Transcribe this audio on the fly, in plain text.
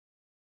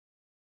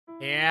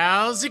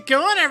How's it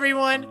going,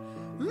 everyone?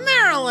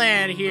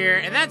 Marriland here,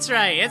 and that's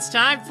right, it's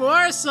time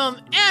for some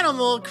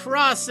Animal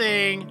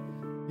Crossing.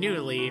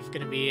 New Leaf,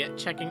 gonna be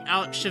checking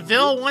out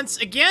Tchville once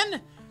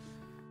again.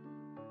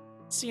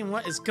 Seeing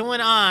what is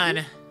going on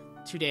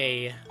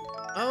today.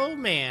 Oh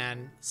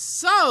man.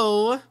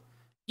 So,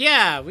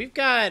 yeah, we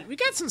got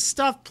some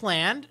stuff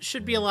planned.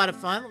 Should be a lot of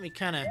fun. Let me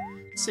kind of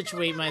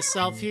situate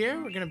myself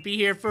here. We're gonna be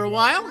here for a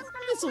while.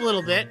 Just a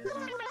little bit.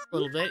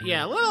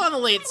 Yeah, a little on the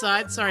late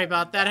side. Sorry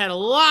about that. Had a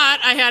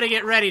lot I had to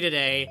get ready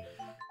today.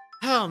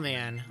 Oh,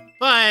 man.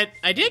 But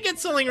I did get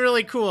something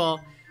really cool.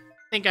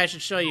 I think I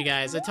should show you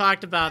guys. I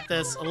talked about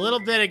this a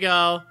little bit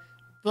ago,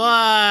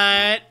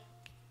 but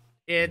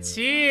it's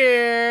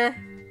here.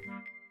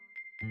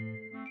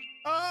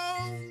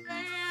 Oh,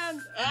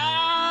 man.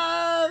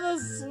 Ah, the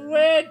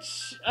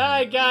Switch.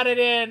 I got it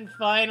in,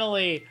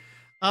 finally.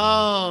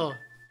 Oh,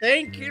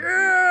 thank you.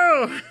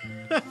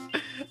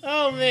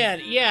 Oh,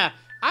 man. Yeah.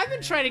 I've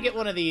been trying to get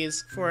one of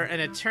these for an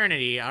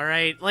eternity, all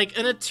right? Like,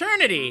 an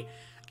eternity.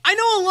 I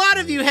know a lot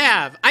of you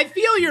have. I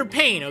feel your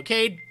pain,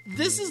 okay?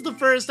 This is the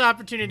first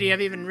opportunity I've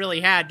even really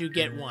had to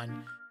get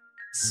one.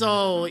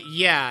 So,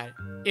 yeah.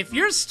 If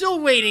you're still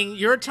waiting,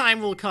 your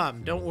time will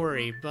come. Don't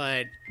worry,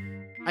 but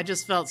I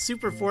just felt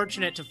super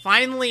fortunate to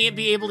finally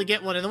be able to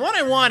get one. And the one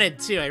I wanted,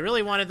 too. I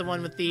really wanted the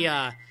one with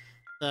the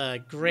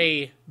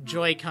gray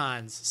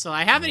Joy-Cons. So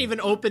I haven't even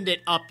opened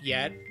it up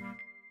yet.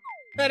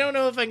 I don't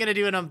know if I'm gonna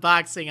do an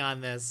unboxing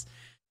on this.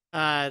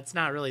 It's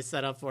not really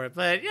set up for it,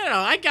 but, you know,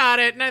 I got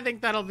it, and I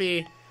think that'll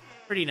be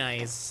pretty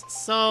nice.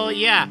 So,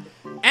 yeah.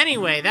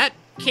 Anyway, that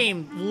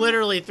came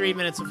literally 3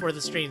 minutes before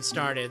the stream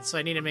started, so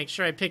I need to make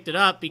sure I picked it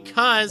up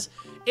because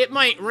it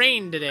might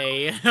rain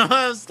today.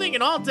 I was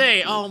thinking all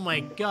day, oh my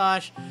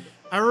gosh,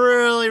 I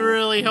really,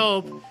 really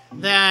hope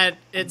that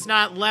it's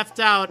not left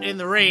out in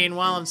the rain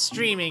while I'm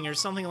streaming or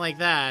something like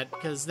that,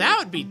 because that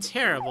would be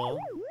terrible.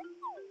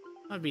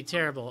 That'd be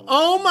terrible.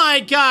 Oh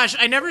my gosh,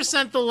 I never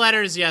sent the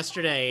letters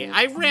yesterday.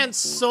 I ran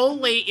so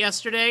late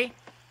yesterday.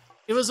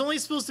 It was only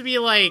supposed to be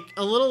like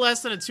a little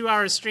less than a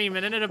 2-hour stream.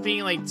 It ended up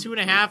being like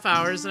 2.5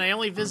 hours, and I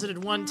only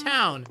visited one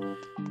town.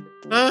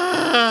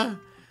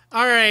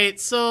 Alright,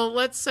 so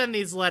let's send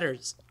these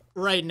letters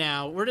right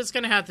now. We're just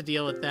gonna have to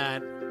deal with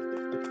that.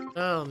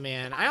 Oh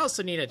man, I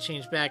also need to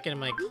change back into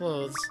my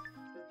clothes.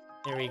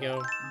 There we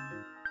go.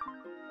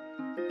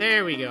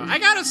 There we go. I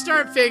gotta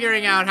start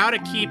figuring out how to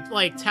keep,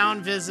 like,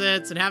 town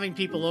visits and having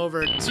people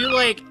over to,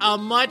 like, a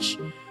much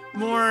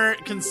more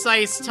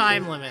concise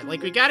time limit.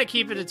 Like, we gotta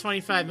keep it at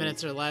 25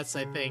 minutes or less,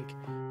 I think,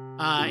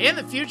 in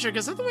the future,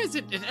 because otherwise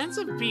it ends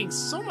up being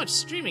so much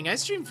streaming. I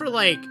streamed for,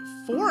 like,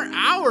 4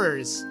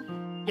 hours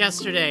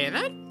yesterday, and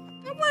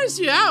that wears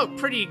you out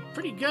pretty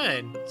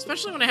good,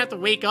 especially when I have to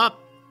wake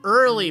up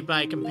early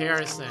by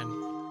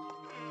comparison.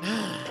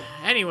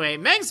 Anyway,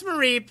 Megs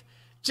Mareep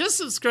just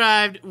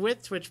subscribed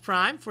with Twitch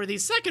Prime for the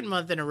 2nd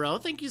month in a row.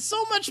 Thank you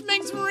so much,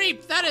 Megs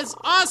Mareep. That is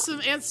awesome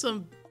and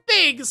some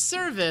big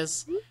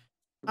service.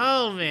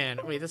 Oh, man.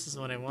 Wait, this is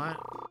what I want.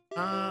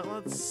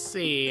 Let's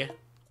see.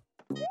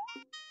 Let's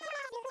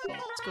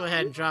go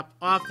ahead and drop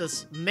off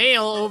this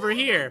mail over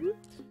here.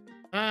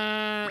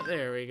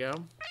 There we go.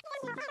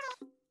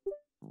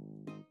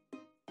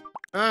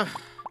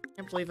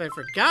 Can't believe I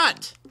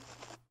forgot.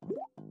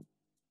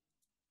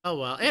 Oh,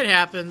 well. It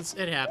happens.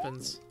 It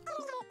happens.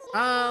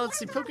 Let's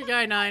see,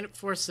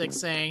 PokeGuy946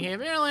 saying, "Hey,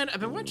 Marriland,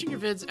 I've been watching your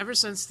vids ever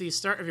since the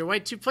start of your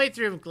White 2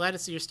 playthrough. I'm glad to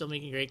see you're still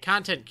making great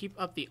content.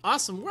 Keep up the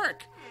awesome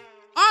work."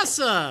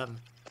 Awesome!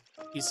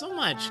 Thank you so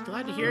much.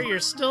 Glad to hear you're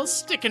still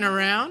sticking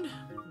around.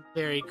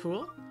 Very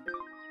cool.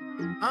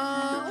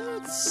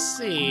 Let's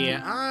see.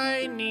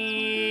 I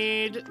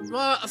need...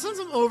 Well, since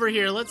I'm over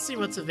here, let's see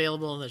what's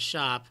available in the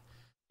shop.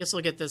 Guess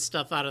we'll get this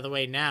stuff out of the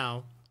way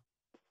now,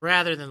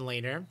 rather than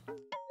later.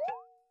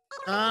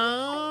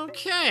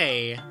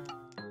 Okay.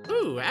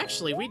 Ooh,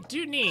 actually, we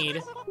do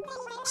need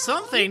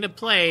something to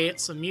play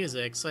some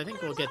music, so I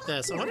think we'll get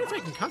this. I wonder if I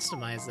can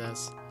customize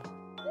this.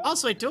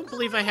 Also, I don't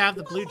believe I have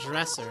the blue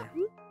dresser.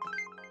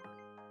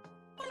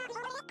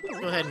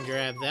 Go ahead and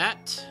grab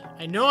that.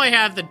 I know I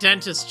have the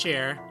dentist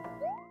chair.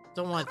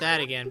 Don't want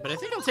that again, but I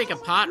think I'll take a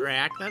pot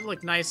rack. That'd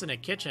look nice in a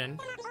kitchen.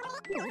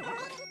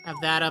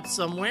 Have that up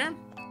somewhere.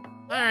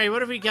 Alright,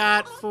 what have we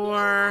got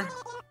for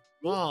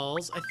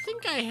walls? I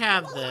think I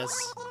have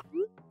this.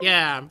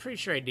 Yeah, I'm pretty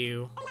sure I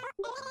do.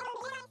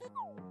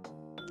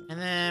 And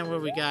then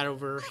what we got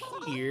over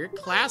here?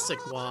 Classic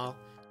wall.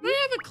 Do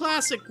I have a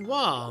classic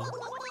wall?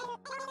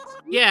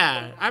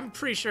 Yeah, I'm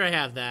pretty sure I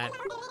have that.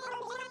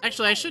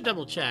 Actually, I should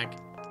double check.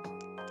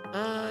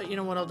 You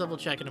know what? I'll double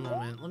check in a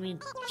moment. Let me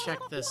check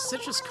this.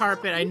 Citrus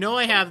carpet. I know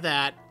I have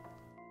that.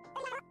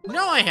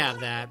 No, I have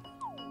that.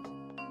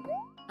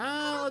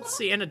 Let's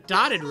see. And a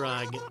dotted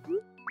rug.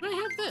 Do I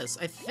have this?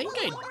 I think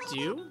I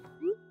do.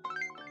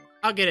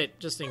 I'll get it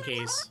just in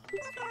case.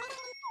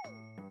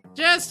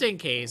 Just in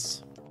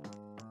case.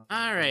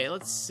 Alright,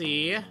 let's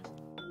see.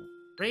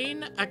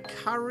 Rain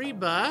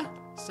Akariba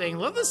saying,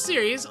 "Love the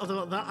series,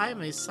 although I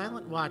am a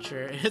silent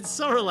watcher. It's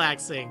so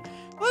relaxing."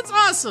 Well, that's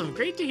awesome.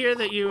 Great to hear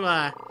that you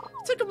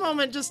took a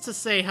moment just to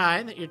say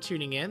hi, that you're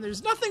tuning in.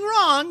 There's nothing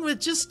wrong with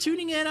just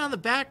tuning in on the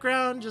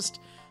background, just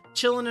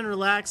chilling and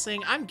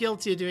relaxing. I'm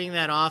guilty of doing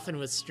that often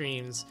with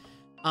streams.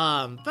 But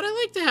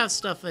I like to have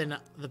stuff in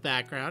the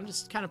background,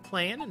 just kind of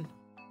playing, and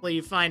hopefully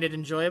you find it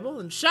enjoyable.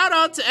 And shout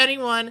out to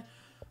anyone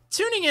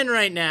tuning in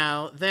right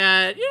now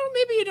that, you know,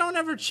 maybe you don't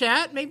ever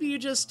chat, maybe you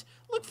just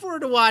look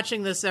forward to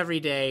watching this every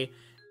day.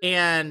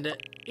 And,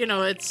 you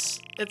know, it's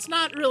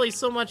not really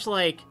so much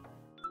like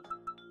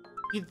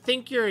you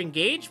think you're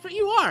engaged, but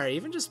you are,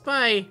 even just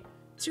by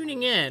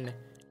tuning in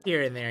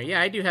here and there. Yeah,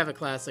 I do have a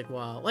classic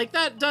wall. Like,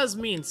 that does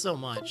mean so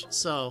much.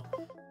 So,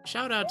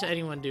 shout out to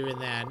anyone doing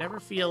that. Never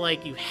feel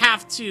like you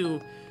have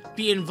to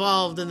be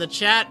involved in the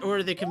chat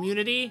or the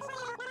community.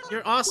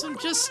 You're awesome.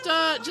 Just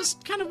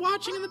kind of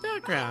watching in the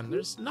background.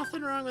 There's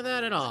nothing wrong with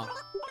that at all.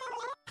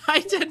 I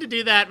tend to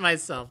do that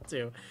myself,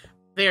 too.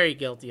 Very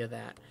guilty of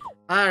that.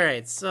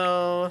 Alright,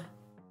 so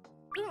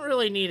I don't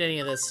really need any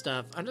of this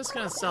stuff. I'm just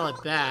gonna sell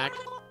it back.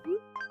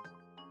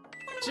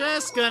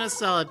 Just gonna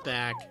sell it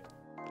back.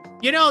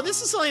 You know,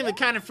 this is something that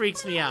kind of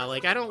freaks me out.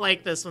 Like, I don't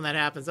like this when that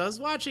happens. I was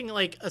watching,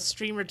 like, a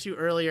stream or two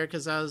earlier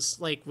because I was,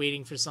 like,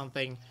 waiting for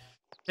something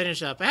to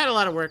finish up. I had a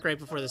lot of work right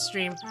before the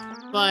stream.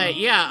 But,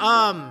 yeah,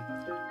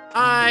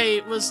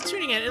 I was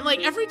tuning in, and,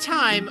 like, every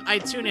time I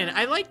tune in,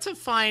 I like to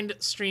find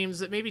streams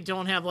that maybe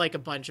don't have, like, a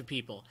bunch of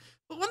people.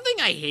 But one thing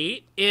I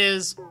hate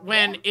is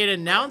when it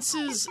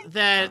announces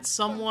that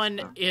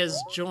someone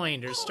is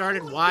joined or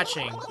started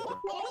watching.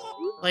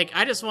 Like,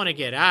 I just want to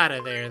get out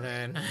of there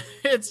then.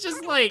 It's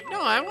just like,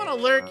 no, I want to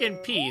lurk in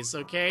peace,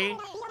 okay?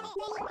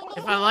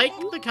 If I like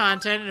the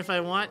content and if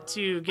I want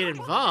to get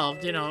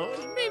involved, you know,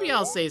 maybe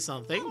I'll say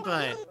something,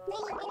 but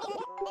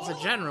as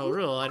a general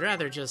rule, I'd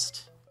rather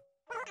just,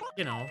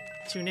 you know,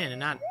 tune in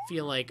and not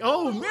feel like,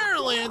 oh,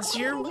 Marriland's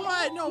here,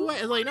 what? No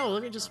way. Like, no,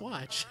 let me just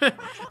watch.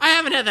 I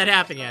haven't had that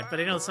happen yet,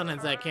 but I know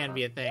sometimes that can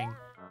be a thing.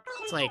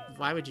 It's like,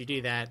 why would you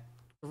do that?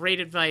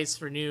 Great advice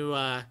for new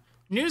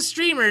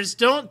streamers,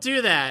 don't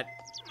do that.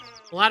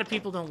 A lot of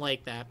people don't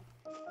like that.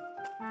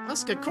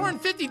 Oscar Corn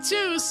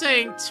 52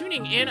 saying,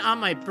 tuning in on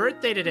my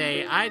birthday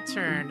today. I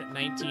turned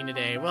 19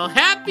 today. Well,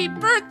 happy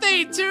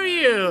birthday to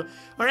you!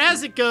 Or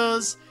as it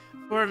goes,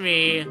 for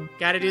me,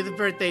 gotta do the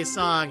birthday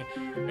song.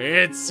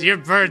 It's your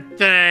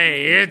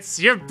birthday! It's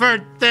your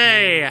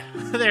birthday!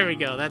 There we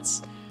go,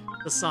 that's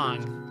the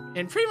song.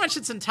 In pretty much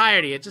its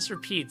entirety, it just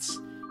repeats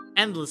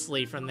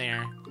endlessly from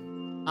there.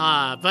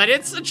 But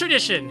it's a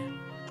tradition.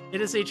 It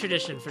is a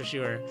tradition for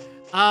sure.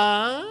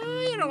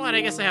 You know what?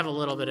 I guess I have a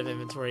little bit of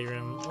inventory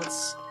room.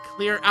 Let's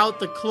clear out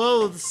the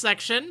clothes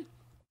section.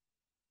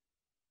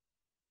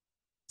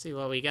 See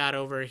what we got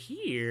over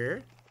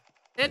here.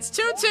 It's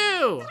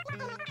Tutu!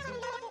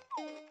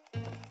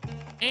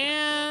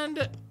 And,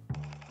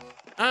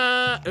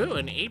 ooh,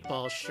 an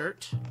 8-ball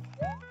shirt.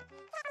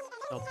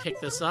 I'll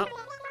pick this up.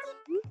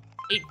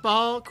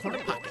 8-ball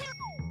corner pocket.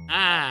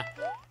 Ah,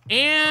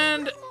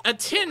 and a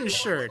tin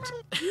shirt.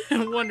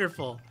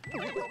 Wonderful.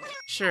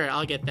 Sure,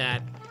 I'll get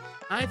that.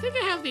 I think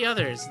I have the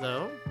others,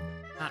 though.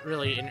 Not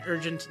really in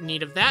urgent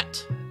need of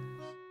that.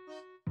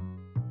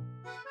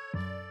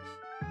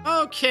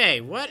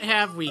 Okay, what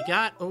have we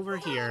got over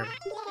here?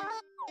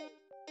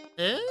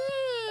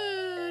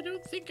 I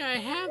don't think I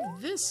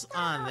have this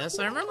on this.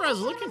 I remember I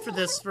was looking for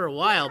this for a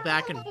while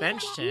back in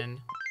Benchton.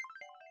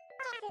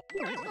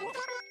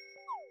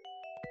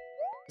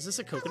 Is this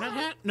a coconut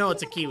hat? No,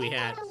 it's a kiwi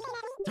hat.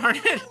 Darn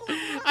it.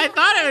 I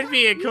thought it would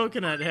be a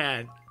coconut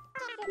hat.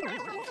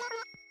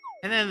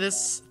 And then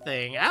this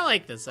thing. I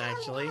like this,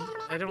 actually.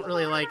 I don't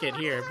really like it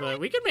here, but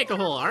we could make a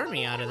whole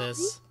army out of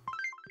this.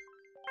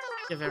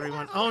 Give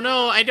everyone... Oh,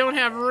 no, I don't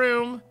have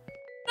room.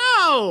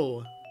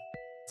 No!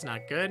 It's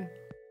not good.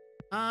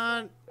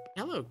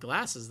 Yellow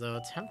glasses, though.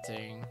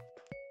 Tempting.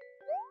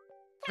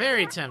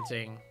 Very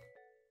tempting.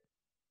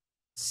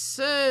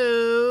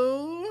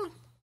 So...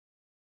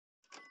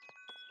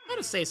 I'm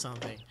gonna say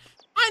something.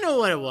 I know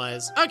what it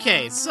was.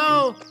 Okay,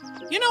 so...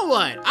 You know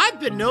what?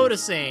 I've been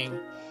noticing...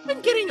 I've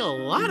been getting a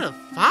lot of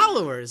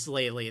followers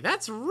lately.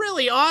 That's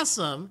really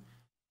awesome.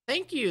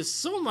 Thank you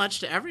so much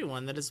to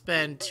everyone that has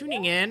been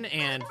tuning in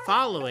and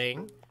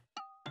following.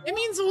 It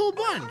means a whole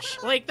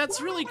bunch. Like,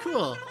 that's really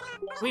cool.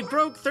 We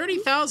broke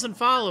 30,000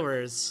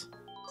 followers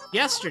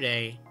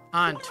yesterday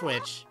on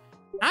Twitch.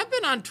 I've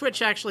been on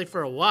Twitch actually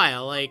for a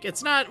while. Like,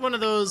 it's not one of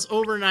those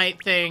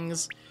overnight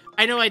things.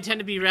 I know I tend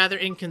to be rather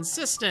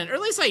inconsistent, or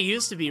at least I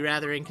used to be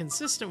rather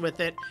inconsistent with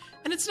it.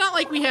 And it's not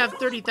like we have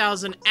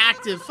 30,000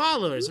 active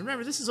followers.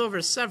 Remember, this is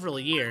over several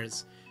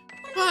years.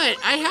 But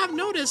I have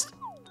noticed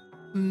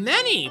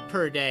many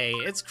per day.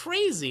 It's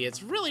crazy.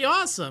 It's really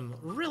awesome.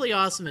 Really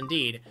awesome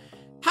indeed.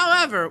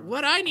 However,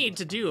 what I need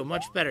to do a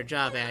much better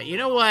job at, you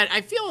know what?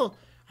 I feel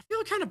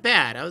kind of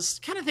bad. I was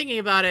kind of thinking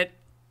about it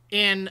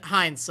in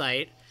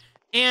hindsight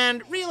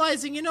and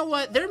realizing, you know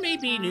what? There may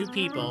be new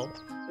people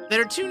that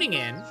are tuning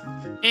in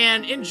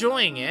and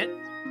enjoying it,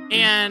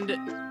 and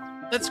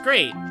that's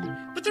great.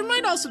 But there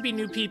might also be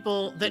new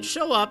people that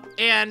show up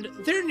and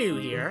they're new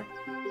here.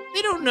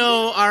 They don't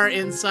know our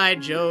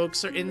inside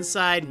jokes or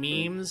inside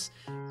memes.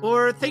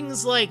 or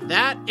things like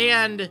that,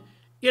 and,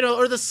 you know,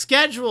 or the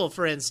schedule,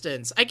 for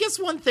instance. I guess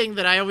one thing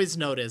that I always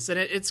notice, and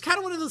it's kind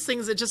of one of those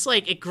things that just,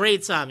 like, it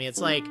grates on me.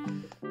 It's like,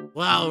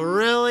 wow,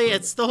 really?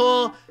 It's the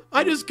whole,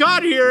 I just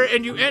got here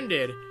and you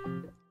ended.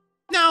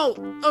 Now,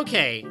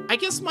 okay, I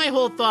guess my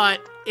whole thought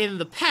in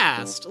the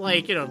past,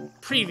 like, you know,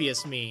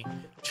 previous me,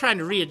 trying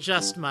to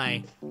readjust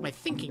my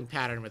thinking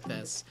pattern with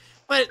this,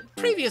 but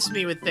previous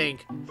me would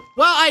think,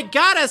 well, I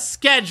got a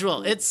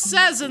schedule. It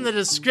says in the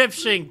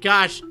description,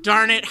 gosh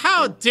darn it,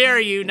 how dare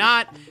you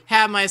not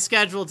have my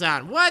schedule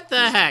down? What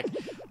the heck?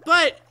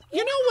 But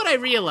you know what I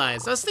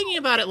realized? I was thinking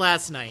about it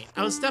last night.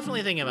 I was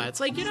definitely thinking about it. It's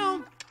like, you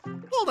know,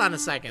 hold on a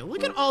second.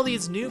 Look at all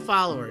these new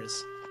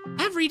followers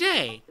every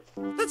day.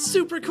 That's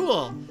super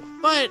cool.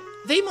 But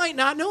they might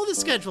not know the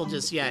schedule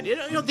just yet. You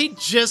know, they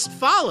just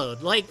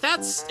followed. Like,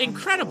 that's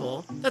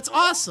incredible. That's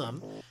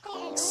awesome.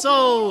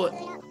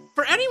 So,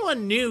 for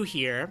anyone new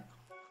here,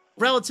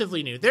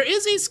 relatively new, there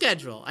is a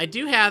schedule. I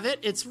do have it.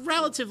 It's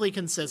relatively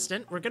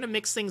consistent. We're going to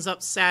mix things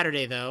up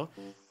Saturday, though,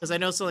 because I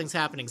know something's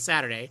happening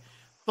Saturday.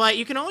 But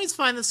you can always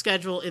find the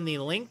schedule in the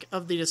link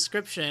of the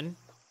description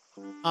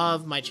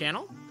of my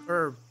channel,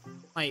 or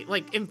my,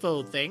 like,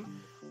 info thing.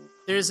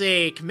 There's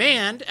a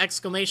command,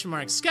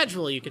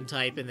 !schedule, you can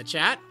type in the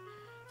chat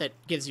that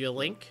gives you a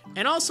link.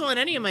 And also in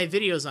any of my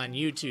videos on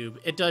YouTube,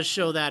 it does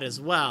show that as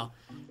well.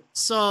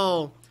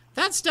 So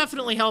that's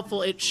definitely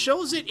helpful. It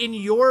shows it in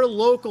your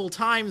local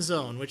time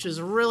zone, which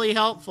is really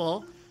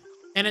helpful.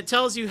 And it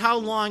tells you how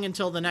long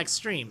until the next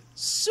stream.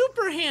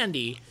 Super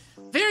handy.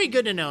 Very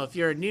good to know if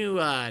you're a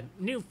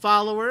new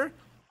follower,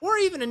 or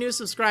even a new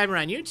subscriber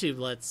on YouTube,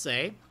 let's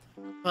say.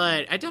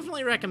 But I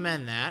definitely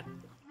recommend that.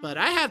 But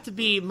I have to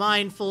be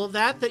mindful of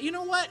that, you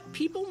know what?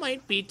 People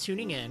might be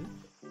tuning in.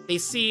 They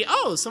see,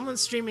 oh, someone's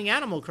streaming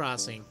Animal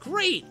Crossing.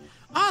 Great.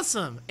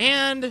 Awesome.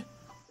 And,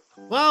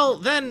 well,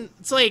 then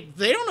it's like,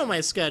 they don't know my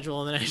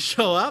schedule, and then I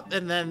show up,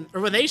 and then, or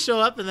when they show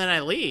up and then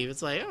I leave,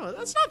 it's like, oh,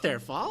 that's not their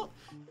fault.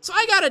 So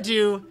I gotta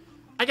do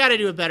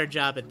a better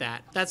job at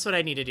that. That's what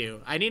I need to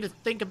do. I need to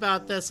think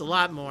about this a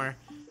lot more,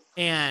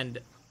 and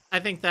I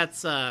think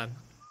that's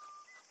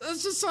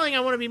just something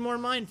I want to be more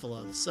mindful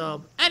of.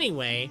 So,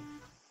 anyway,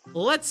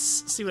 let's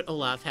see what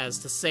Olaf has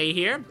to say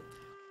here.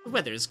 The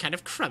weather is kind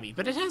of crummy,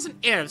 but it has an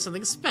air of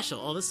something special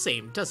all the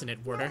same, doesn't it,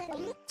 Warder?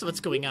 So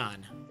what's going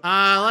on?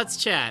 Let's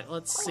chat.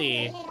 Let's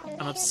see.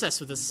 I'm obsessed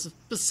with a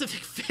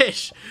specific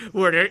fish,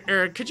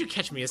 Warder. Could you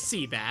catch me a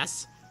sea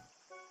bass?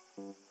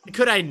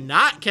 Could I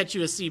not catch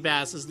you a sea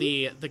bass is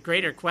the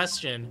greater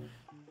question.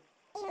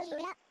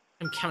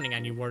 I'm counting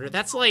on you, Warder.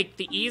 That's like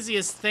the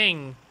easiest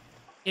thing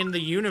in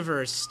the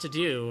universe to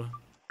do.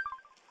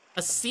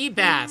 A sea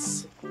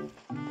bass.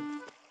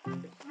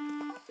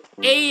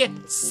 A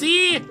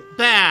sea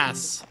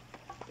bass.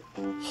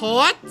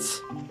 What?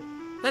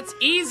 That's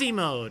easy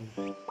mode.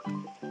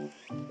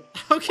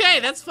 Okay,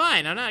 that's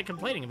fine. I'm not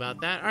complaining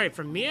about that. All right,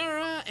 from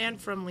Mira and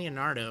from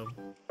Leonardo.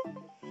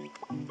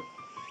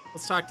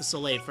 Let's talk to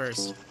Soleil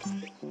first.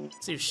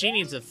 See if she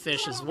needs a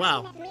fish as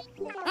well.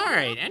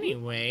 Alright,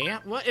 anyway,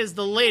 what is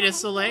the latest,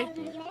 Soleil?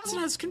 It's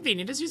not as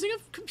convenient as using a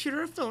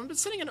computer or phone, but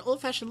sending an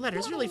old-fashioned letter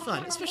is really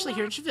fun, especially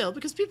here in Tchville,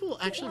 because people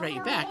will actually write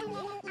you back.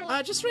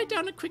 Just write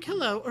down a quick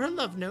hello or a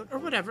love note or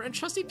whatever, and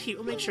Trusty Pete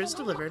will make sure it's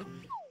delivered.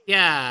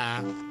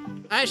 Yeah,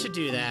 I should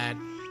do that.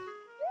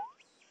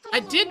 I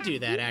did do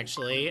that,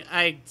 actually.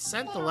 I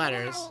sent the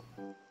letters.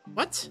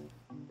 What?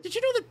 Did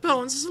you know that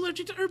Bones is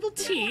allergic to herbal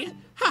tea?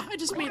 Ha, I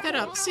just made that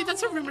up. See,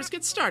 that's how rumors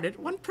get started.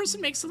 One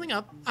person makes something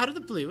up out of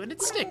the blue, and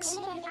it sticks.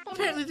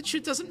 Apparently, the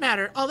truth doesn't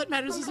matter. All that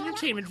matters is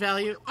entertainment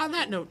value. On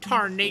that note,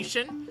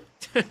 Tarnation.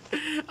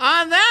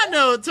 On that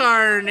note,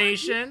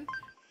 Tarnation.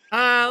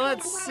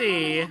 Let's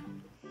see.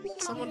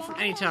 Someone from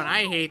Anytown.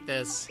 I hate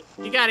this.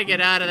 You gotta get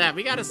out of that.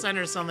 We gotta send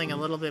her something a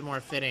little bit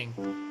more fitting.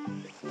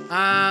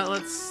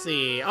 Let's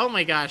see. Oh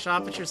my gosh,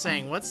 off what you're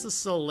saying. What's the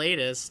so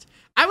latest?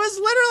 I was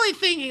literally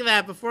thinking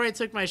that before I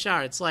took my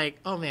shower. It's like,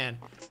 oh man,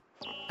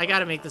 I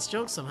gotta make this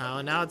joke somehow,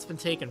 and now it's been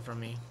taken from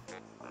me.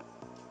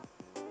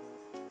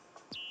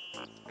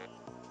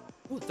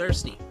 Ooh,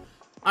 thirsty.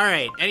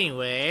 Alright,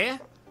 anyway,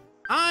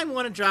 I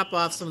want to drop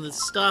off some of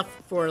this stuff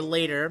for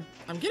later.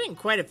 I'm getting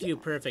quite a few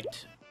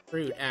perfect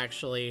fruit,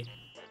 actually.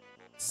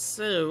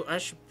 So, I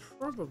should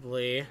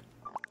probably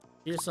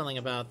do something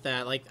about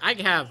that. Like, I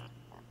have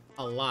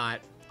a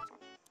lot.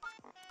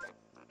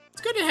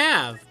 It's good to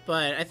have,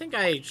 but I think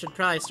I should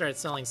probably start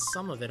selling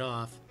some of it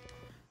off.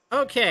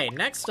 Okay,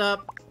 next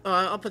up,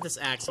 I'll put this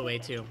axe away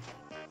too.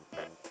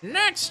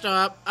 Next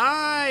up,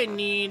 I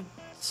need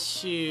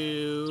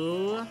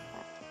to...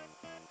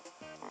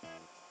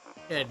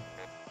 Good.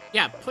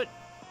 Yeah, put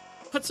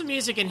some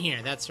music in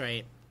here, that's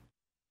right.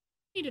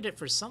 Needed it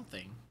for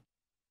something.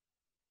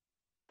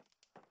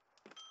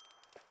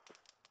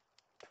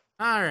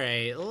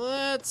 Alright,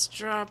 let's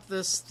drop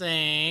this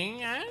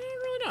thing. I don't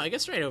really know, I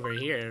guess right over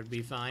here would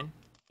be fine.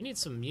 We need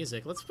some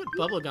music. Let's put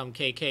Bubblegum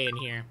KK in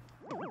here.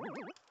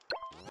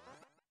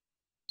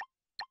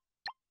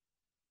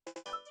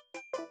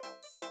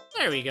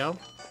 There we go.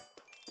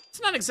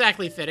 It's not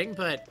exactly fitting,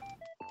 but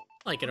I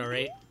like it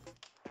alright.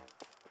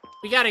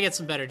 We gotta get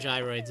some better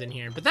gyroids in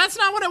here. But that's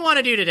not what I want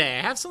to do today.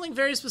 I have something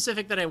very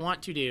specific that I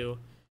want to do.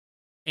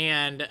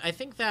 And I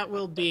think that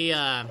will be,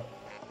 that'll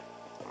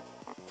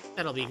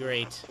be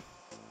great.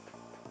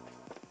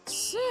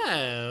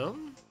 So...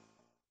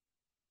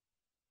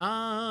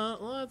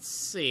 let's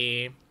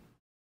see.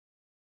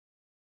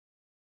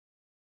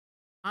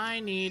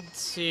 I need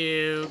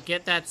to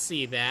get that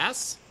sea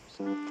bass.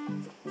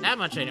 That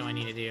much I know I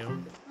need to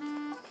do.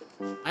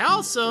 I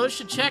also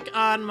should check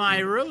on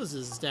my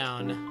roses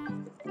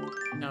down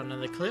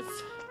on the cliff.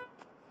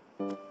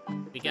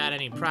 We got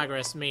any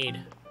progress made.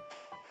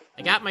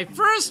 I got my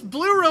first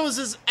blue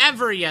roses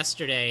ever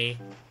yesterday.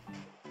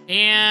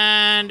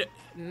 And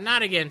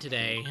not again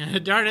today.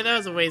 Darn it, that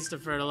was a waste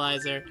of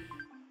fertilizer.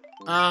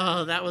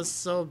 Oh, that was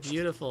so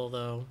beautiful,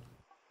 though.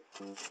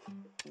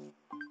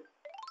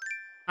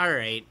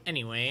 Alright,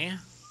 anyway.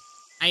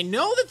 I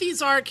know that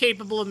these are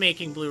capable of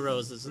making blue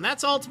roses, and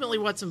that's ultimately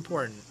what's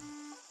important.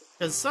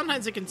 Because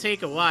sometimes it can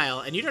take a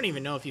while, and you don't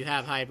even know if you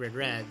have hybrid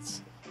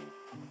reds.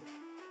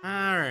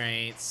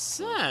 Alright,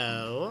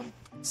 so...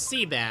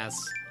 sea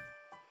bass.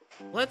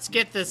 Let's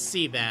get this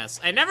sea bass.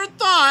 I never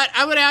thought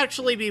I would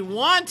actually be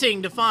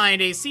wanting to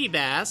find a sea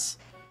bass,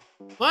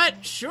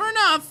 but sure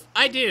enough,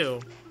 I do.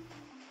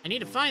 I need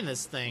to find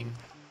this thing.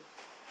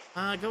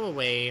 Go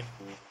away.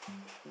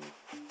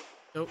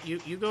 Go,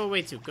 you go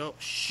away too. Go,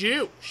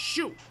 shoot,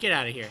 get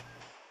out of here.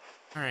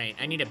 All right,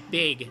 I need a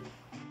big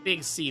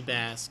sea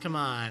bass. Come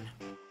on,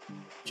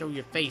 show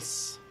your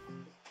face.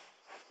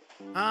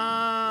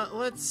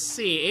 Let's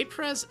see.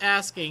 Aprez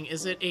asking,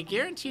 is it a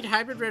guaranteed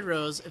hybrid red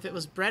rose if it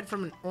was bred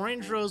from an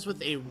orange rose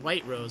with a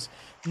white rose?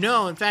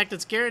 No, in fact,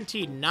 it's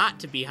guaranteed not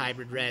to be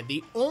hybrid red.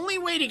 The only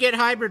way to get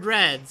hybrid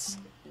reds,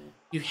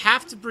 you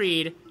have to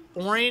breed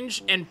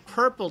orange and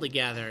purple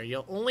together.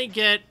 You'll only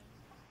get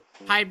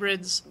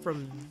hybrids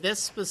from this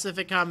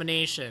specific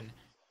combination.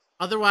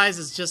 Otherwise,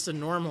 it's just a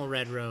normal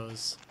red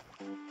rose,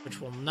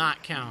 which will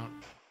not count.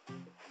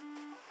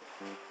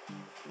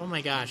 Oh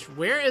my gosh,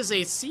 where is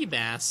a sea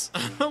bass?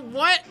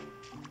 What?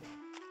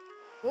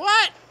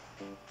 What?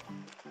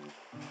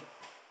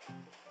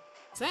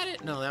 Is that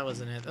it? No, that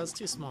wasn't it. That was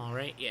too small,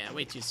 right? Yeah,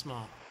 way too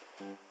small.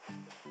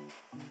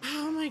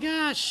 Oh my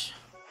gosh.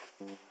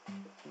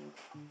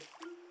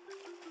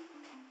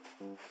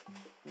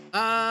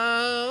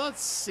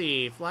 Let's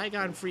see.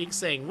 Flygon Freak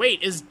saying,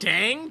 wait, is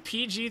dang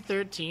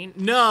PG-13?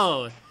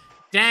 No,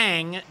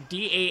 dang,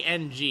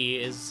 D-A-N-G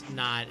is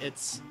not.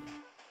 It's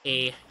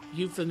a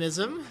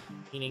euphemism,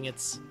 meaning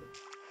it's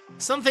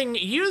something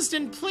used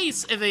in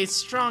place of a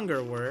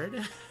stronger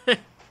word.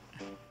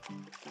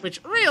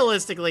 Which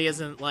realistically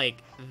isn't,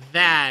 like,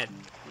 that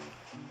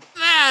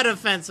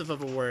offensive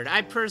of a word.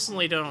 I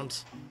personally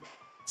don't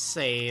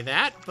say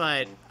that,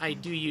 but I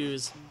do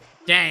use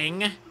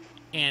dang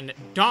and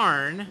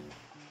darn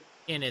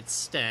in its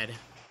stead.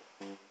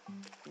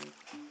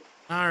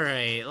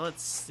 Alright,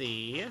 let's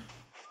see.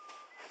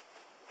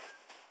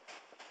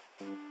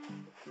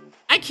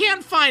 I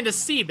can't find a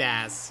sea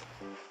bass.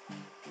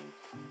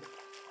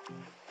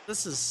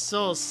 This is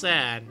so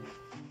sad.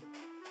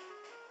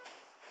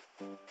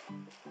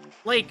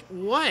 Like,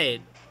 what?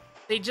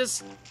 They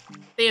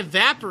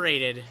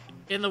evaporated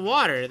in the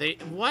water.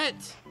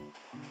 What?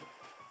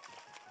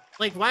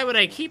 Like, why would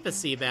I keep a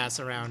sea bass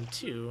around,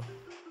 too?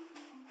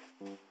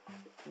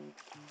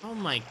 Oh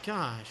my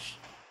gosh.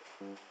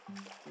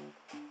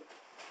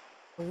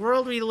 The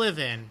world we live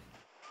in.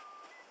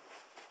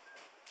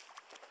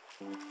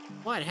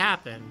 What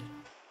happened?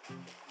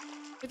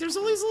 Like, there's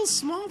all these little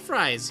small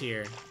fries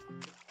here.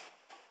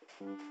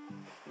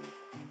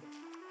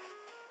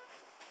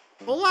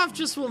 Olaf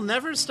just will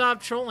never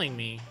stop trolling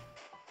me.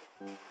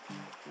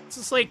 This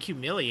is, like,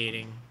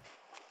 humiliating.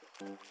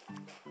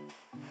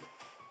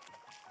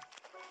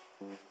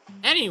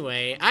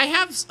 Anyway, I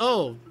have...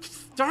 Oh,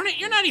 darn it,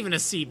 you're not even a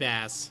sea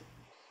bass.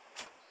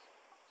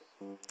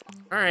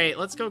 Alright,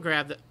 let's go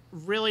grab the...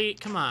 Really?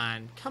 Come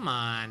on. Come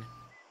on.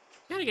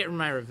 Gotta get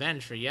my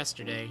revenge for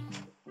yesterday.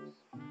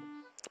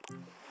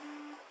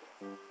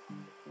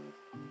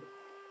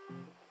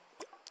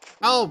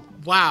 Oh,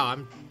 wow,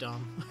 I'm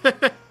dumb.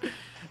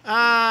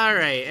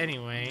 Alright,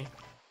 anyway.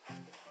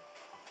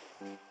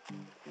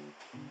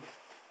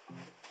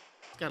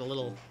 Got a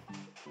little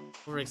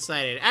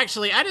overexcited.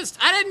 Actually, I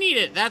didn't need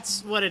it.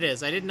 That's what it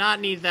is. I did not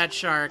need that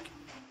shark.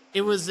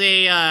 It was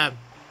a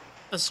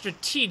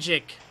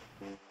strategic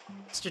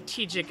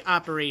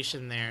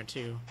operation there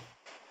to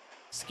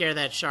scare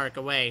that shark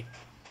away.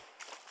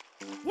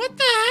 What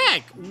the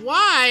heck?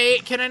 Why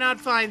can I not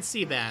find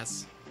sea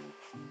bass?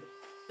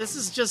 This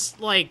is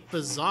just, like,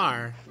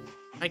 bizarre.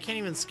 I can't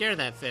even scare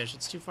that fish.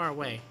 It's too far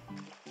away.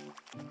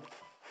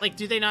 Like,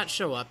 do they not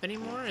show up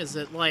anymore? Is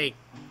it, like...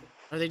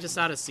 Are they just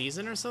out of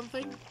season or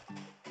something?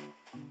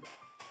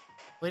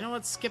 Well, you know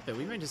what? Skip it.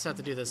 We might just have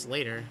to do this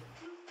later.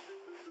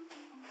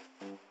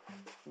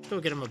 Let's go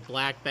get him a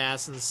black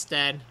bass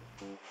instead.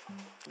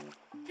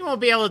 You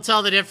won't be able to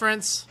tell the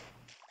difference.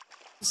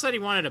 He said he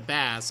wanted a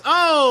bass.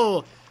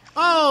 Oh!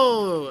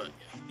 Oh!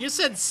 You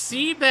said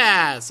sea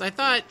bass. I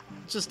thought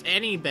just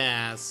any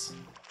bass.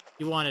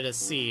 You wanted a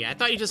sea. I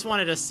thought you just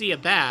wanted to see a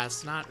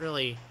bass, not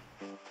really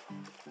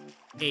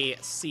a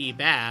sea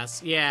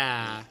bass.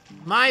 Yeah,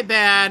 my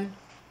bad.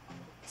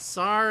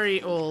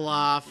 Sorry,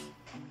 Olaf.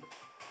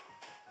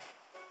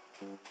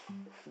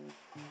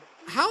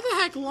 How the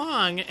heck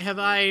long have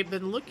I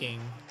been looking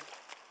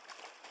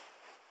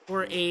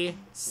for a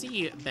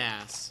sea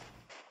bass?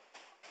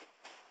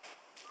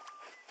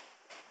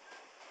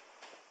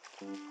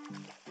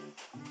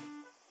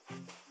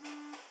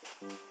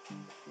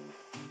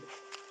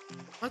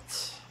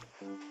 What?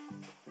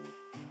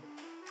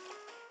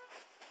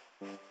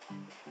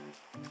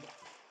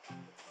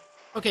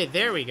 Okay,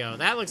 there we go.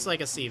 That looks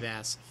like a sea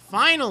bass.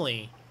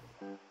 Finally!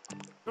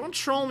 Don't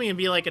troll me and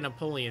be like a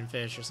Napoleon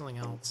fish or something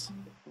else.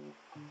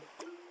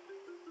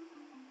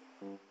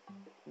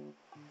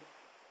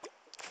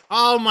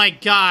 Oh my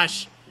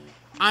gosh!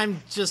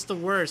 I'm just the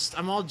worst.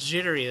 I'm all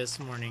jittery this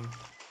morning.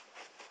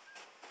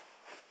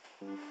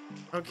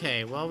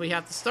 Okay, well, we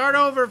have to start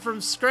over from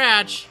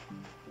scratch.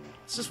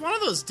 It's just one of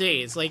those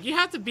days. Like, you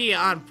have to be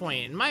on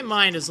point. And my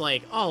mind is,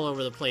 like, all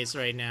over the place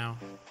right now.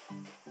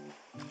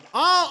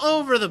 All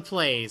over the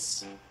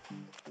place.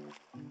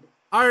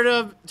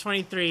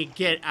 Artub23,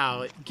 get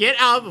out. Get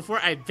out before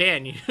I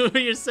ban you.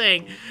 You're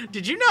saying,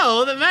 did you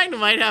know that Magna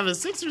might have a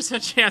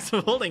 6% chance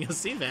of holding a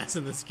sea bass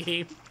in this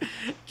game?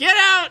 Get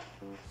out!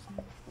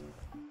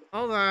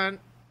 Hold on.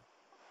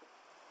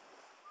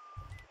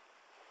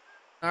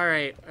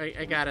 Alright,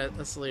 I got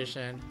a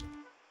solution.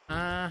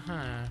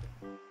 Uh-huh.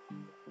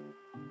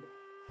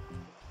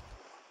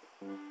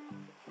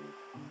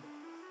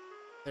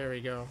 There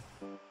we go.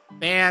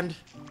 Banned.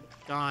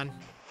 Gone.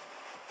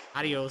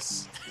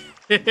 Adios.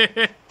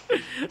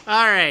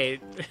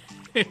 Alright.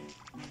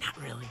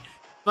 Not really.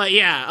 But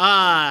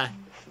yeah,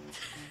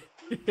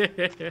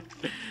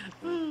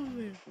 oh,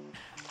 man.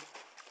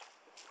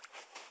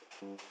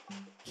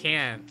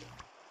 Can't.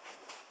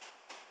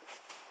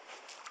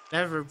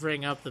 Never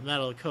bring up the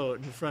metal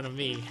coat in front of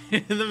me.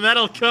 The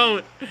metal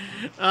coat!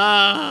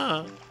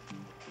 Oh,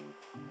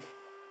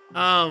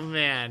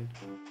 man.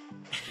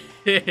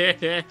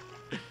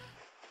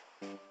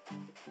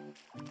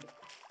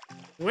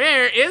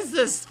 Where is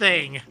this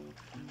thing?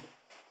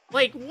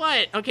 Like,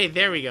 what? Okay,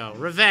 there we go.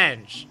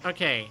 Revenge.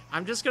 Okay,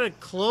 I'm just gonna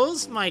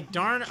close my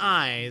darn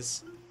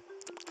eyes.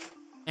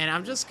 And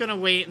I'm just gonna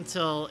wait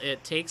until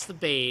it takes the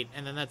bait,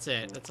 and then that's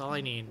it. That's all I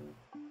need.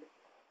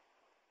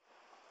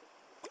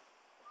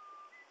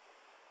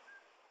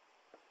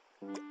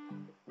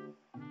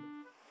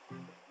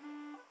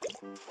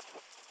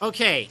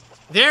 Okay,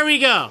 there we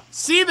go.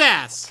 Sea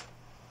bass!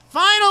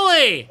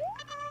 Finally!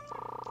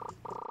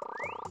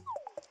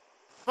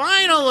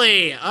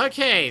 Finally!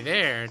 Okay,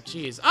 there.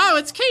 Jeez. Oh,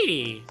 it's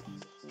Katie!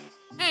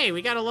 Hey,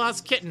 we got a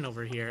lost kitten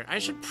over here. I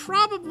should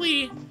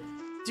probably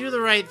do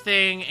the right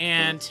thing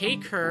and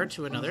take her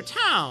to another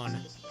town.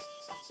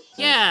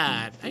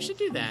 Yeah, I should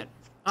do that.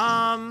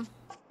 I'll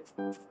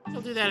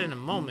do that in a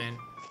moment.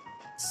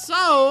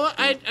 So,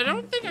 I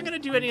don't think I'm gonna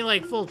do any,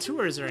 like, full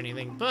tours or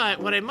anything, but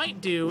what I might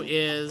do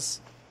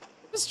is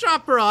just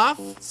drop her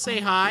off,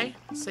 say hi,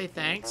 say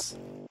thanks,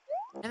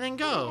 and then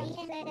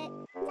go.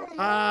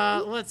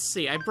 Let's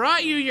see. I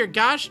brought you your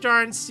gosh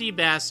darn sea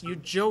bass, you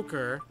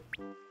joker.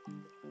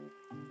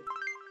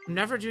 I'm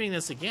never doing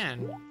this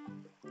again.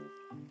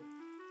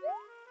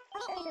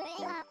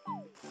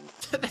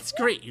 That's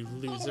great, you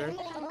loser.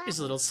 Here's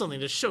a little something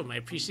to show my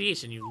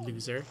appreciation, you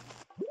loser.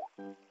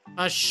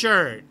 A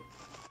shirt.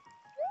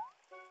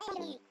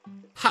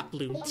 Hot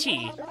bloom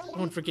tea. I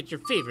won't forget your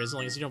favor as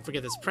long as you don't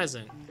forget this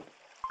present.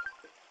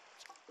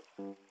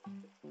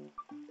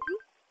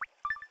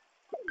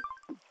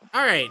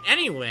 Alright,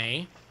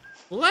 anyway,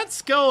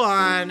 let's go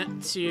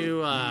on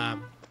to,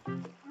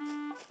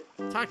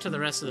 talk to the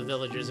rest of the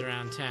villagers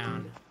around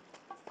town.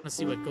 Let's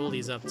see what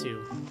Goldie's up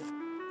to.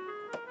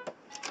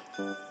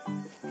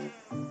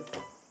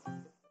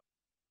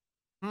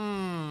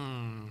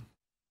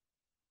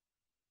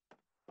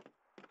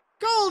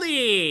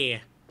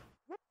 Goldie!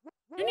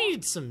 You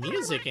need some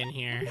music in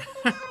here.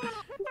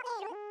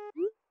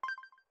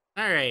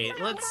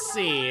 Alright, let's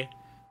see.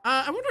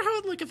 I wonder how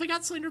it would look if I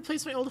got something to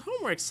replace my old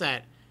homework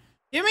set.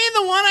 You mean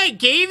the one I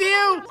gave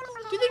you? Do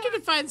you think you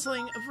could find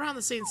something around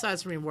the same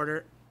size for me,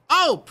 Warder?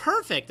 Oh,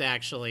 perfect,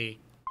 actually.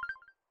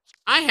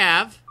 I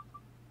have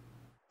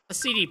a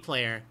CD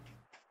player,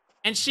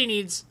 and she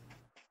needs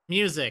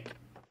music.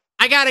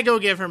 I gotta go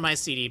give her my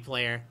CD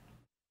player.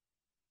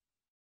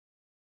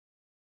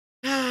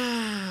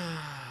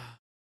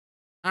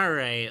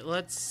 Alright,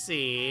 let's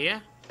see.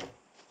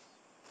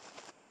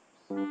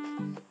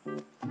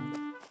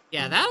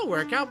 Yeah, that'll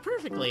work out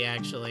perfectly,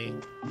 actually.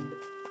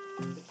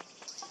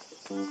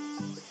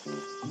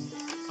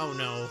 Oh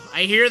no,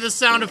 I hear the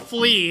sound of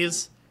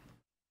fleas.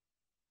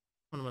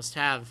 One must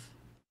have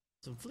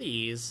some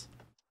fleas.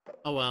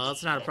 Oh well,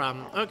 that's not a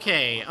problem.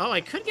 Okay, oh,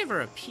 I could give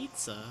her a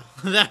pizza.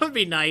 That would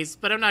be nice,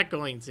 but I'm not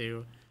going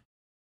to.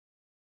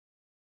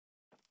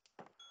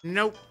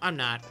 Nope, I'm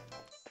not.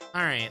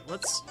 Alright,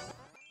 let's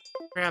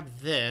grab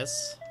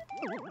this.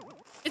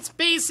 It's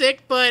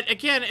basic, but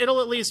again,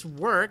 it'll at least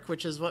work,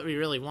 which is what we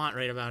really want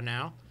right about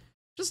now.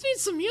 Just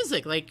needs some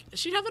music. Like,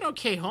 she'd have an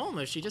okay home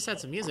if she just had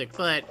some music,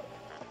 but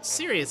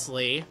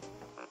seriously,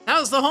 that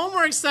was the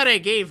homework that I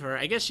gave her.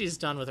 I guess she's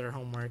done with her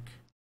homework.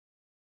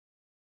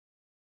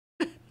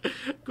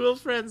 Cool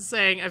friends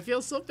saying, I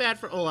feel so bad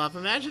for Olaf.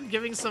 Imagine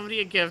giving somebody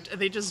a gift and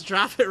they just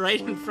drop it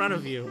right in front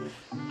of you.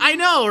 I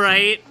know,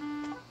 right?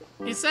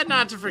 He said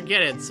not to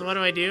forget it, so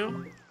what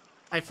do?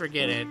 I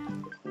forget it.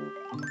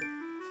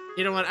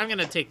 You know what? I'm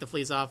gonna take the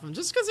fleas off him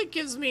just because it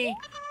gives me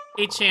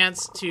a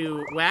chance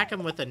to whack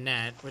him with a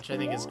net, which I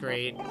think is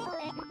great.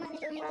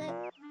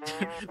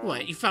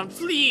 What? You found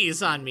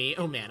fleas on me?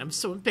 Oh man, I'm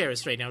so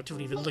embarrassed right now.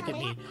 Don't even look at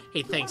me.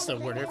 Hey, thanks though,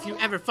 Werner. If you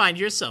ever find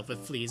yourself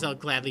with fleas, I'll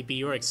gladly be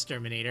your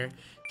exterminator.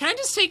 Can I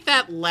just take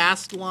that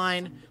last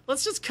line?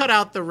 Let's just cut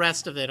out the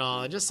rest of it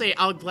all and just say,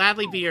 I'll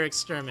gladly be your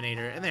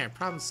exterminator. And there,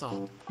 problem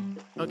solved.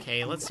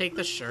 Okay, let's take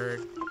the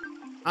shirt.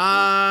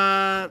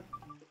 Probably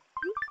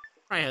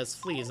has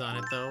fleas on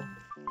it though.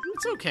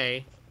 It's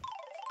okay.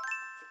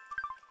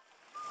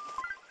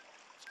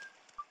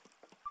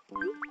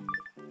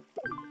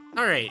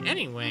 Alright,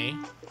 anyway,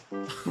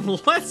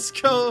 let's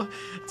go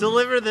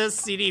deliver this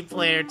CD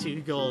player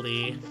to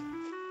Goldie.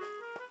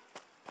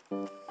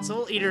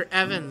 Soul Eater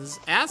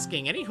Evans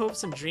asking, any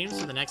hopes and dreams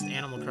for the next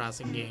Animal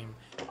Crossing game?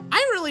 I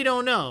really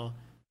don't know.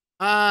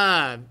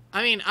 I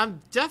mean,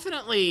 I'm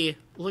definitely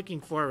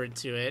looking forward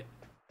to it.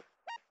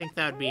 I think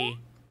that would be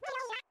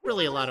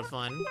really a lot of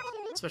fun,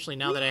 especially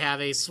now that I have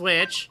a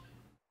Switch.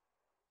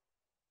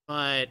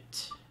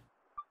 But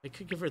I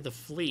could give her the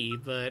flea,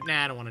 but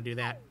nah, I don't want to do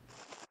that.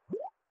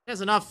 Has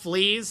enough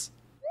fleas.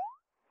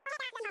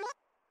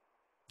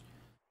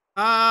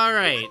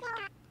 Alright.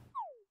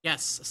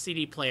 Yes, a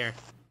CD player.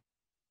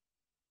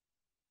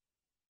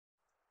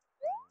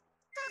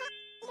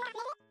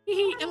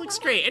 It looks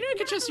great. Anyone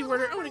can trust you,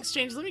 Werner. Oh, in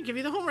exchange, let me give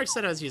you the homework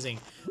set I was using.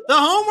 The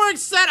homework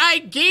set I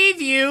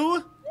gave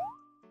you!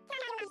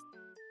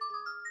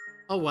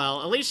 Oh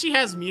well, at least she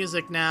has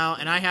music now,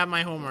 and I have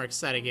my homework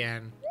set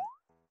again.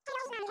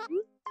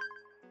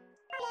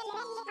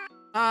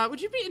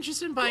 Would you be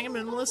interested in buying a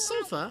minimalist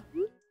sofa?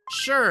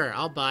 Sure,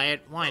 I'll buy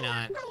it. Why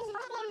not?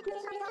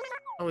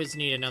 Always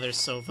need another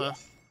sofa.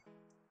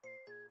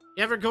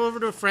 You ever go over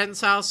to a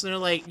friend's house and they're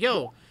like,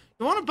 yo,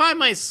 you want to buy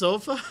my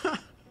sofa?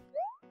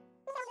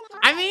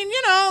 I mean,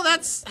 you know,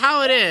 that's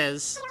how it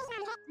is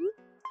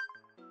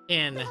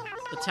in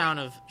the town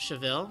of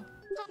Tchville.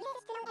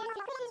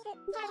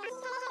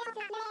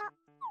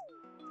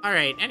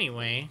 Alright,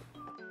 anyway.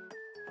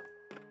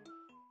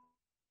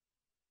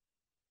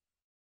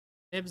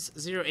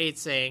 Nibs08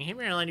 saying, hey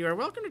Marriland, you are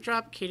welcome to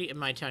drop Katie in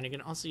my town. You can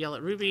also yell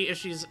at Ruby if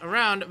she's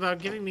around about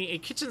giving me a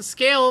kitchen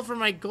scale for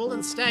my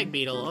golden stag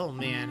beetle. Oh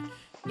man.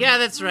 Yeah,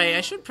 that's right.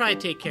 I should probably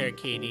take care of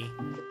Katie.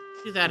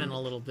 Do that in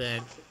a little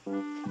bit.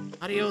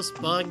 Adios,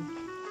 bug.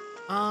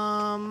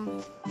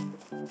 I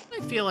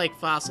feel like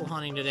fossil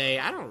hunting today.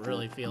 I don't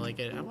really feel like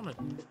it. I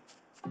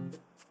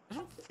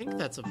don't think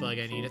that's a bug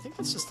I need. I think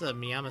that's just the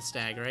Miyama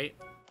stag, right?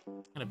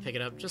 I'm gonna pick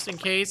it up just in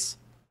case.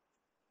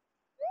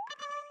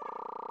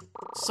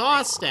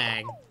 Saw a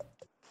stag.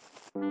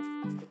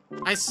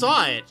 I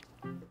saw it.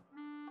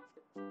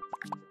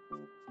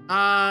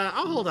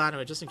 I'll hold on to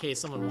it just in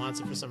case someone wants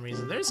it for some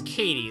reason. There's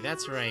Katie,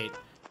 that's right.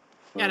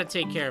 Gotta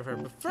take care of her.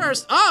 But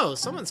first, oh,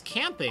 someone's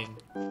camping.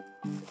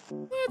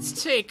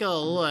 Let's take a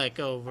look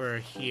over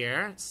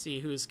here.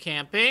 See who's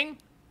camping.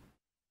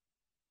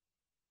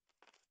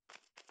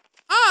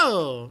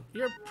 Oh,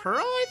 you're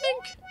Pearl, I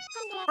think?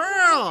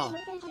 Pearl!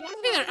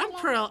 Hey there, I'm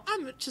Pearl.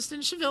 I'm just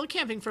in Tchville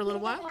camping for a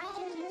little while.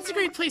 It's a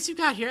great place you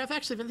got here. I've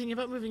actually been thinking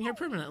about moving here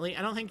permanently.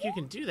 I don't think you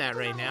can do that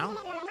right now.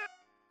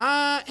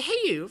 Hey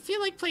you, feel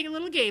like playing a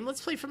little game?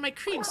 Let's play from my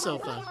cream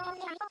sofa.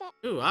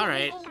 Ooh,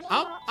 alright.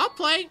 I'll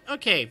play.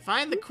 Okay,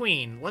 find the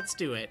queen. Let's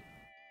do it.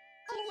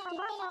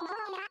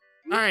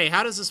 Alright,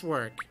 how does this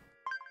work?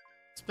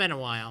 It's been a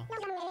while.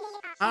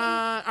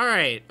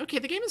 Alright. Okay,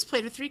 the game is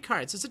played with 3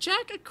 cards. There's a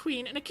jack, a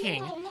queen, and a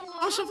king.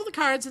 I'll shuffle the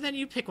cards, and then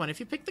you pick one. If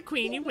you pick the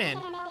queen, you win.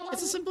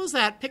 It's as simple as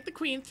that. Pick the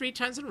queen 3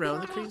 times in a row,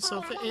 and the cream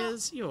sofa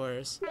is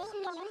yours.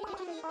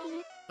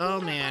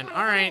 Oh, man.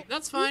 Alright,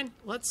 that's fine.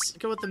 Let's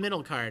go with the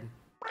middle card.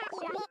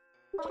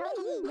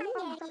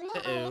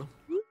 Uh-oh.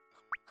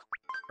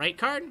 Right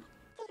card?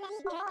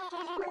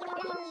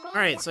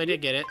 Alright, so I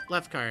did get it.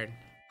 Left card.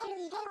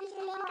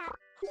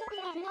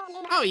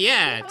 Oh,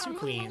 yeah. 2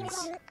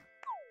 queens.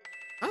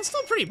 That's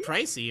still pretty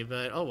pricey,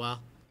 but oh well.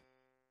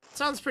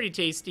 Sounds pretty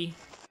tasty.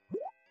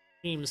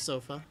 Cream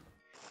sofa.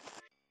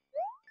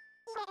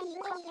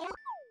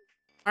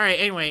 Alright,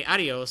 anyway,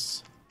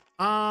 adios.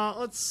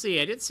 Let's see.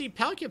 I did see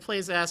Palkia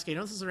Plays asking, I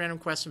know this is a random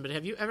question, but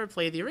have you ever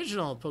played the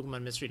original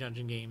Pokemon Mystery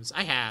Dungeon games?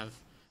 I have.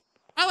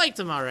 I liked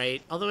them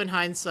alright, although in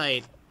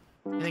hindsight,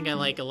 I think I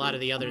like a lot of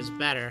the others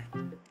better.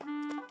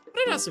 But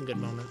it has some good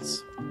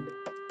moments.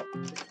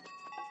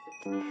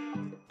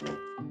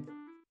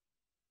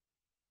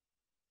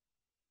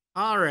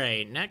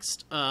 Alright,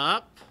 next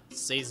up,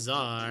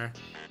 Cesar.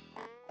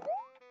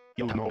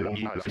 You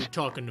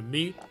talking to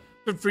me?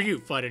 Good for you,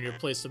 finding your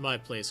place in my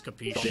place,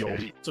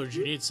 capiche? So did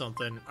you need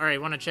something?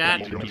 Alright, wanna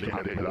chat?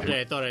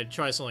 Today I thought I'd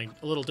try something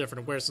a little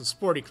different and wear some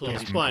sporty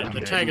clothes, but the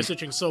tag is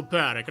itching so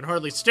bad I can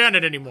hardly stand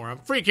it anymore. I'm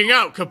freaking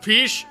out,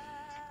 capiche?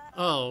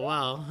 Oh,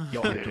 wow.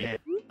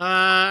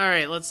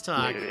 Alright, let's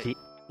talk.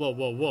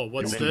 Whoa,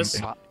 what's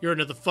this? You're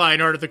into the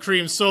fine art of the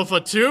cream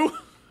sofa, too?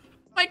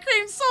 My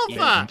cream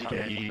sofa!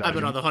 I've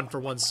been on the hunt for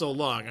one so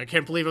long. I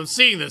can't believe I'm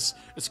seeing this.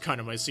 It's kind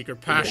of my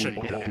secret passion.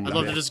 I'd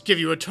love to just give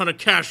you a ton of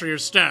cash for your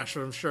stash,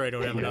 but I'm sure I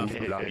don't have enough.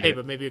 Hey,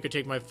 but maybe you could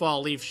take my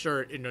fall leaf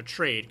shirt in a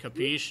trade,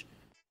 capiche?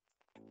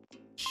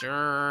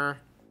 Sure.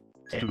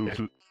 I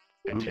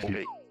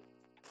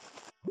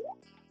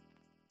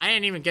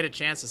didn't even get a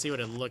chance to see what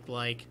it looked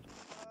like.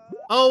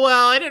 Oh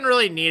well, I didn't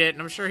really need it,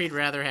 and I'm sure he'd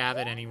rather have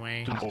it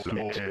anyway.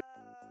 And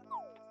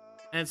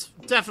it's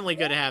definitely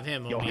good to have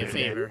him owe me a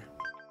favor.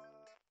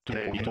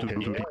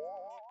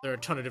 There are a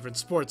ton of different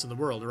sports in the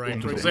world,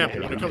 right? For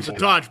example, when it comes to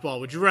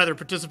dodgeball, would you rather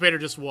participate or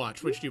just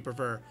watch? Which do you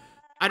prefer?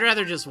 I'd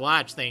rather just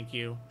watch, thank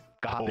you.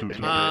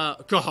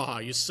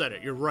 You said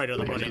it. You're right on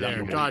the money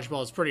there.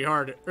 Dodgeball is pretty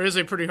hard. It is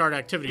a pretty hard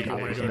activity if you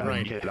want to do it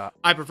right.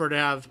 I prefer to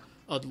have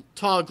a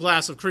tall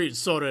glass of cream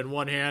soda in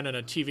one hand and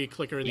a TV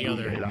clicker in the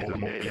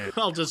other.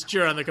 I'll just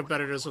cheer on the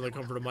competitors from the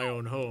comfort of my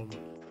own home.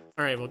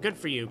 Alright, well, good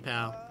for you,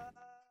 pal.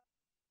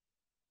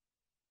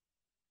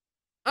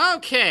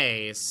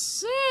 Okay,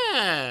 so...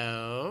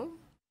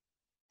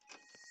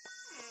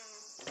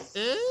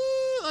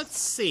 let's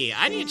see.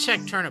 I need to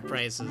check turnip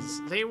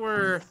prices. They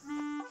were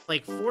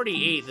like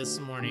 48 this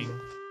morning.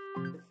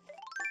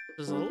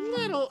 There's a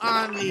little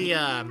on the,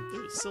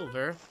 ooh,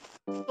 silver.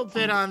 A little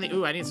bit on the,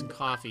 ooh, I need some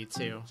coffee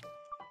too.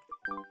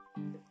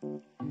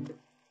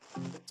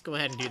 Let's go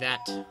ahead and do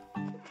that.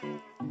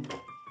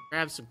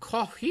 Grab some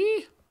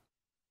coffee.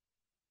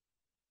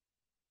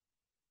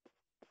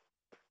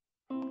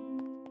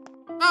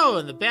 Oh,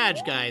 and the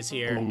badge guy's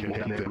here.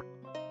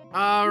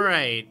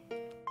 Alright.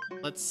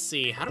 Let's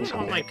see. How do I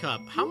want my cup?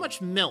 How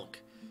much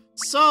milk?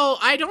 So,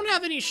 I don't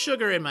have any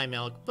sugar in my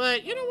milk,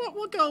 but you know what?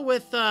 We'll go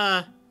with,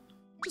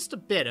 just a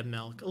bit of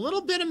milk. A little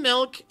bit of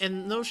milk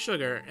and no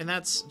sugar, and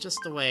that's just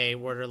the way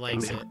Warder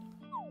likes it.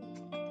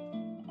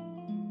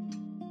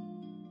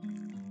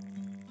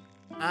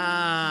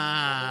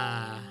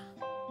 Ah.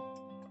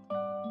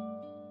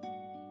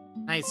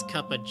 Nice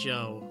cup of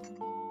joe.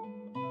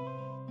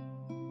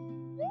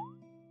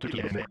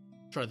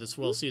 Try this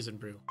well-seasoned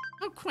brew.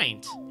 How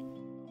quaint.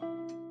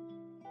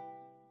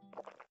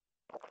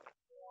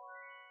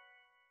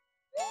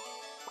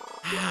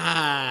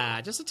 Ah,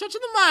 just a touch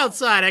on the mild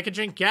side. I could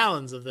drink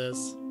gallons of this.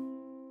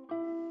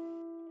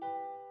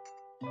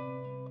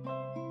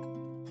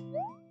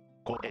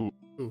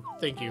 Ooh,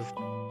 thank you.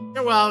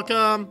 You're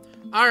welcome.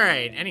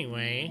 Alright,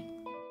 anyway.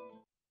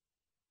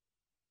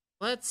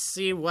 Let's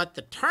see what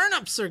the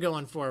turnips are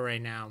going for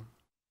right now.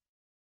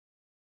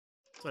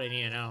 That's what I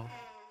need to know.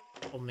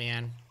 Oh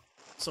man,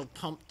 so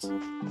pumped.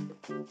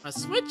 A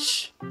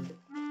switch!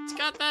 It's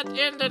got that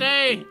in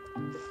today!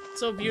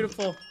 So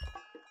beautiful.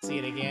 See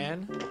it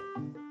again.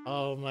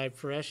 Oh my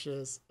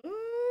precious.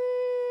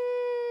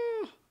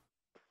 Ooh.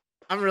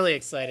 I'm really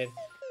excited.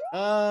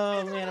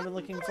 Oh man, I've been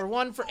looking for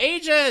one for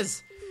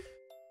ages!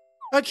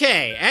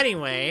 Okay,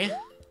 anyway.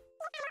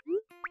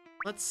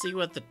 Let's see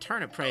what the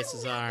turnip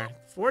prices are.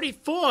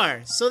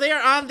 44! So they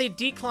are on the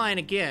decline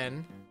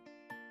again.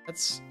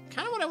 That's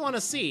kind of what I want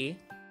to see.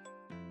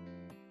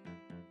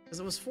 Because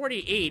it was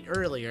 48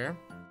 earlier.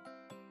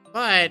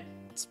 But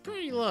it's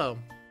pretty low.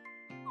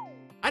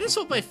 I just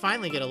hope I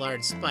finally get a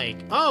large spike.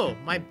 Oh,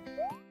 my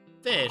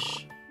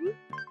fish.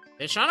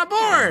 Fish on a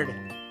board!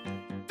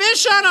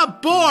 Fish on a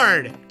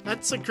board!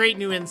 That's a great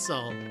new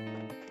insult.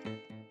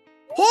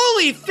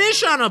 Holy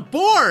fish on a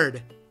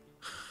board!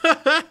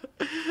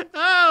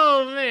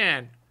 Oh,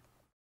 man.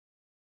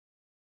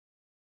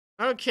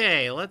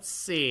 Okay, let's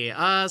see.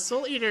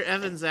 Soul Eater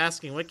Evan's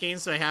asking, what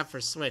games do I have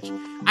for Switch?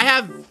 I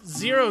have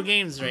 0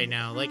 games right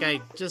now. Like,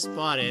 I just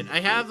bought it. I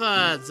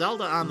have,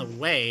 Zelda on the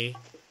way.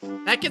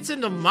 That gets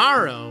in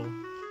tomorrow.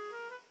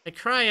 I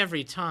cry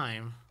every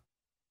time.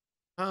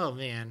 Oh,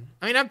 man.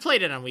 I mean, I've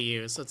played it on Wii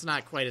U, so it's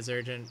not quite as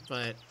urgent,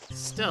 but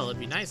still,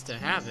 it'd be nice to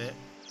have it.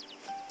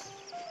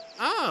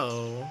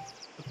 Oh,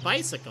 a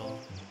bicycle.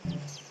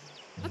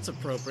 That's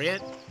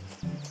appropriate.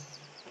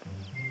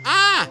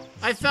 Ah!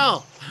 I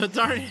fell!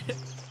 Darn it.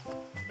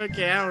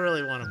 Okay, I don't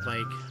really want a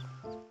bike.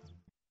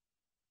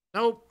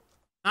 Nope.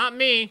 Not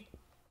me.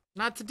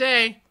 Not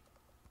today.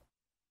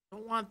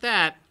 Don't want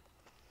that.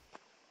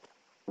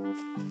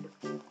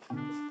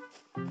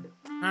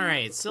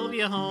 Alright,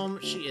 Sylvia home.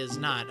 She is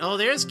not. Oh,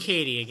 there's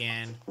Katie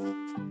again.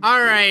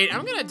 Alright,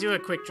 I'm gonna do a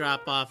quick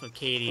drop-off of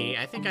Katie.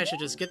 I think I should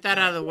just get that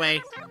out of the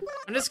way.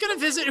 I'm just gonna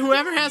visit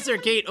whoever has their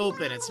gate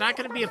open. It's not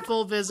gonna be a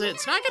full visit.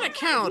 It's not gonna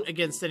count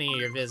against any of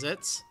your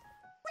visits.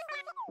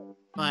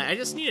 But I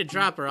just need to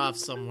drop her off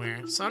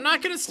somewhere. So I'm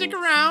not gonna stick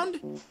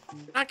around.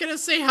 Not gonna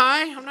say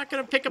hi. I'm not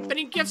gonna pick up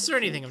any gifts or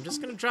anything. I'm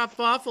just gonna drop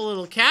off a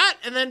little cat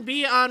and then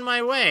be on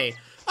my way.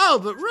 Oh,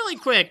 but really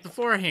quick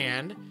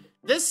beforehand,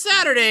 this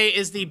Saturday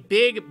is the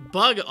big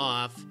bug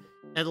off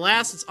At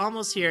last, it's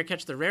almost here.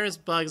 Catch the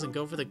rarest bugs and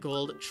go for the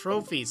gold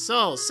trophy.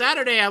 So,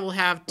 Saturday I will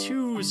have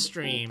 2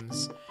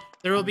 streams.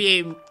 There will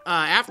be a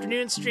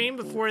afternoon stream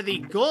before the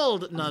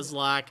gold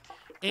Nuzlocke,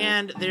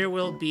 and there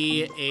will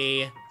be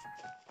a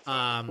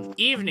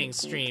evening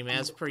stream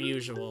as per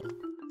usual.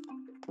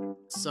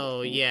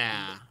 So,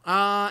 yeah.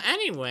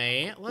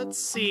 Anyway,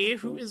 let's see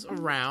who is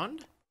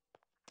around.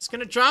 Just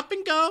gonna drop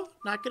and go.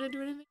 Not gonna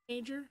do anything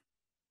major.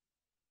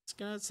 Just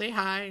gonna say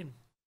hi and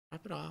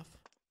drop it off.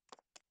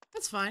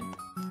 That's fine.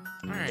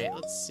 Alright,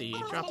 let's see.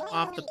 Drop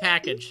off the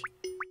package.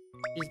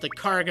 Here's the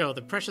cargo,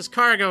 the precious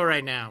cargo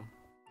right now.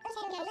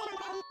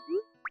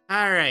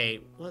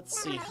 Alright,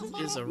 let's see who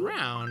is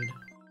around.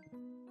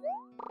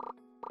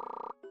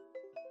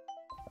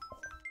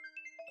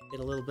 Get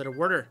a little bit of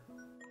water.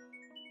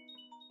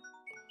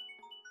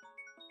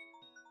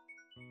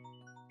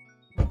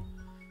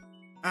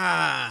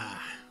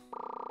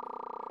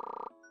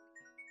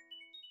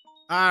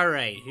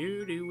 Alright,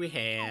 who do we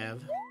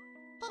have?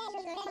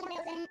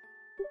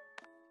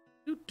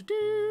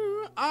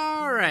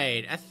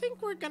 Alright, I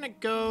think we're gonna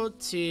go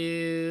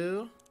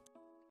to...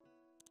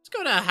 Let's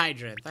go to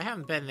Hydrant. I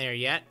haven't been there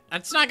yet.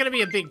 It's not gonna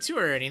be a big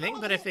tour or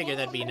anything, but I figured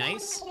that'd be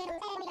nice.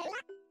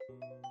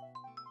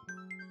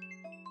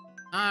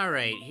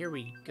 Alright, here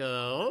we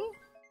go.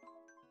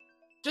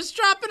 Just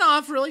dropping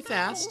off really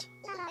fast.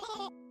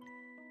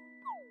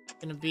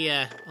 Gonna be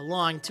a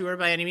long tour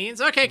by any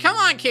means. Okay, come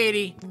on,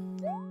 Katie!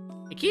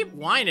 I keep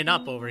winding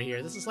up over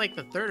here. This is like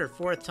the 3rd or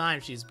 4th time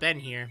she's been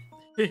here.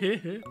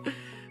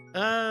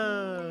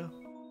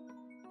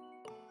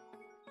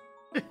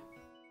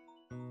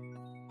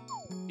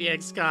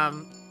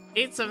 EXCOM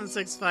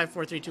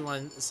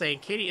 8765431 saying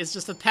Katie is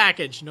just a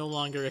package, no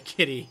longer a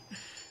kitty.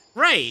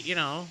 Right, you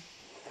know.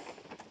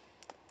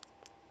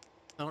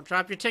 Don't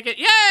drop your ticket.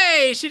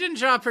 Yay! She didn't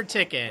drop her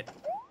ticket.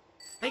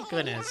 Thank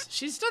goodness.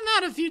 She's done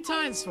that a few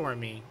times for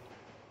me.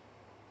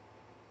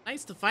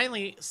 Nice to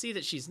finally see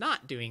that she's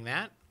not doing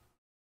that.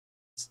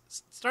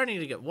 Starting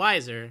to get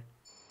wiser.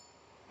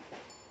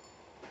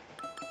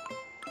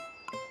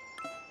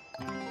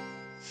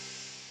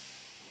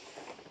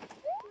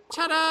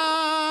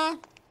 Ta-da!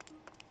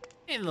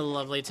 In the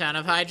lovely town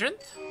of Hydrant.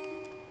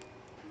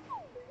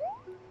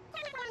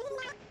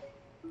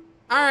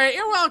 Alright,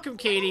 you're welcome,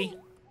 Katie.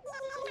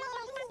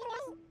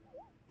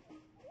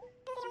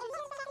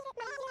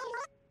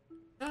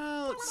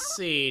 Let's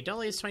see.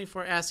 Dolly is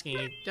 24 asking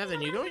you,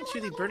 Devin, you going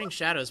to the Burning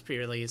Shadows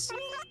pre-release?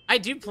 I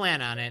do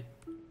plan on it.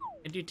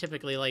 I do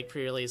typically like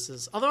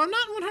pre-releases. Although I'm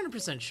not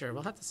 100% sure.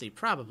 We'll have to see.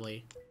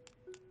 Probably.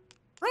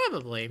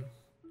 Probably.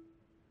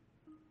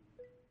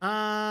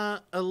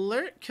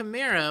 Alert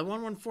Chimera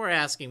 114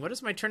 asking, what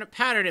is my turnip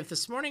pattern if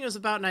this morning it was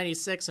about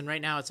 96 and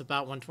right now it's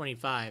about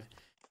 125?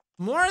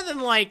 More than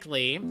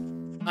likely,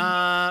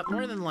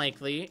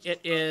 it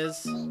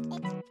is,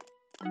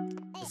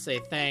 let's say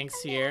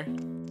thanks here.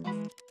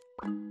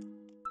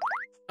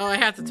 Oh, I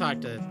have to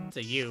talk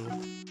to you.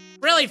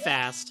 Really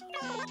fast.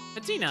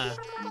 Patina.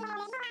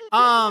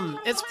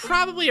 It's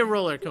probably a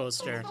roller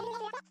coaster.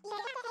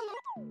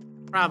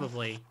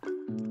 Probably.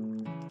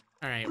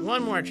 Alright,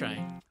 one more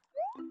try.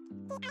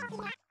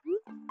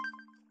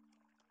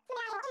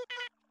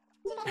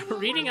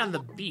 Reading on the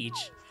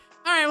beach.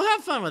 Alright, we'll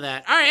have fun with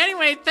that. Alright,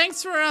 anyway,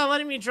 thanks for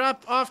letting me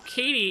drop off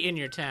Katie in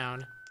your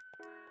town.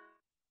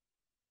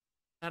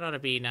 That ought to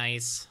be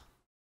nice.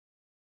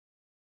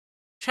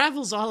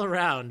 Travels all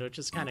around, which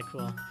is kind of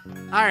cool.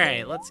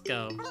 Alright, let's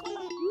go.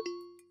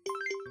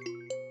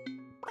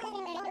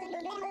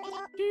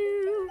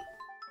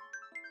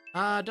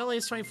 Dolly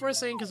is 24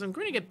 saying, because I'm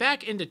going to get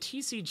back into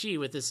TCG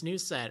with this new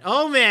set.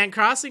 Oh man,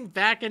 crossing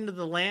back into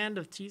the land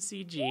of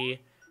TCG.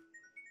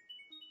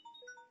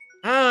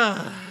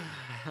 Well,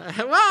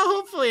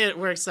 hopefully it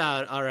works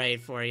out alright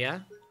for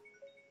you.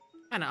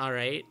 Kinda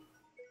alright.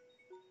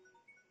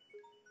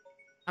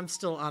 I'm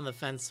still on the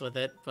fence with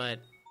it, but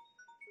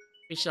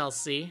we shall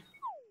see.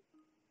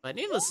 But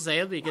needless to say,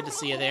 it'll be good to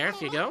see you there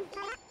if you go.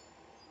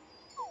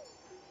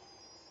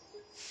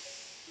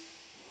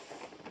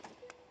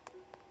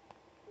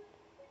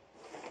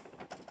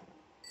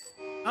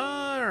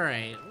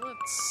 Alright,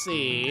 let's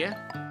see.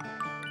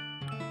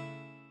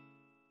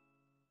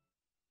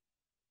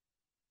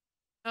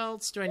 What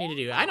else do I need to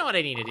do? I know what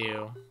I need to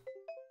do.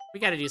 We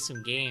gotta do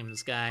some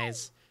games,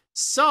 guys.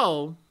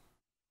 So,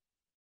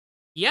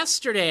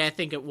 yesterday I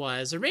think it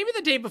was, or maybe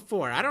the day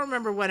before, I don't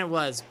remember when it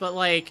was, but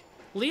like,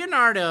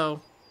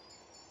 Leonardo,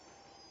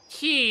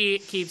 he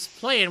keeps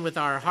playing with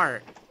our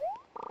heart.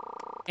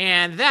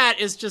 And that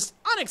is just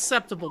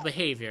unacceptable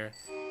behavior.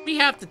 We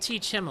have to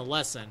teach him a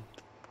lesson.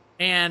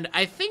 And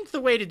I think the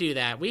way to do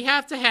that, we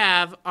have to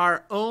have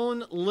our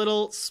own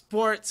little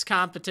sports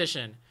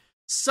competition.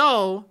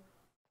 So,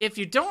 if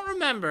you don't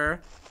remember,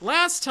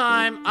 last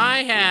time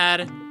I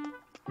had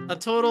a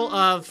total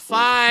of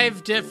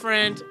 5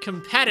 different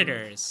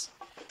competitors.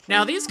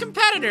 Now, these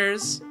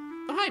competitors...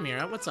 Oh, hi,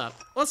 Mira. What's up?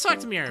 Let's talk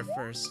to Mira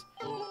first.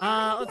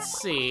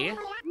 Let's see.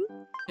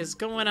 What's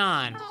going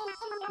on?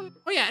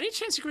 Oh yeah, any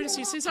chance you're going to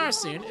see Cesar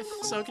soon? If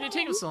so, can you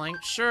take him sailing?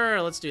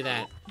 Sure, let's do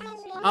that.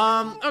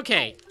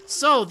 Okay,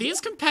 so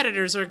these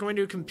competitors are going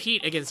to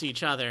compete against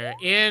each other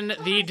in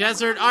the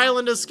Desert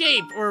Island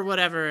Escape, or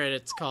whatever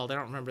it's called. I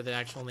don't remember the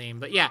actual name,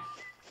 but yeah.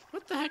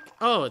 What the heck?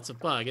 Oh, it's a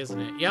bug, isn't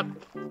it? Yep.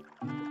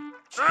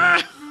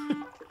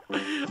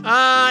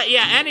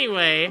 Yeah,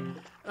 anyway,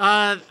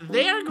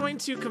 they are going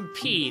to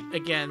compete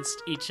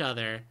against each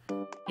other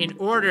in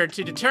order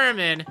to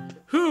determine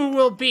who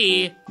will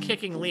be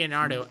kicking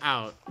Leonardo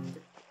out.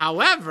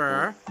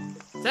 However,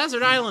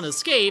 Desert Island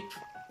Escape,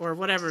 or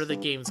whatever the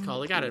game's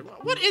called, I got it.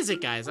 What is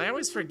it, guys? I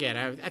always forget.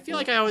 I feel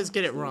like I always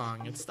get it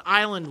wrong. It's the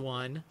island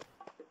one.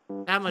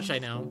 That much I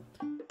know.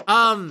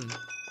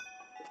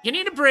 You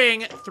need to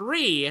bring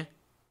three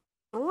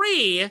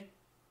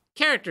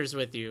characters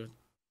with you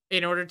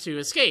in order to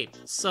escape.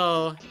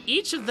 So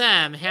each of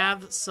them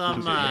have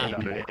some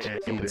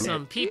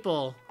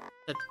people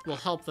that will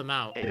help them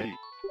out.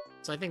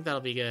 So I think that'll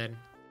be good.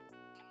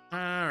 All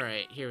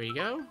right, here we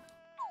go.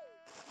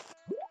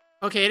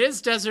 Okay, it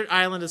is Desert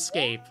Island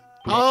Escape.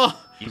 Oh,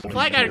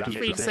 Flag Guy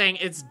Freak saying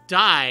it's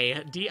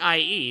DIE,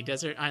 D-I-E,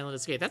 Desert Island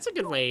Escape. That's a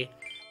good way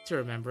to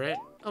remember it.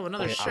 Oh,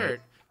 another shirt.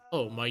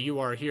 Oh, my you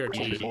are here,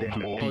 G.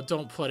 Oh,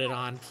 don't put it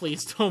on.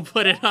 Please don't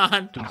put it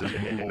on.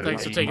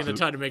 Thanks for taking the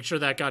time to make sure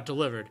that got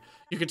delivered.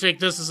 You can take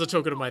this as a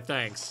token of my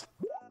thanks.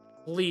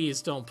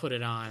 Please don't put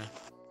it on.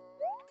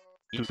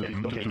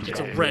 It's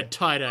a red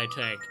tie-dye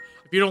tank.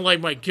 If you don't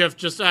like my gift,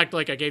 just act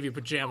like I gave you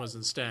pajamas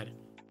instead.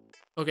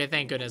 Okay,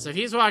 thank goodness. If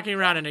he's walking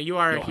around in a you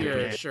are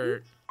here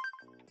shirt,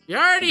 you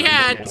already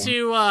had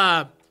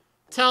to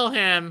tell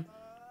him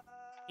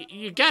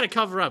you gotta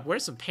cover up. Wear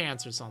some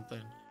pants or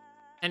something.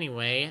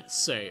 Anyway,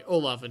 say,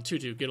 Olaf and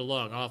Tutu get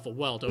along awful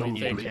well, don't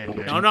you think?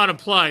 Now, I'm not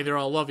implying they're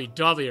all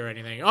lovey-dovey or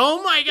anything.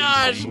 Oh my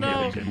gosh,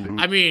 no!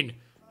 I mean,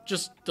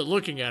 just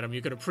looking at them,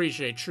 you can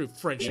appreciate true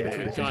friendship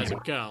between guys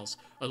and gals.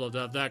 I'd love to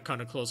have that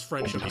kind of close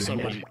friendship with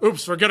someone.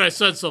 Oops, forget I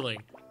said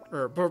something.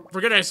 Or,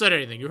 forget I said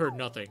anything, you heard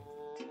nothing.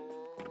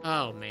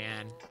 Oh,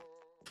 man.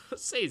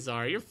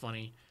 Cesar, you're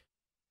funny.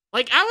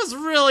 Like, I was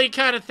really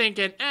kind of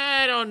thinking,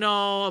 I don't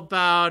know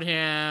about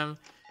him.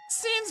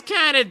 Seems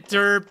kind of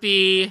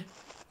derpy.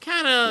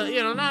 Kind of,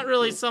 you know, not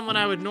really someone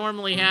I would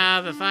normally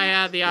have if I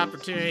had the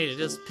opportunity to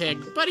just pick.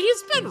 But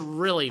he's been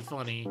really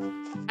funny.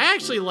 I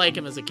actually like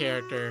him as a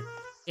character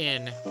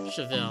in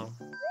Tchville.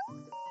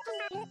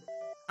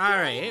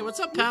 Alright, hey,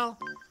 what's up, pal?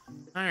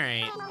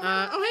 Alright,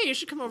 oh hey, you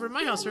should come over to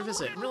my house for a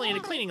visit. I'm really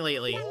into cleaning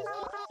lately.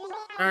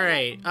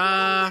 Alright,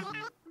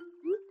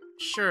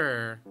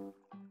 sure.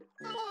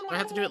 Do I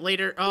have to do it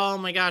later? Oh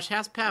my gosh,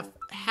 half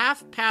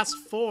past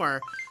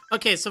 4.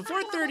 Okay, so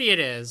 4:30 it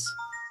is.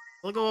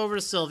 We'll go over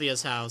to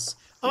Sylvia's house.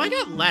 Oh, I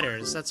got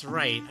letters, that's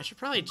right. I should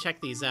probably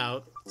check these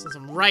out, since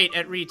I'm right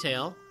at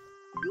retail.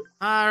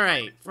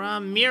 Alright,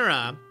 from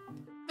Mira.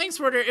 Thanks,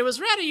 Porter. It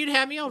was rad of you to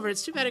have me over.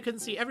 It's too bad I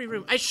couldn't see every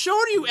room. I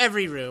showed you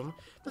every room,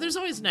 but there's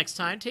always next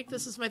time. Take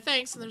this as my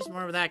thanks, and there's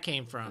more where that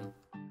came from.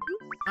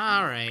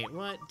 Alright,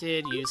 what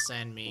did you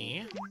send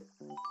me?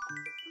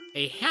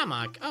 A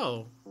hammock.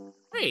 Oh,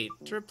 great.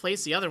 To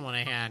replace the other one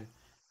I had.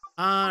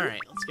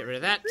 Alright, let's get rid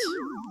of that.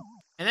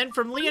 And then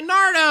from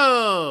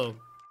Leonardo!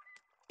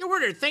 Yo,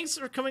 Porter, thanks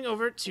for coming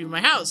over to my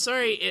house.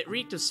 Sorry it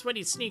reeked of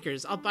sweaty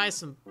sneakers. I'll buy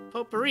some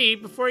potpourri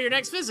before your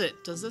next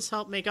visit. Does this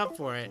help make up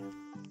for it?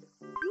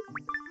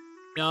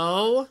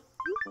 No.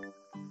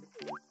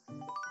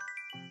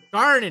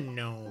 Garden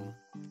gnome.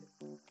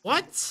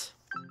 What?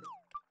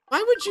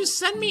 Why would you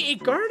send me a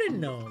garden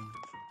gnome?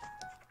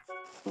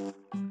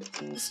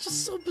 It's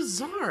just so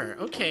bizarre.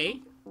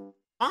 Okay.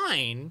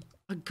 Fine.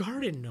 A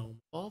garden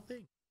gnome, of all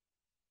things.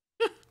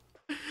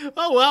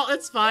 Oh, well,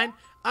 it's fine.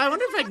 I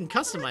wonder if I can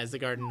customize the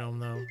garden gnome,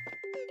 though.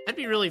 That'd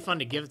be really fun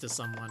to give to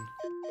someone.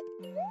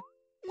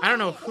 I don't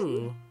know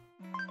who,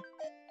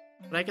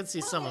 but I could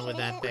see someone with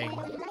that thing.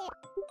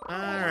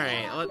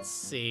 Alright, let's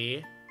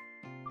see.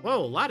 Whoa,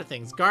 a lot of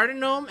things. Garden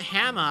gnome,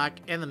 hammock,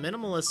 and the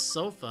minimalist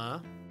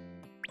sofa.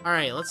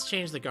 Alright, let's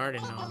change the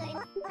garden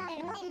gnome.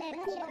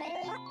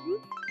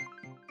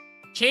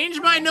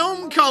 Change my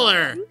gnome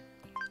color!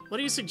 What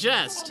do you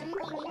suggest?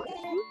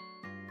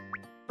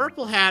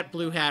 Purple hat,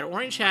 blue hat,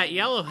 orange hat,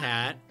 yellow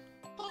hat.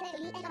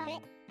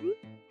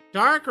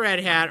 Dark red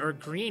hat or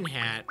green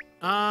hat.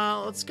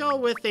 Let's go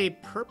with a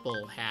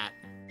purple hat.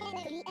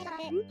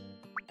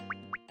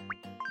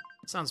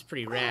 Sounds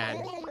pretty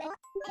rad.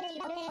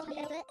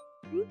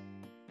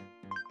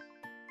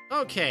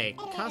 Okay,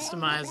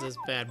 customize this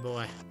bad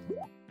boy.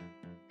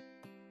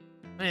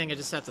 I think I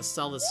just have to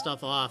sell this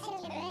stuff off.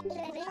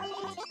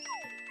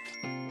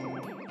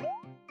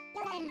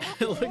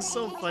 It looks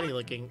so funny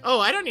looking. Oh,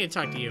 I don't need to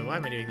talk to you. Why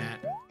am I doing that?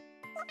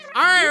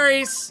 Alright,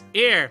 Reese!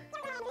 Here.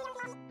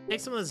 Take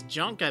some of this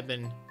junk I've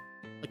been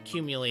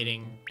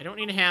accumulating. I don't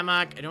need a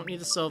hammock. I don't need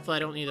the sofa. I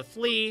don't need a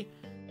flea.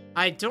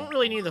 I don't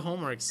really need the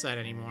homework set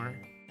anymore.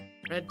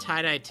 Red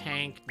tie-dye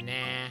tank.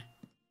 Nah.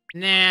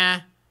 Nah.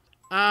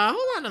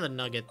 Hold on to the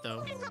nugget,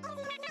 though.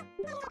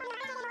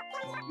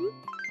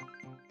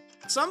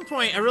 At some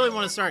point, I really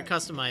want to start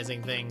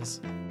customizing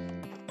things.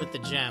 with the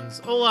gems.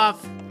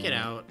 Olaf, get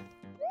out.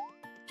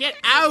 Get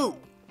out!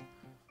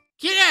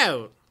 Get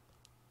out!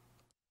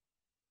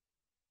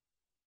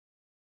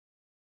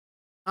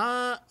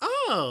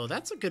 Oh,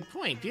 that's a good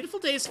point. Beautiful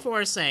Days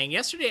 4 saying,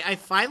 yesterday I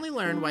finally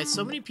learned why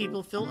so many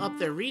people fill up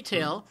their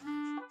retail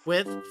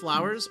with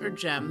flowers or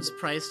gems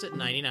priced at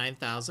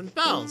 99,000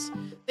 bells.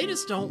 They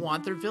just don't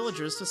want their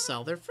villagers to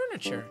sell their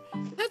furniture.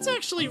 That's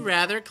actually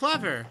rather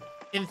clever,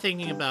 in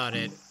thinking about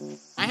it.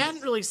 I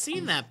hadn't really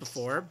seen that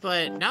before,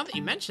 but now that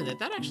you mention it,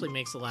 that actually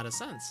makes a lot of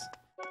sense.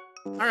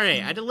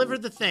 Alright, I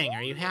delivered the thing.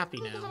 Are you happy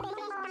now?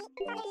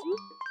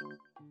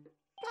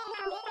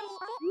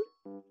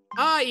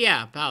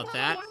 Yeah, about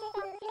that.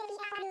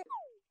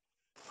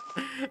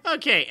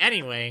 Okay,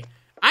 anyway.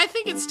 I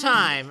think it's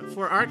time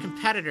for our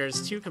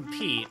competitors to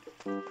compete.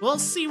 We'll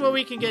see what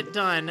we can get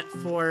done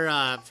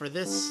for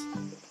this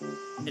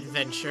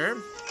adventure.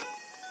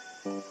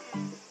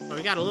 Well,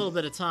 we got a little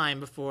bit of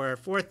time before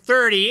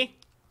 4:30.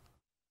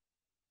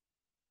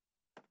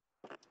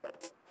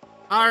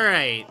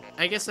 Alright,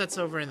 I guess that's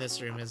over in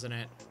this room, isn't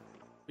it?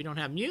 We don't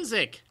have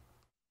music.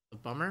 A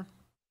bummer.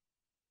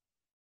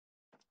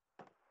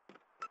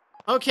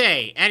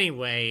 Okay,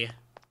 anyway,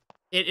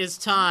 it is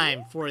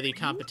time for the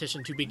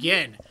competition to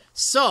begin.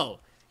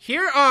 So,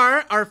 here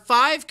are our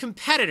 5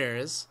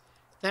 competitors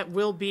that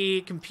will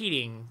be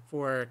competing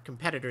for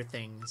competitor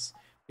things.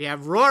 We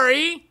have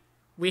Rory,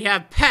 we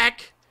have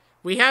Peck,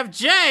 we have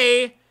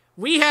Jay,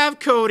 we have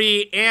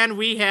Cody, and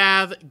we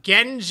have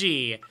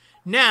Genji.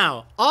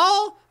 Now,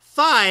 all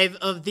 5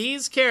 of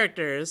these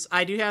characters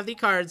I do have the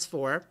cards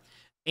for,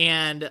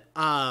 and,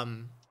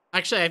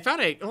 actually, I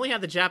found I only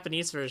have the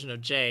Japanese version of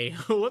Jay.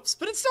 Whoops,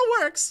 but it still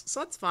works, so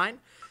that's fine.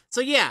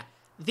 So yeah,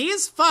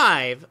 these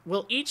 5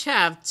 will each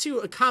have 2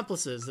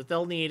 accomplices that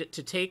they'll need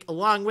to take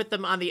along with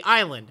them on the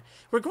island.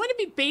 We're going to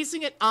be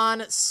basing it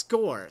on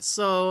score,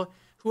 so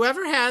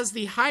whoever has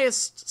the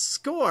highest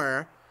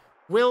score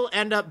will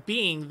end up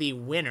being the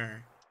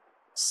winner.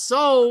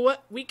 So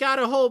we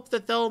gotta hope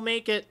that they'll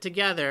make it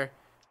together,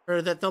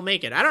 or that they'll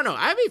make it. I don't know,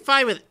 I'd be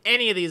fine with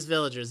any of these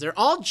villagers. They're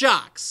all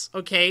jocks,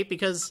 okay?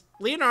 Because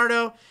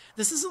Leonardo,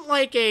 this isn't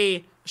like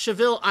a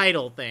Tchville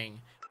Idol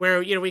thing,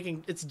 where, you know, we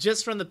can, it's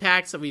just from the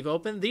packs that we've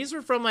opened. These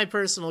were from my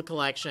personal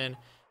collection.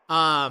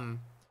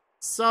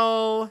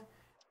 So,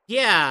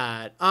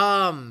 yeah,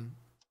 I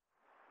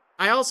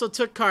also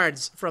took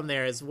cards from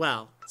there as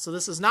well. So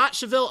this is not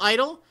Tchville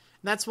Idol,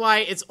 and that's why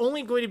it's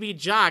only going to be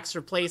jocks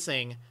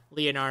replacing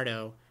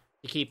Leonardo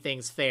to keep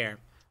things fair.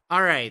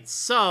 Alright,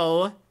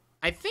 so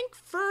I think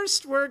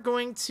first we're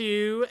going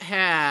to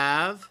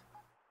have,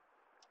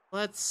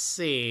 let's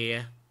see,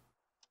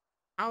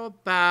 how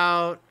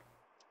about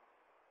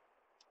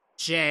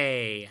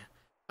Jay?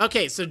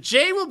 Okay, so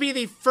Jay will be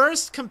the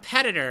first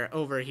competitor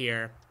over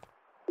here.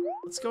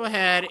 Let's go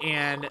ahead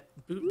and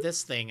boot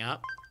this thing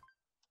up.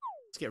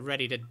 Let's get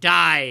ready to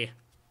die.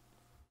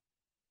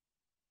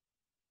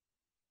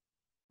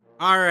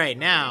 Alright,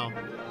 now,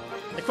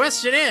 the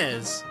question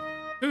is,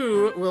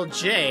 who will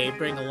Jay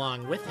bring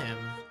along with him?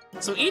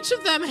 So each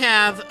of them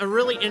have a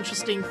really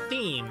interesting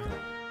theme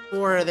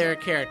for their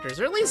characters,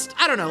 or at least,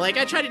 I don't know, like,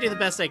 I tried to do the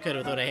best I could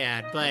with what I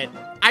had, but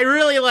I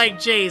really like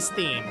Jay's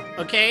theme,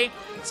 okay?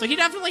 So he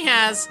definitely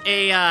has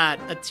a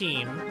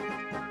team.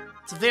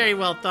 It's a very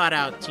well thought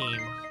out team.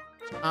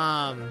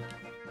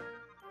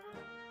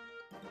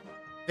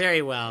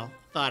 Very well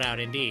thought out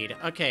indeed.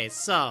 Okay,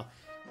 so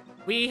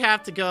we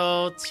have to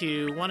go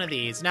to one of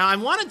these. Now, I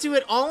want to do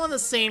it all on the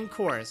same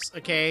course,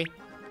 okay?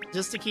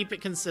 Just to keep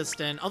it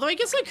consistent. Although I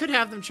guess I could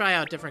have them try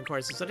out different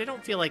courses, but I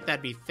don't feel like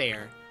that'd be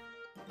fair.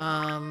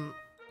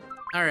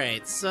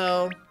 Alright,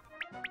 so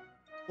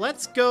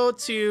let's go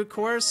to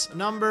course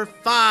number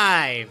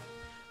 5.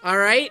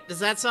 Alright, does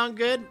that sound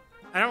good?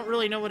 I don't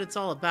really know what it's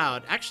all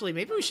about. Actually,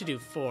 maybe we should do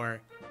 4.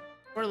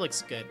 4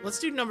 looks good. Let's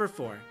do number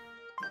 4.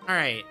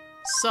 Alright,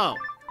 so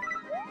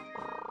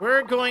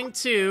we're going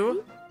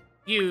to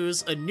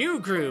use a new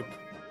group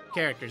of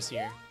characters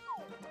here.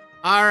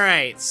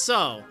 Alright,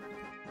 so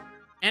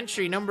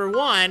entry number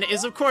 1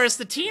 is, of course,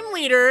 the team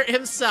leader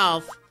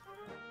himself,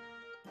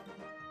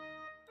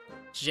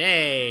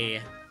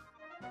 Jay.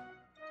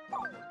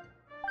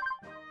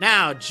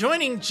 Now,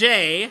 joining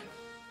Jay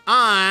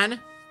on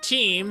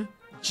Team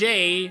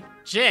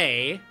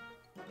JJ,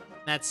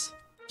 that's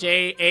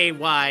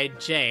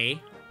Jayj.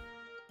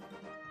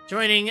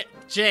 Joining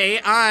Jay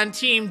on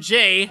Team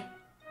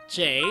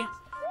JJ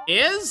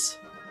is...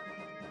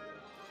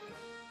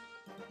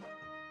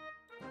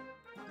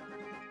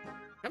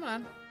 Come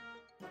on.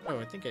 Oh,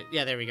 I think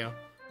yeah, there we go.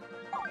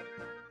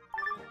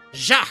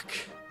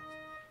 Jacques.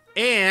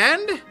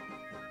 And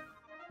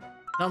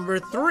number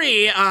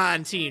 3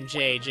 on Team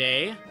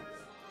JJ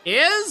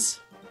is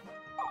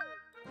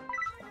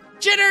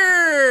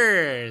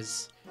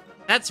Jitters.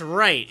 That's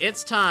right.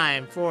 It's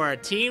time for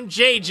Team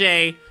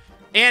JJ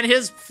and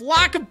his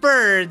flock of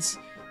birds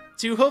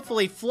to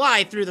hopefully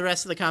fly through the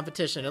rest of the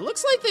competition. It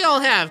looks like they all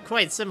have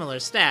quite similar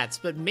stats,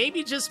 but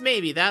maybe, just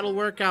maybe, that'll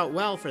work out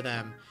well for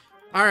them.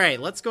 Alright,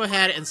 let's go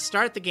ahead and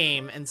start the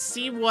game and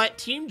see what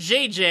Team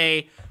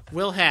JJ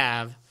will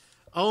have.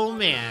 Oh,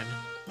 man.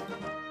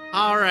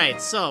 All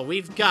right, so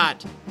we've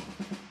got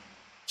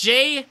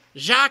Jay,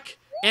 Jacques,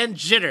 and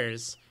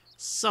Jitters.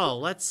 So,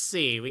 let's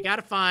see. We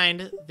gotta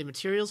find the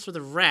materials for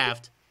the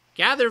raft,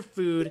 gather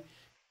food,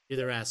 do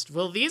the rest.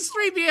 Will these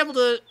three be able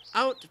to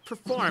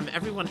outperform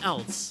everyone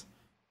else?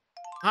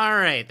 All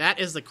right, that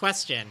is the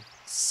question.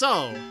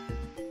 So,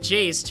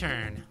 Jay's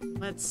turn.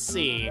 Let's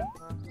see.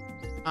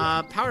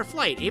 Power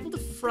flight. Able to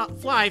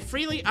fly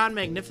freely on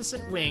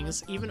magnificent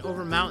wings, even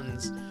over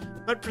mountains.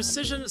 But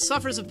precision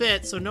suffers a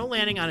bit, so no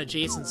landing on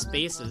adjacent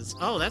spaces.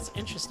 Oh, that's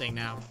interesting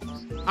now.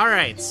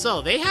 Alright,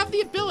 so they have the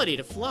ability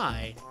to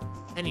fly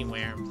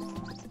anywhere.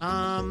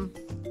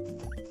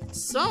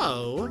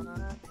 So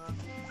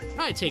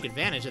probably take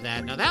advantage of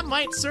that. Now that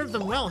might serve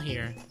them well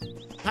here.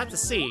 We'll have to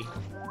see.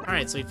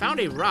 Alright, so we found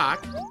a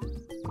rock.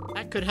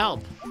 That could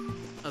help.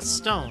 A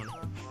stone.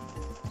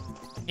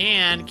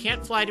 And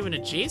can't fly to an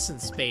adjacent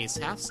space.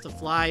 Has to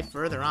fly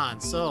further on.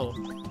 So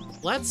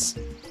let's...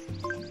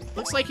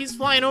 Looks like he's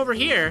flying over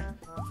here,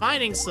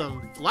 finding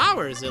some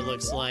flowers, it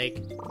looks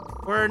like.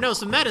 Or, no,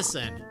 some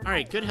medicine.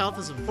 Alright, good health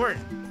is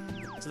important.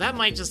 So that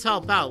might just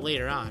help out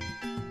later on.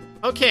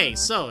 Okay,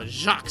 so,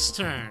 Jacques'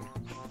 turn.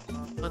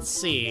 Let's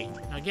see.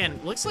 Again,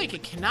 looks like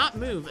it cannot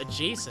move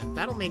adjacent.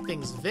 That'll make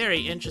things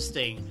very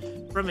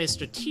interesting from a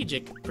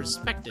strategic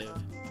perspective.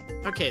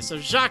 Okay, so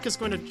Jacques is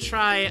going to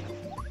try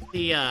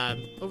the,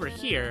 over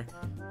here.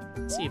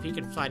 Let's see if he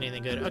can find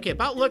anything good. Okay,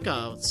 about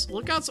lookouts.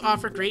 Lookouts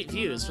offer great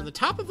views. From the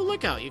top of a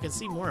lookout, you can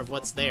see more of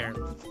what's there.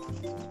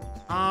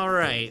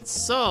 Alright,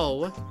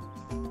 so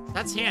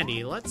that's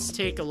handy. Let's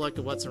take a look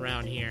at what's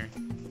around here.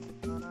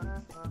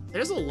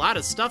 There's a lot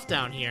of stuff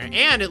down here,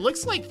 and it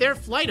looks like their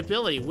flight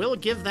ability will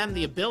give them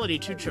the ability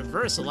to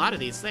traverse a lot of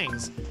these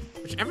things,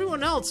 which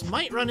everyone else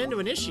might run into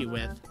an issue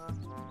with.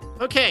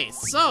 Okay,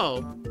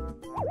 so...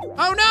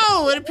 Oh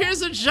no! It appears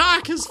that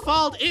Jacques has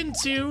fallen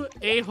into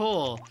a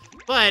hole.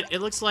 But it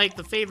looks like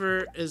the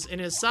favor is in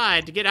his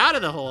side to get out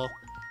of the hole.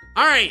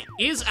 Alright,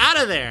 he's out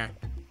of there.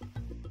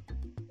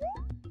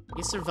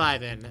 He's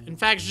surviving. In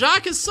fact,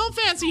 Jacques is so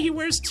fancy he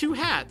wears 2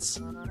 hats.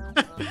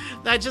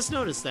 I just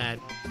noticed that.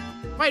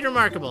 Quite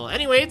remarkable.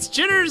 Anyway, it's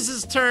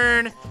Jitters'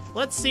 turn.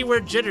 Let's see where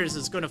Jitters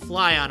is going to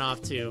fly on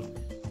off to.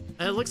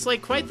 It looks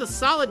like quite the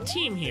solid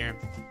team here.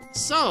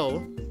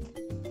 So,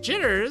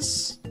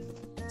 Jitters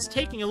is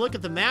taking a look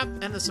at the map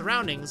and the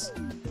surroundings.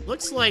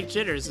 Looks like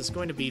Jitters is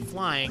going to be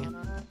flying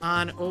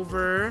on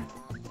over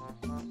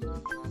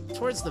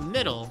towards the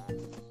middle.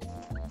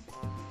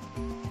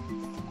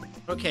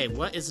 Okay,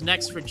 what is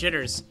next for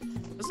Jitters?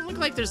 Doesn't look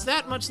like there's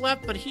that much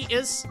left, but he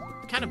is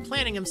kind of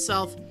planning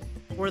himself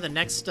for the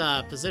next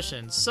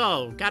position.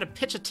 So, gotta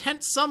pitch a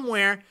tent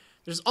somewhere.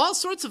 There's all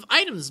sorts of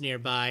items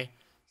nearby,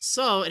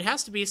 so it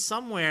has to be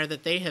somewhere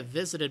that they have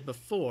visited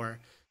before.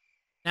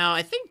 Now,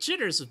 I think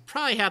Jitters would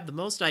probably have the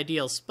most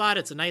ideal spot.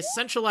 It's a nice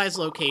centralized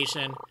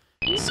location,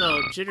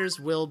 so Jitters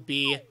will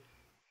be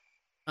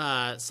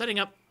setting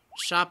up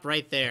shop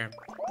right there.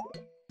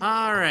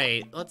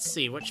 Alright, let's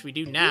see, what should we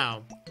do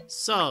now?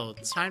 So,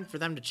 it's time for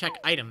them to check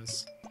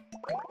items.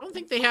 I don't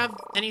think they have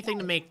anything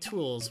to make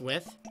tools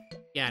with.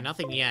 Yeah,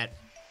 nothing yet.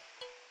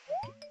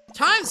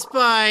 Time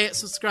Spy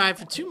subscribed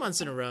for 2 months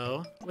in a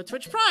row with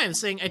Twitch Prime,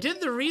 saying, I did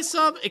the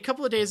resub a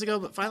couple of days ago,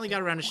 but finally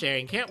got around to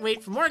sharing. Can't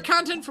wait for more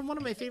content from one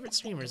of my favorite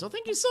streamers. Oh,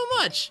 thank you so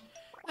much!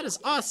 That is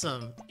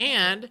awesome.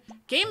 And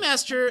Game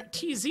Master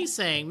TZ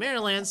saying,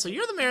 Marriland, so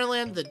you're the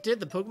Marriland that did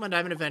the Pokemon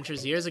Diamond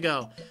Adventures years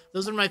ago.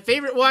 Those are my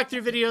favorite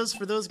walkthrough videos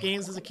for those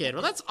games as a kid.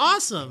 Well, that's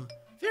awesome.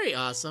 Very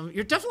awesome.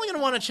 You're definitely going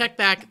to want to check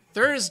back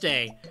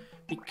Thursday,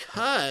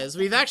 because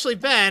we've actually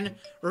been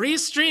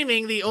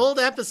restreaming the old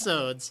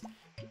episodes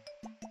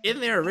in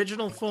their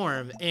original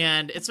form,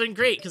 and it's been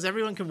great because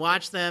everyone can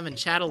watch them and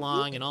chat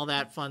along and all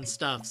that fun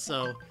stuff.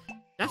 So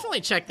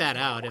definitely check that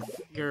out if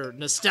you're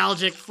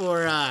nostalgic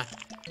for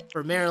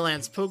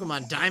Marriland's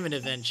Pokemon Diamond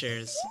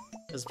Adventures,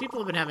 because people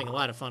have been having a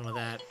lot of fun with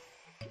that.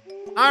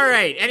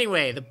 Alright,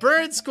 anyway, the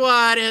Bird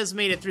Squad has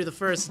made it through the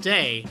first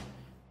day.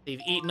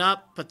 They've eaten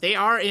up, but they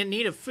are in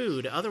need of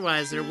food,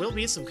 otherwise there will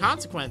be some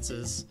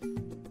consequences.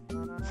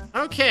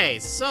 Okay,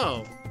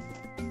 so,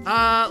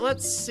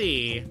 let's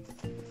see.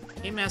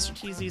 Game Master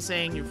TZ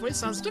saying, your voice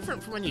sounds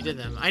different from when you did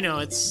them. I know,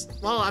 it's,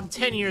 well, I'm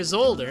 10 years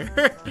older,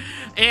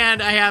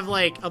 and I have,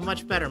 like, a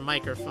much better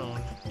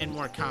microphone and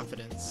more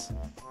confidence.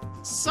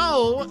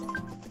 So,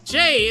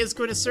 Jay is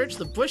going to search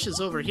the bushes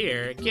over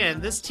here.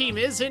 Again, this team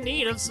is in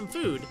need of some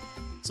food,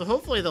 so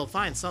hopefully they'll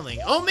find something.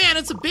 Oh man,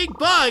 it's a big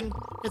bug!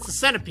 It's a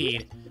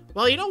centipede.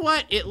 Well, you know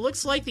what? It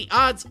looks like the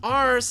odds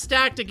are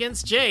stacked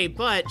against Jay,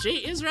 but Jay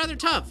is rather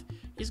tough.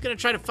 He's going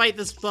to try to fight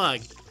this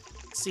bug.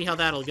 Let's see how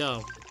that'll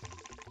go.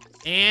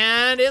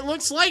 And it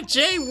looks like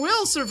Jay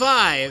will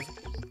survive,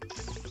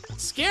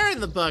 scaring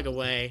the bug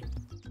away.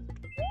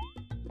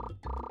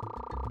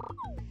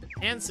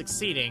 And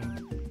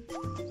succeeding.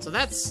 So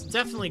that's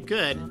definitely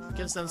good.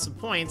 Gives them some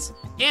points,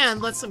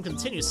 and lets them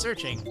continue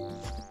searching.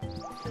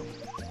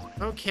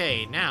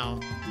 Okay, now,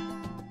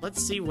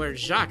 let's see where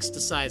Jacques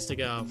decides to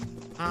go.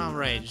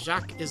 Alright,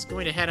 Jacques is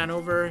going to head on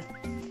over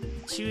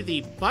to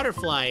the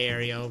butterfly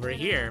area over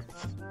here.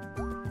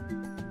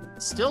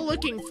 Still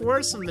looking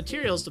for some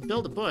materials to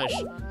build a bush.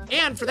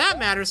 And for that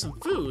matter, some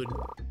food.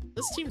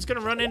 This team's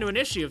gonna run into an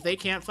issue if they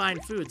can't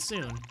find food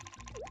soon.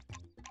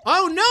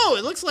 Oh no!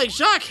 It looks like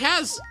Jacques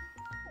has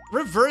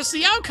reversed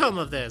the outcome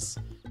of this.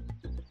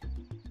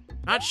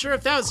 Not sure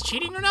if that was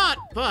cheating or not,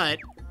 but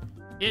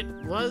it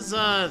was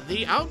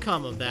the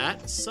outcome of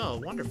that.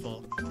 So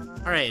wonderful.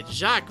 Alright,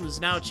 Jacques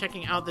was now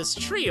checking out this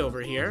tree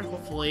over here.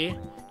 Hopefully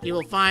he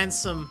will find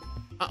some,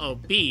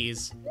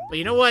 bees. But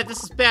you know what?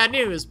 This is bad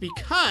news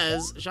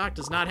because Jacques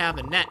does not have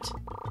a net.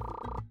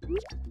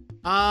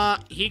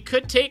 He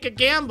could take a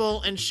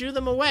gamble and shoo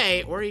them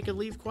away, or he could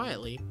leave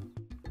quietly.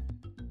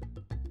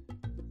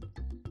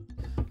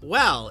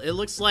 Well, it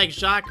looks like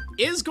Jacques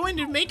is going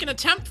to make an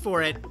attempt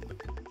for it.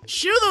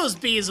 Shoo those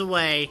bees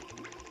away.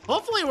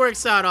 Hopefully it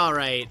works out all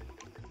right.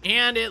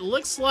 And it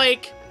looks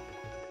like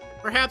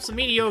perhaps a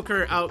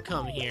mediocre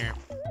outcome here.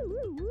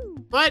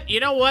 But you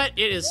know what?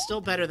 It is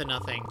still better than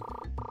nothing.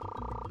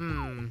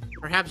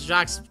 Perhaps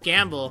Jacques'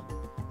 gamble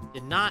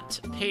did not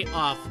pay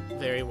off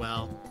very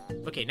well.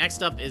 Okay,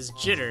 next up is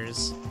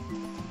Jitters.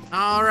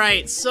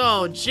 Alright,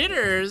 so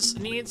Jitters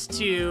needs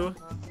to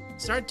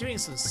start doing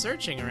some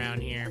searching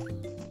around here.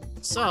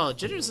 So,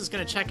 Jitters is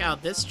gonna check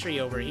out this tree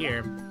over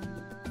here.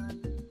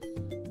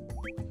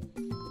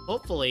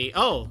 Hopefully,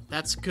 oh,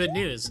 that's good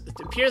news. It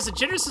appears that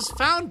Jitters has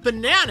found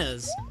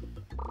bananas.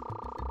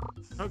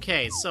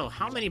 Okay, so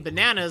how many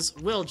bananas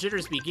will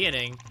Jitters be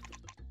getting?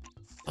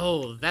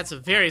 Oh, that's a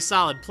very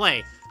solid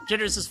play.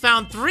 Jitters has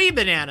found 3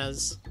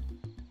 bananas.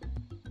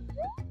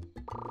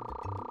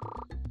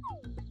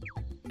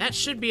 That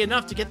should be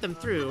enough to get them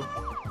through.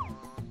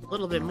 A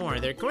little bit more.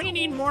 They're going to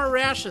need more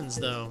rations,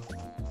 though,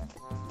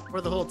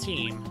 for the whole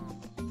team.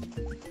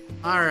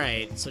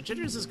 Alright, so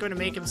Jitters is going to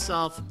make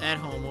himself at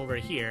home over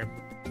here.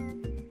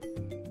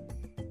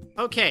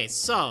 Okay,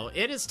 so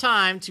it is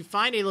time to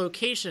find a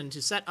location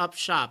to set up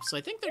shop. So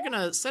I think they're going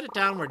to set it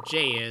down where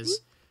Jay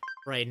is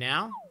right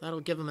now. That'll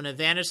give them an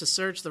advantage to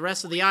search the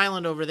rest of the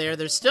island over there.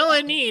 They're still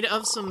in need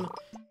of some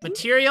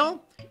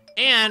material,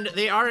 and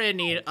they are in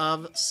need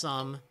of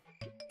some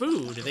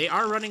food. They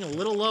are running a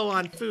little low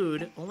on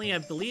food. Only, I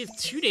believe,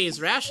 2 days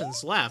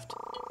rations left.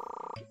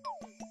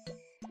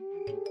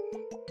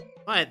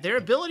 But their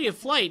ability of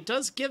flight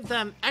does give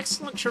them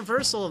excellent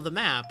traversal of the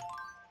map.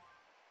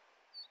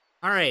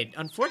 Alright,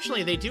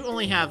 unfortunately they do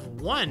only have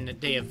 1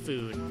 day of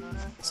food,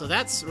 so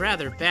that's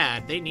rather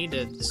bad. They need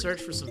to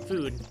search for some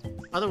food,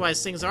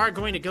 otherwise things are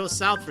going to go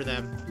south for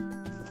them.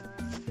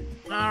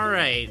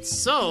 Alright,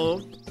 so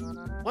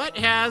what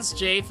has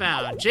Jay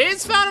found?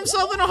 Jay's found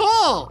himself in a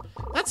hole!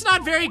 That's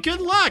not very good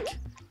luck!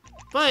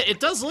 But it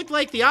does look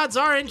like the odds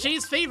are in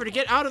Jay's favor to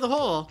get out of the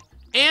hole,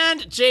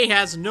 and Jay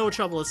has no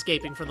trouble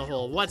escaping from the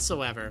hole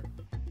whatsoever.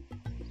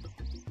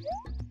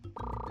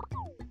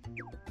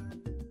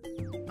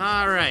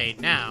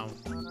 Alright, now,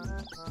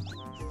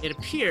 it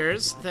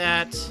appears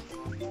that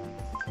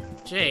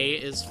Jay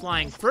is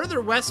flying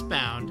further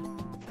westbound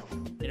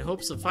in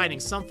hopes of finding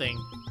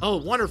something. Oh,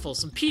 wonderful,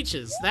 some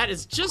peaches. That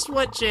is just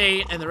what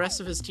Jay and the rest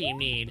of his team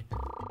need.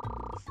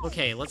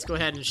 Okay, let's go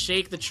ahead and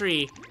shake the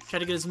tree. Try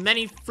to get as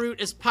many fruit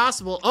as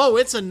possible. Oh,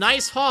 it's a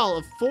nice haul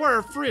of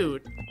 4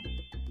 fruit.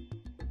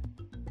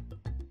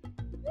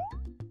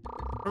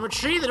 From a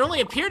tree that only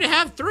appeared to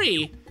have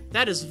 3.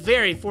 That is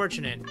very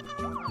fortunate.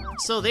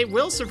 So they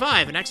will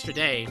survive an extra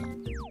day.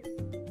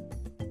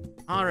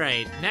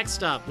 Alright,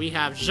 next up we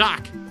have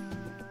Jacques.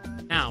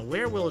 Now,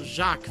 where will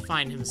Jacques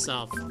find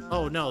himself?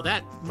 Oh no,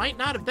 that might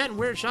not have been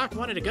where Jacques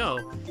wanted to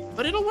go,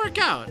 but it'll work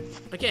out.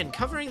 Again,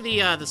 covering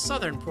the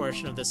southern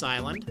portion of this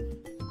island.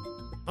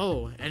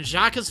 Oh, and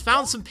Jacques has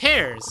found some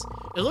pears.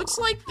 It looks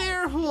like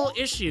their whole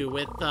issue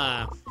with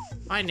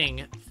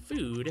finding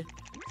food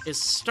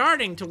is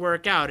starting to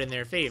work out in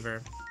their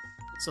favor.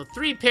 So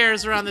 3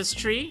 pears are on this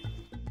tree.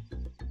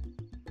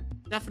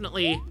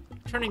 Definitely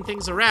turning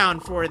things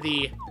around for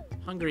the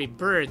hungry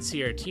birds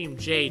here, Team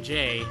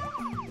JJ.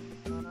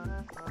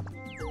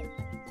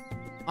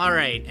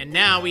 Alright, and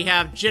now we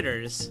have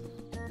Jitters.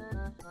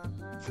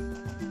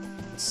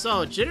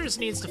 So, Jitters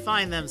needs to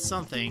find them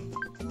something.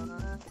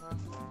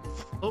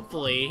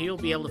 Hopefully, he'll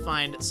be able to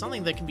find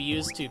something that can be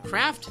used to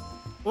craft,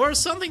 or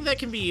something that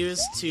can be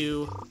used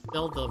to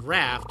build the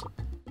raft.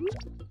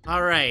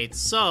 Alright,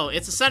 so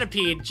it's a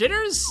centipede.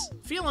 Jitters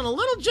feeling a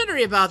little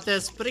jittery about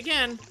this, but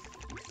again,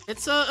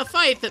 it's a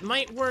fight that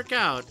might work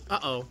out.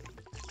 Uh-oh.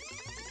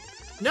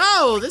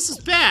 No, this is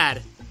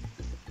bad.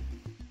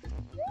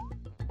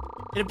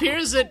 It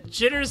appears that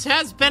Jitters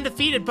has been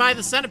defeated by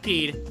the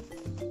centipede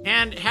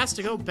and has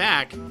to go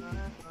back.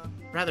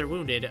 Rather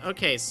wounded.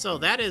 Okay, so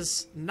that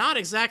is not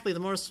exactly the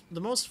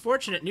most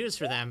fortunate news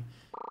for them.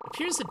 It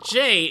appears that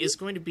Jay is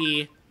going to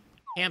be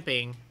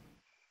camping,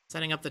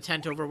 setting up the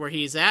tent over where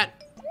he's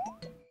at.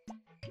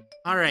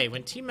 Alright,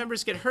 when team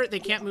members get hurt, they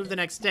can't move the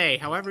next day.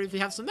 However, if you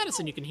have some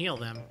medicine, you can heal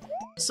them.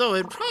 So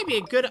it'd probably be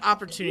a good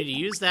opportunity to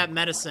use that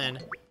medicine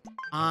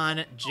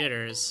on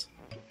Jitters,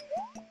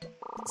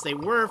 since they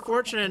were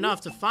fortunate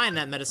enough to find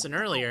that medicine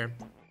earlier.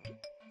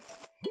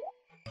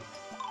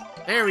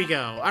 There we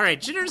go. All right,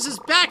 Jitters is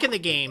back in the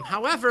game.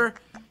 However,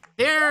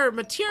 their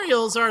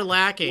materials are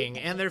lacking,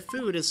 and their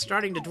food is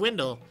starting to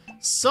dwindle.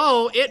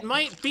 So it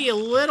might be a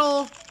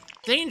little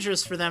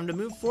dangerous for them to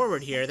move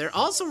forward here. They're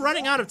also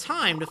running out of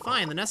time to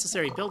find the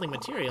necessary building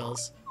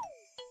materials.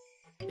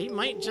 They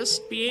might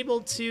just be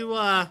able to,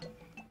 or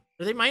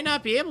they might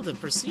not be able to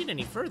proceed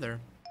any further.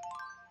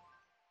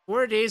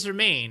 4 days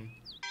remain,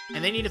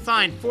 and they need to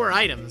find 4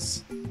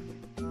 items.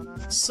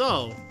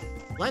 So,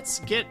 let's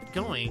get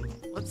going.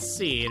 Let's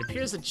see. It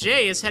appears that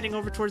Jay is heading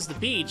over towards the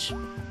beach,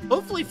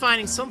 hopefully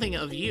finding something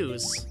of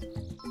use.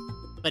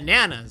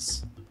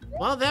 Bananas.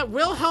 Well, that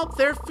will help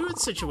their food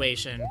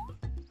situation,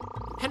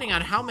 depending on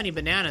how many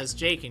bananas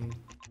Jay can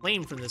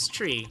claim from this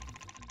tree.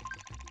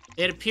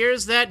 It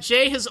appears that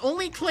Jay has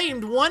only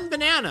claimed 1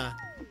 banana.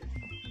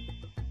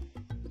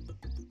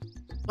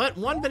 But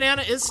 1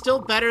 banana is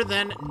still better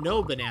than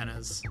no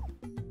bananas.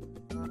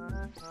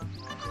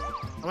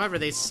 However,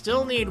 they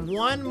still need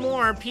 1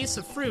 more piece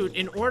of fruit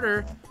in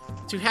order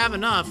to have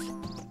enough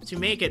to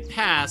make it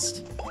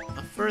past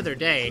a further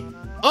day.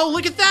 Oh,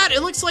 look at that!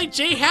 It looks like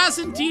Jay has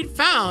indeed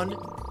found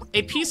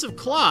a piece of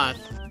cloth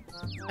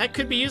that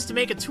could be used to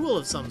make a tool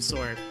of some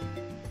sort.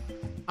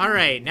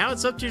 Alright, now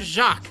it's up to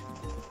Jacques.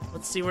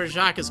 Let's see where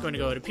Jacques is going to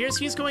go. It appears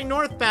he's going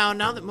northbound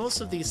now that most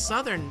of the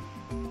southern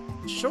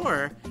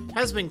shore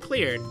has been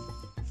cleared.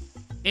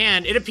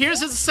 And it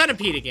appears it's a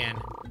centipede again.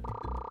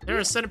 There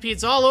are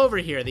centipedes all over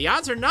here. The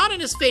odds are not in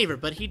his favor,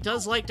 but he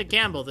does like to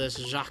gamble, this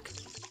Jacques.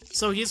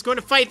 So he's going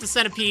to fight the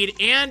centipede,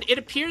 and it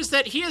appears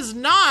that he is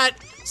not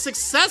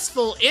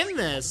successful in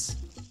this.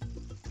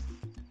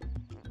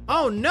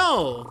 Oh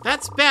no,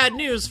 that's bad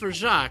news for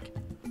Jacques.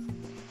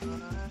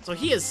 So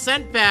he is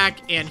sent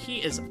back, and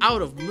he is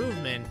out of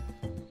movement.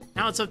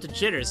 Now it's up to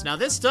Jitters. Now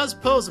this does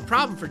pose a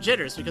problem for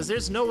Jitters, because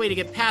there's no way to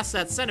get past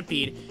that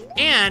centipede,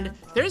 and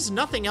there's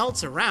nothing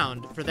else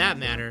around, for that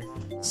matter.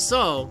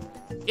 So,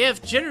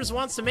 if Jitters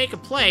wants to make a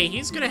play,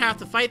 he's gonna have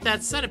to fight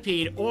that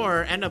centipede,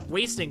 or end up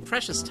wasting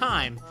precious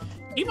time.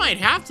 He might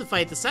have to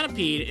fight the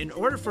centipede in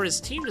order for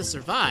his team to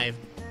survive.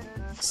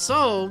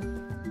 So,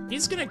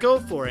 he's gonna go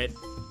for it.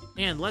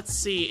 And let's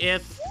see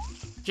if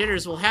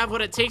Jitters will have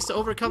what it takes to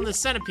overcome the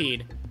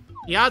centipede.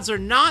 The odds are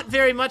not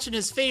very much in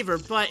his favor,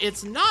 but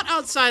it's not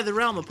outside the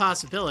realm of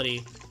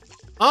possibility.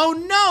 Oh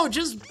no,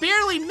 just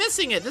barely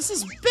missing it. This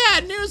is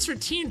bad news for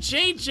Team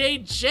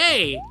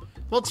JJJ.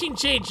 Well, Team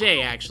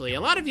JJ, actually.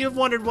 A lot of you have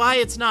wondered why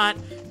it's not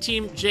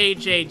Team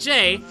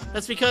JJJ.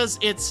 That's because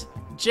it's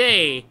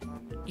Jay.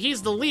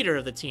 He's the leader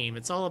of the team.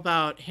 It's all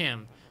about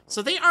him.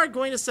 So they are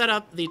going to set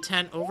up the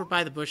tent over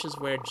by the bushes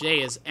where Jay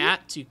is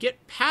at to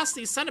get past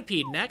the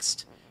centipede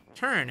next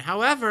turn.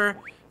 However,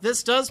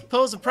 this does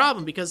pose a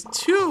problem because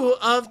 2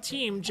 of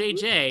Team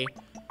JJ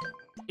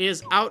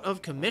is out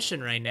of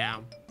commission right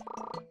now.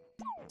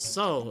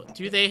 So,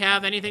 do they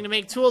have anything to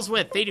make tools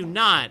with? They do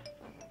not.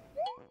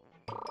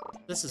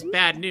 This is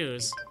bad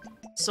news.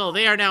 So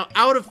they are now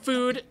out of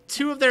food.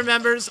 2 of their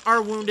members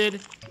are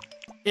wounded.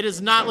 It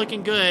is not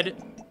looking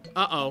good.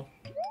 Uh-oh.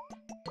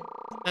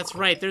 That's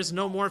right, there's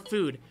no more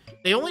food.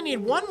 They only need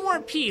 1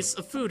 more piece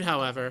of food,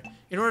 however,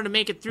 in order to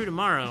make it through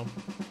tomorrow.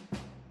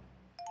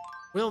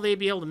 Will they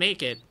be able to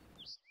make it?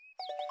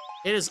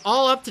 It is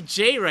all up to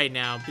Jay right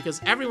now,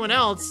 because everyone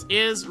else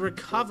is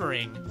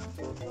recovering.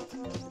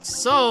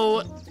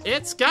 So,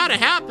 it's gotta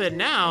happen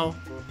now,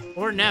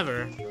 or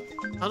never.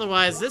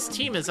 Otherwise, this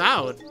team is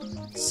out.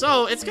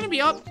 So, it's gonna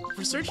be up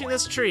for searching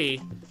this tree.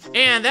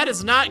 And that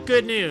is not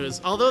good news.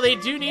 Although they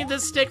do need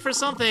this stick for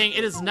something,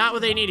 it is not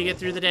what they need to get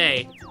through the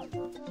day.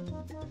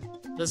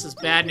 This is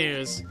bad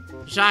news.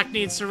 Jacques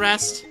needs to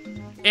rest.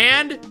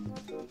 And,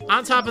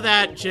 on top of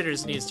that,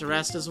 Jitters needs to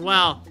rest as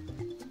well.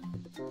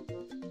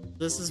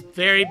 This is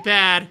very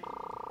bad.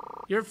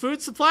 Your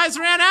food supplies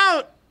ran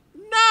out!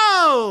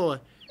 No!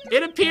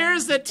 It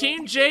appears that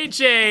Team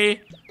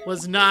JJ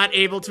was not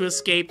able to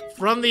escape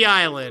from the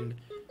island.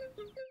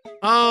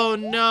 Oh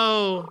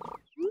no.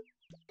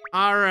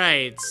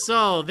 Alright,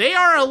 so they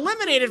are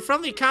eliminated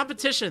from the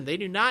competition. They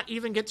do not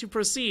even get to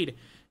proceed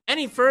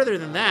any further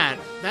than that.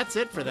 That's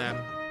it for them.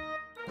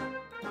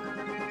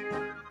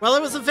 Well,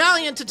 it was a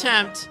valiant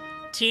attempt,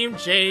 Team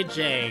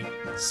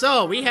JJ.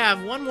 So, we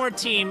have 1 more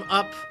team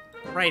up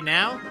right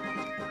now.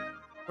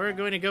 We're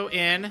going to go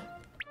in,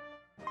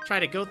 try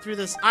to go through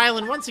this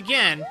island once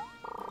again.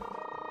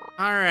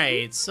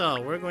 Alright,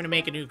 so we're going to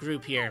make a new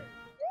group here.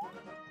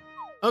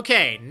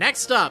 Okay,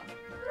 next up,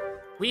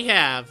 we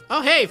have,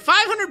 oh hey,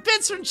 500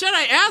 bits from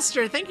Jedi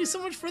Aster. Thank you so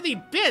much for the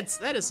bits.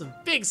 That is some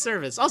big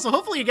service. Also,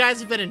 hopefully you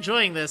guys have been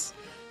enjoying this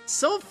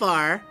so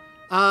far.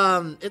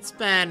 It's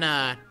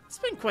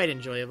been quite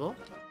enjoyable.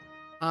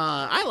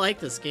 I like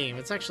this game.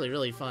 It's actually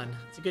really fun.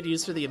 It's a good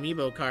use for the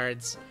amiibo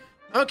cards.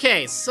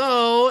 Okay,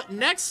 so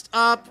next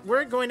up,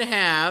 we're going to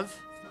have,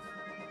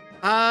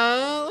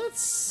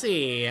 let's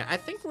see. I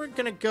think we're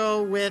gonna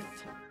go with,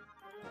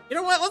 you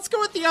know what? Let's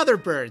go with the other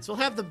birds. We'll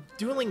have the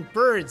dueling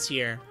birds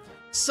here.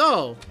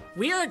 So,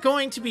 we are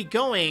going to be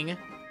going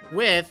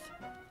with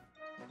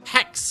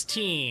Peck's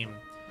team.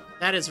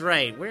 That is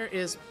right. Where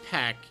is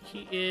Peck?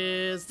 He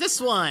is this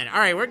one. All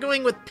right, we're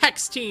going with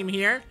Peck's team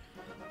here.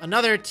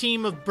 Another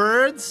team of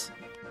birds.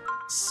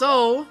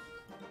 So,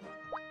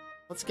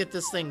 let's get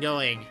this thing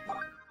going.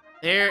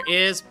 There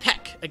is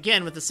Peck,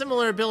 again, with a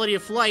similar ability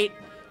of flight.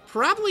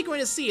 Probably going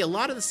to see a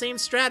lot of the same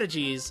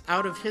strategies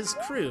out of his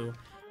crew.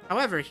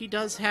 However, he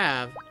does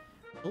have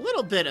a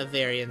little bit of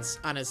variance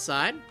on his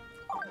side.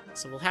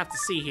 So we'll have to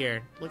see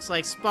here. Looks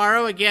like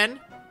Sparrow again.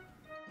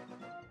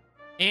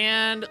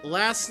 And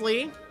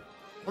lastly,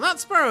 well,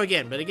 not Sparrow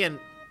again, but again,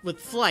 with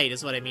flight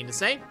is what I mean to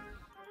say.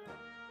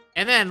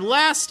 And then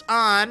last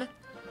on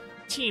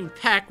Team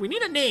Peck, we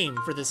need a name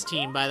for this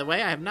team, by the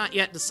way. I have not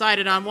yet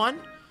decided on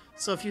one,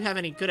 so if you have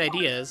any good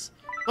ideas.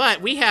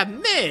 But we have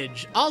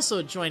Midge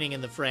also joining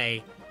in the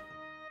fray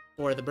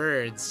for the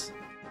birds.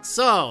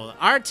 So,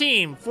 our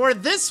team for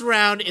this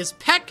round is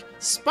Peck,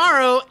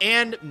 Sparrow,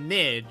 and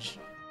Midge.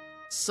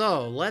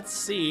 So, let's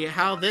see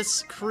how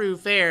this crew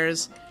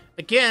fares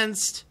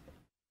against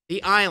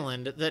the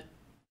island that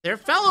their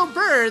fellow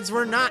birds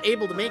were not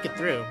able to make it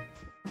through.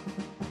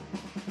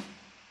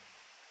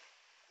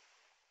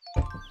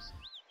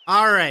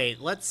 Alright,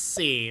 let's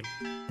see.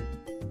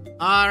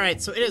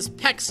 Alright, so it is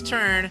Peck's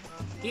turn.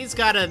 He's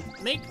got to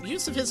make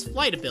use of his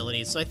flight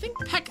abilities. So I think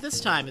Peck this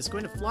time is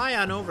going to fly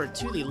on over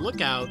to the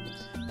lookout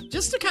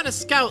just to kind of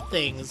scout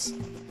things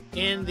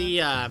in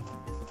the,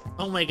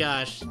 oh my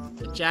gosh,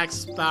 the Jack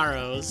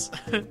Sparrows.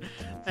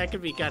 That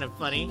could be kind of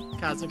funny.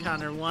 Cosmic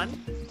Hunter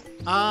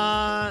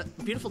 1.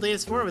 Beautiful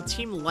Days 4 with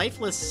Team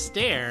Lifeless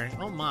Stare.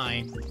 Oh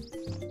my.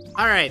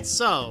 Alright,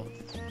 so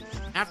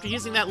after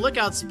using that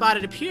lookout spot,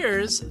 it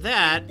appears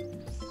that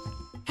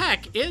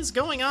Peck is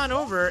going on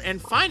over and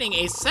finding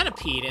a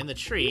centipede in the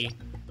tree.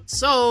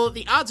 So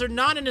the odds are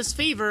not in his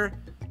favor,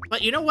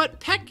 but you know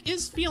what? Peck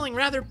is feeling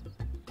rather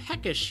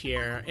peckish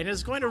here and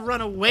is going to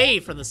run away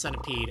from the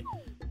centipede.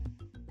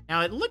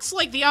 Now it looks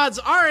like the odds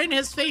are in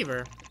his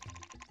favor,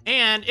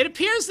 and it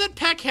appears that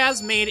Peck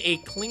has made a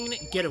clean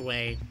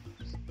getaway.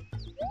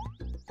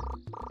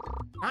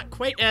 Not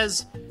quite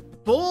as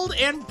bold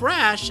and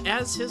brash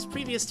as his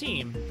previous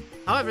team.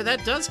 However,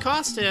 that does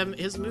cost him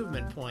his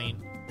movement point.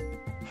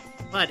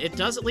 But it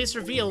does at least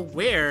reveal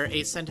where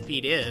a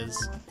centipede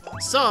is.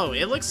 So,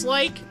 it looks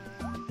like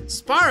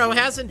Sparrow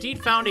has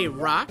indeed found a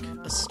rock,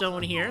 a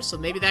stone here, so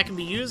maybe that can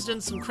be used in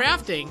some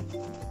crafting.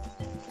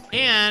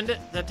 And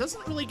that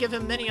doesn't really give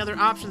him many other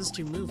options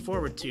to move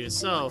forward to,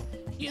 so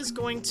he is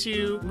going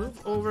to move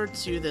over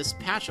to this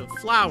patch of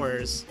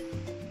flowers,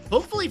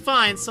 hopefully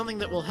find something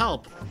that will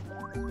help.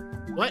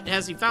 What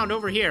has he found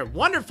over here?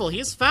 Wonderful,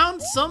 he's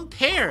found some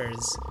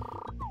pears.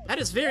 That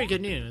is very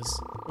good news.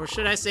 Or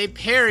should I say,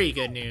 very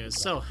good news.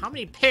 So, how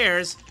many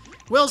pears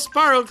will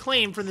Sparrow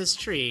claim from this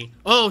tree?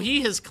 Oh,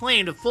 he has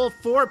claimed a full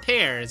 4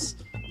 pears.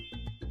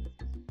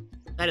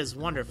 That is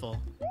wonderful.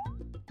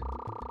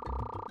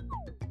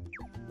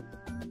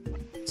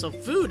 So,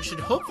 food should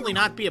hopefully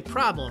not be a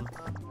problem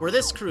for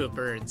this crew of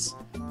birds.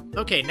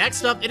 Okay,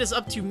 next up, it is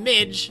up to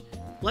Midge.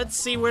 Let's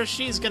see where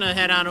she's gonna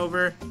head on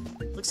over.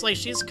 Looks like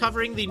she's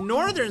covering the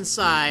northern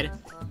side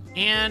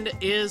and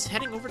is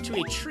heading over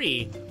to a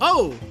tree.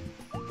 Oh!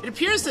 It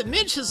appears that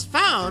Midge has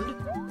found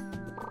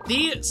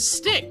the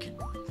stick.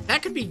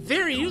 That could be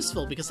very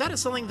useful because that is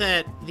something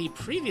that the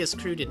previous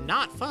crew did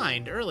not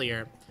find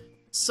earlier.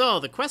 So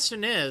the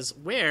question is,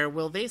 where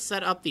will they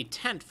set up the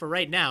tent for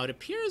right now? It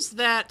appears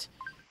that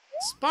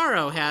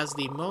Sparrow has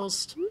the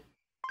most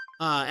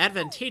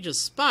advantageous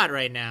spot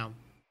right now.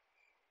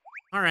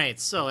 Alright,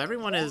 so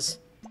everyone is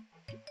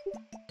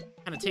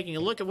kind of taking a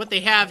look at what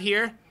they have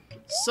here.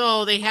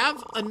 So they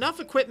have enough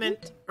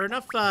equipment, or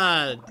enough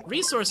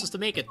resources to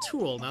make a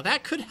tool. Now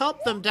that could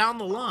help them down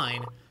the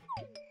line.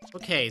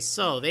 Okay,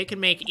 so they can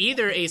make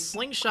either a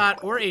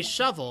slingshot or a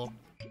shovel.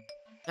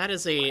 That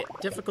is a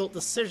difficult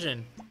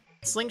decision.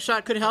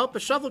 Slingshot could help, a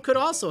shovel could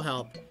also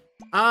help.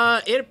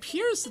 It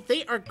appears that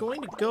they are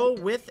going to go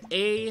with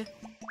a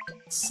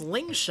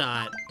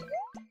slingshot.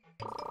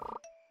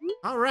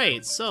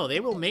 Alright, so they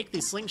will make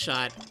the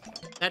slingshot.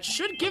 That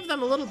should give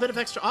them a little bit of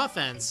extra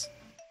offense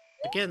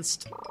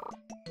against,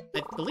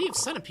 I believe,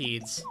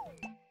 centipedes.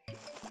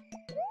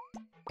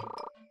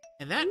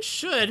 And that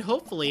should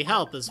hopefully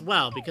help as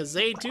well, because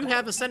they do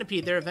have a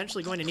centipede they're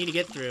eventually going to need to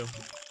get through.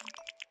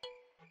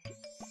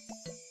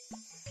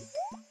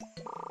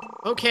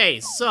 Okay,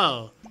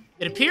 so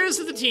it appears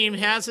that the team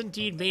has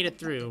indeed made it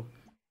through.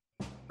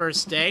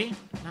 First day.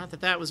 Not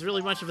that that was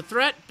really much of a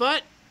threat,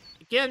 but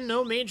again,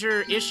 no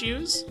major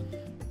issues.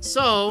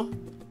 So,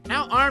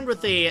 now armed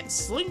with a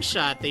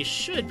slingshot, they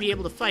should be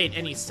able to fight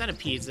any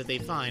centipedes that they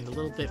find a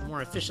little bit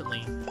more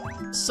efficiently.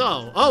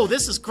 So, oh,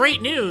 this is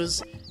great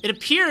news! It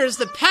appears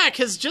that Peck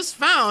has just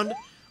found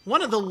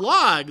one of the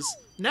logs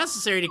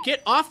necessary to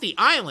get off the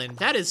island.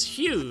 That is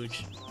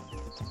huge.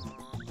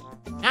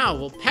 Now,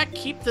 will Peck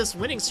keep this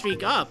winning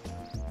streak up?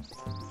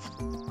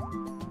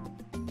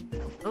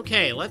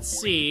 Okay, let's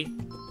see.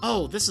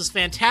 Oh, this is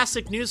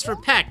fantastic news for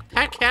Peck.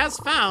 Peck has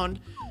found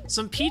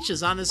some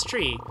peaches on this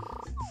tree.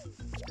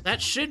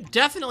 That should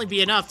definitely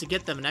be enough to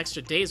get them an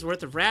extra day's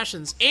worth of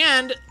rations,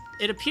 and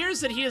it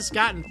appears that he has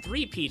gotten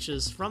 3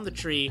 peaches from the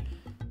tree.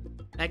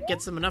 That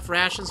gets them enough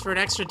rations for an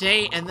extra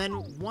day, and then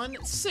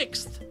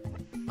 1/6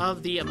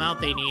 of the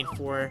amount they need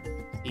for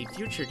the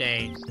future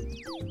day.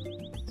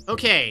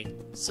 Okay,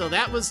 so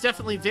that was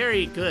definitely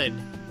very good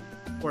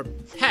for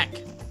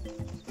Peck.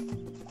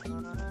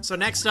 So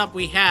next up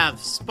we have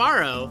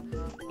Sparrow.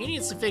 He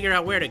needs to figure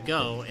out where to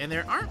go, and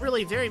there aren't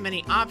really very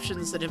many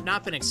options that have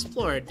not been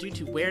explored due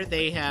to where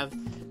they have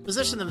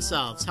positioned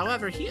themselves.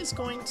 However, he is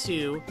going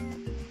to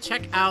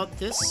check out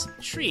this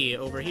tree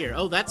over here.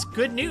 Oh, that's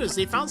good news.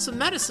 They found some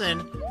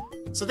medicine.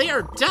 So they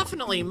are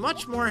definitely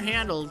much more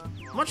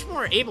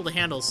able to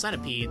handle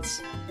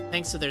centipedes,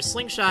 thanks to their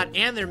slingshot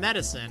and their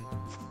medicine.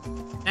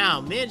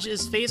 Now, Midge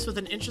is faced with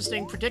an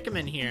interesting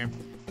predicament here.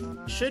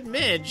 Should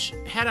Midge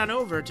head on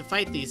over to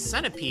fight the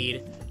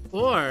centipede,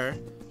 or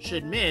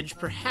should Midge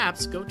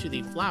perhaps go to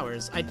the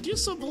flowers? I do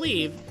so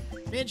believe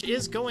Midge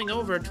is going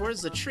over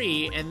towards the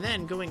tree and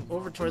then going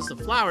over towards the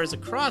flowers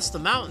across the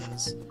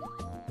mountains.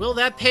 Will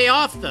that pay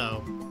off,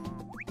 though?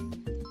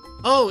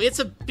 Oh, it's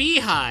a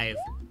beehive.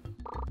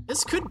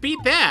 This could be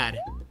bad.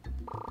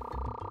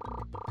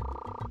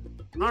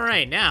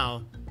 Alright,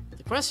 now,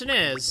 the question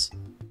is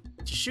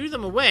to shoo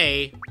them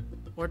away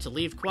or to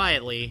leave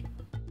quietly.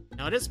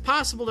 Now, it is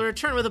possible to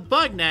return with a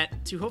bug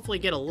net to hopefully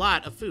get a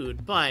lot of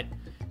food, but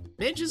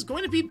Midge is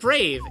going to be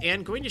brave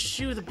and going to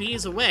shoo the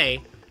bees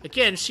away.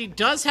 Again, she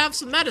does have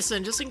some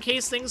medicine just in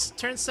case things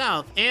turn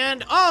south.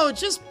 And, oh,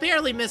 just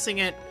barely missing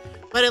it.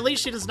 But at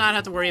least she does not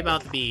have to worry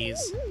about the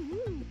bees.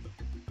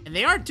 And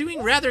they are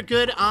doing rather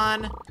good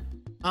on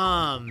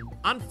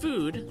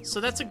food, so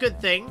that's a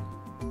good thing.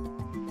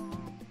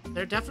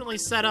 They're definitely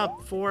set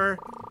up for,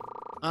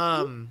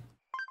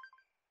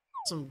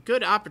 some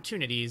good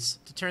opportunities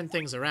to turn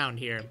things around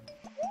here.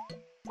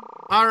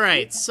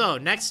 Alright, so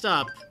next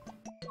up,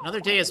 another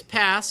day has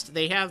passed.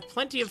 They have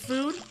plenty of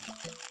food.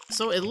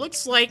 So it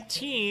looks like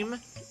Team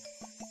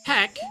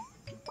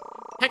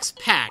Peck's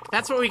Pack.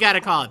 That's what we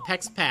gotta call it,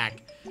 Peck's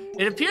Pack.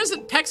 It appears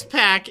that Peck's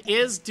Pack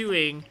is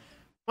doing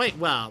quite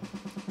well.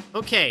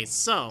 Okay,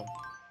 so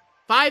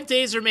 5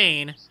 days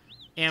remain,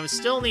 and we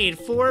still need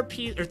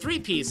 3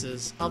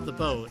 pieces of the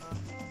boat.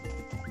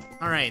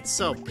 Alright,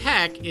 so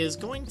Peck is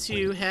going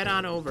to head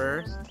on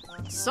over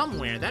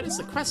somewhere. That is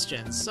the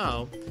question.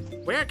 So,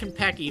 where can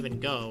Peck even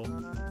go?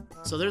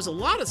 So there's a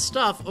lot of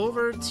stuff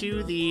over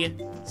to the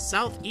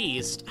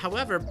southeast.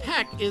 However,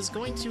 Peck is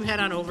going to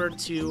head on over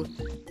to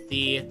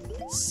the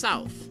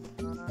south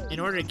in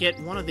order to get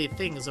one of the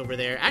things over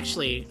there.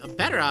 Actually, a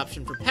better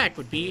option for Peck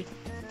would be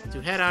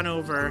to head on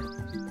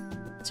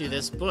over to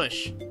this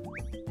bush.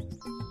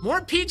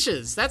 More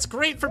peaches! That's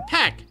great for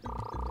Peck!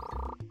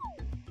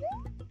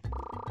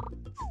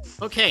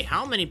 Okay,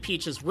 how many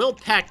peaches will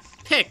Peck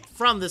pick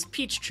from this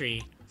peach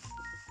tree?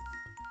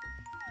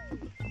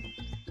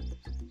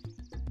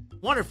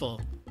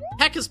 Wonderful.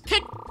 Peck has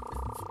picked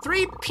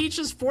 3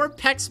 peaches for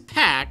Peck's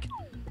Pack.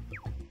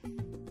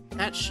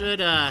 That should,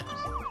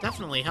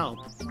 definitely help.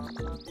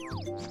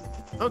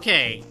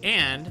 Okay,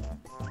 and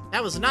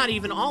that was not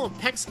even all of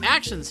Peck's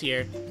actions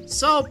here.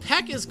 So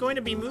Peck is going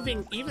to be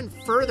moving even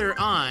further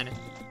on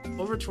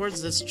over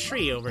towards this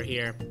tree over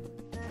here.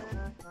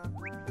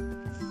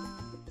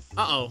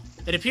 Uh-oh.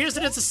 It appears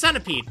that it's a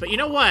centipede, but you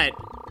know what?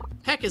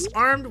 Peck is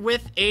armed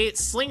with a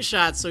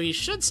slingshot, so he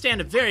should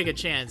stand a very good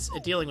chance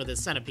at dealing with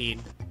this centipede.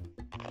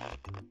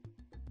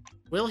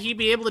 Will he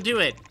be able to do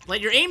it?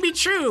 Let your aim be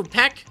true,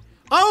 Peck!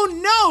 Oh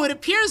no! It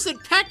appears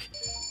that Peck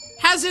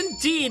has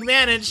indeed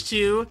managed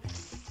to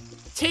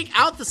take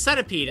out the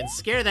centipede and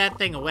scare that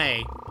thing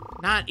away.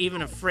 Not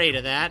even afraid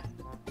of that.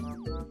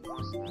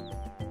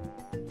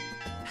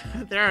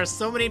 There are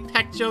so many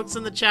Peck jokes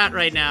in the chat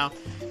right now.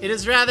 It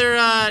is rather,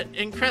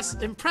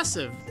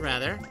 impressive,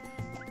 rather.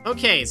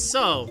 Okay,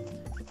 so,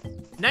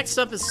 next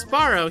up is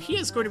Sparrow. He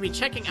is going to be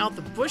checking out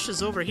the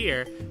bushes over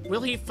here.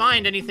 Will he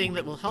find anything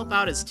that will help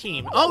out his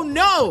team? Oh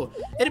no!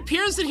 It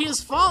appears that he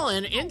has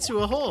fallen into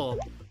a hole.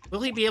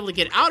 Will he be able to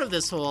get out of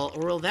this hole,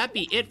 or will that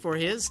be it for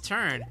his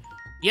turn?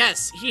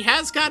 Yes, he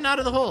has gotten out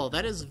of the hole.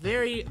 That is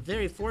very,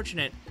 very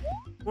fortunate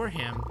for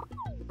him.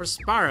 For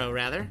Sparrow,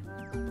 rather.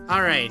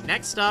 Alright,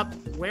 next up,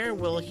 where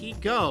will he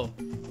go?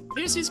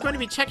 Appears he's going to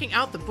be checking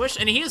out the bush,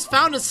 and he has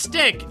found a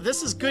stick!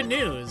 This is good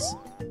news.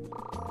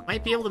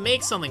 Might be able to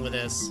make something with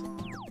this.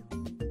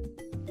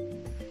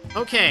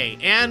 Okay,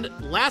 and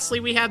lastly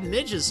we have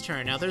Midge's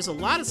turn. Now there's a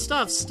lot of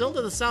stuff still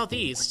to the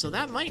southeast, so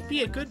that might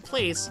be a good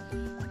place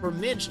for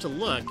Midge to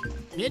look.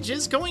 Midge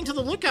is going to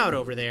the lookout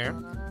over there,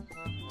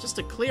 just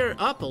to clear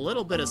up a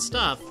little bit of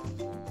stuff.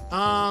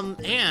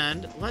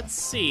 And let's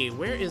see,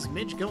 where is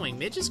Midge going?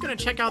 Midge is gonna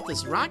check out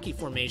this rocky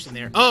formation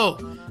there.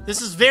 Oh,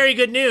 this is very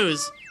good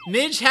news.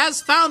 Midge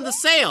has found the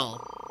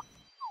sail.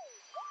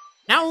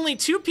 Now only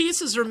 2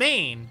 pieces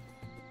remain.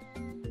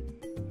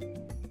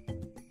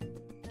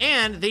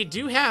 And they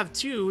do have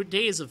 2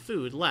 days of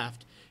food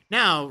left.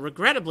 Now,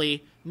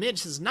 regrettably,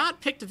 Midge has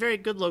not picked a very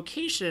good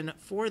location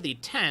for the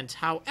tent.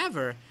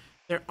 However,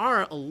 there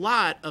are a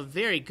lot of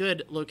very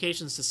good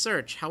locations to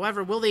search.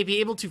 However, will they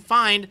be able to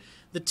find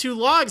the 2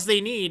 logs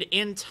they need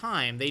in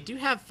time. They do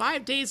have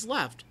 5 days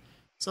left,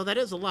 so that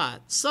is a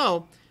lot.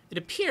 So it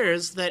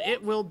appears that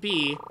it will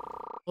be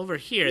over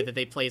here that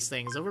they place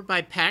things, over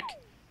by Peck.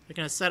 They're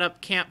gonna set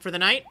up camp for the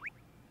night.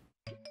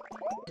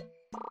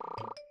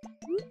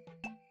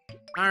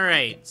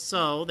 Alright,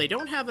 so they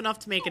don't have enough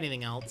to make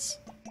anything else.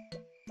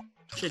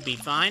 Should be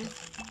fine.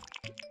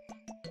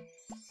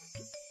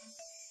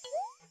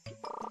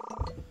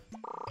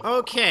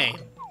 Okay,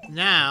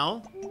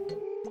 now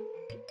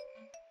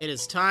it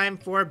is time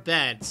for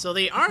bed. So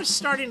they are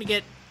starting to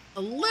get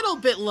a little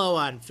bit low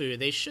on food.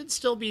 They should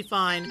still be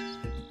fine,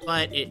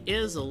 but it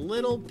is a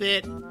little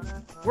bit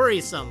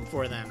worrisome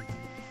for them.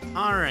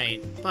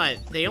 Alright,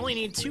 but they only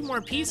need 2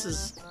 more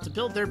pieces to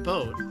build their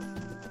boat.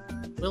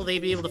 Will they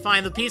be able to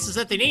find the pieces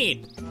that they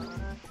need?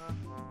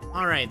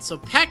 Alright, so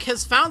Peck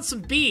has found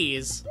some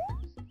bees.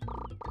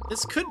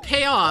 This could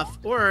pay off,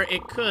 or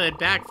it could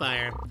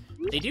backfire.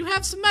 They do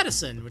have some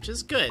medicine, which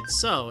is good.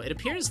 So it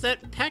appears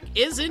that Peck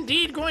is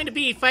indeed going to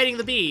be fighting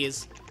the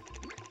bees.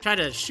 Try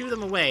to shoo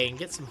them away and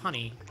get some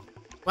honey.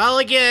 Well,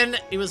 again,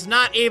 he was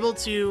not able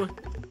to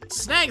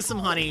snag some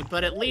honey,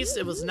 but at least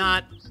it was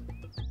not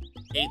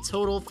a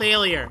total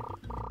failure.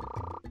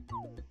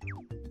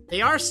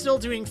 They are still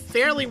doing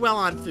fairly well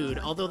on food,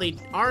 although they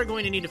are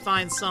going to need to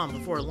find some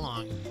before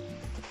long.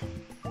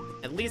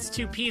 At least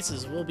 2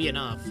 pieces will be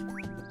enough.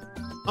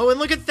 Oh, and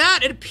look at that!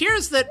 It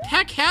appears that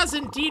Peck has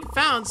indeed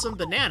found some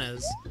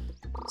bananas.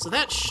 So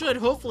that should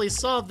hopefully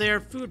solve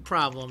their food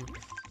problem,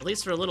 at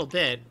least for a little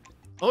bit.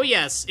 Oh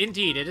yes,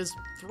 indeed, it is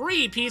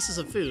 3 pieces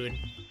of food.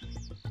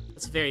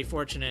 That's very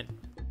fortunate.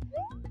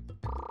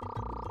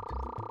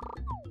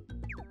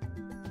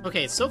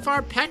 Okay, so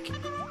far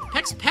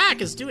Peck's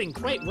pack is doing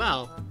quite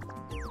well.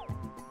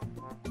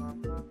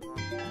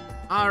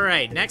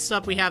 Alright, next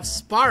up we have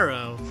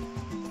Sparrow.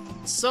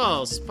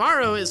 So,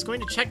 Sparrow is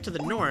going to check to the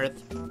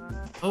north.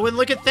 Oh, and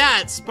look at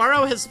that!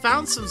 Sparrow has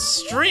found some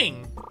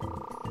string!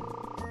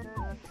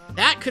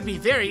 That could be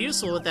very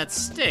useful with that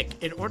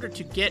stick in order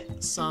to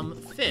get some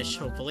fish,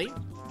 hopefully.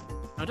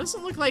 Now, it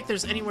doesn't look like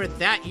there's anywhere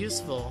that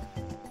useful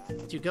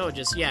to go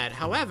just yet.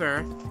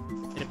 However,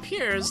 it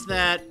appears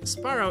that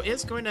Sparrow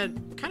is going to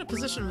kind of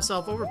position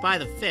himself over by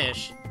the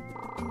fish.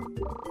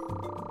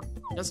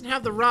 Doesn't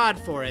have the rod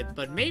for it,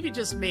 but maybe,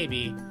 just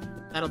maybe,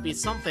 that'll be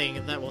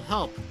something that will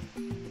help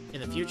in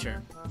the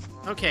future.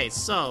 Okay,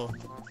 so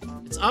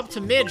it's up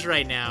to Midge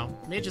right now.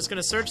 Midge is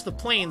gonna search the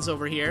plains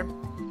over here.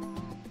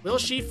 Will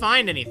she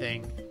find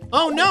anything?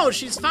 Oh no,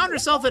 she's found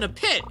herself in a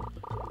pit!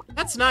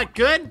 That's not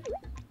good!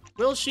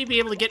 Will she be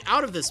able to get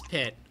out of this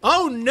pit?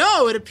 Oh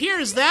no, it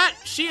appears that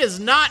she is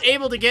not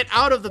able to get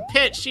out of the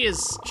pit. She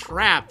is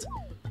trapped.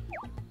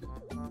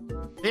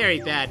 Very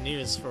bad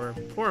news for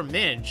poor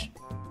Midge.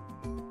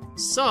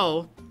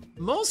 So,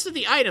 most of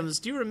the items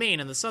do remain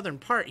in the southern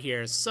part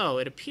here, so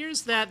it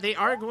appears that they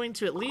are going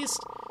to at least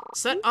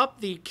set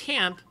up the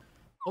camp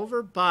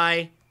over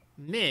by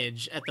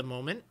Midge at the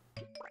moment.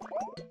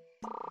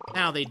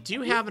 Now, they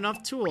do have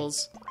enough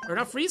tools, or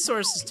enough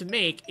resources to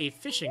make a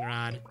fishing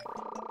rod.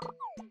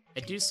 I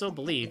do so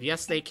believe.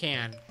 Yes, they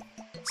can.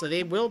 So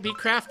they will be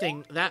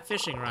crafting that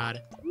fishing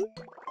rod.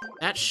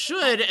 That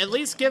should at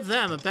least give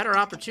them a better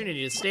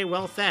opportunity to stay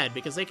well fed,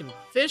 because they can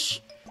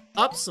fish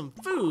up some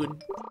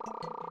food,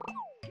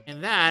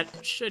 and that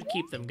should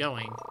keep them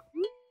going.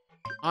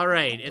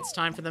 Alright, it's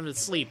time for them to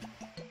sleep.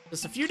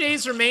 Just a few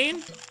days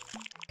remain.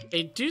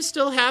 They do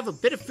still have a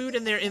bit of food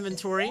in their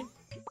inventory.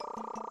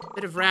 A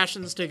bit of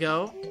rations to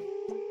go.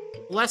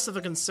 Less of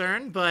a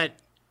concern, but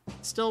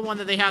still one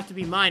that they have to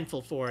be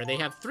mindful for. They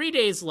have 3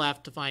 days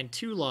left to find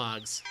 2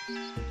 logs.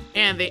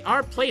 And they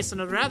are placed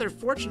in a rather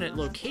fortunate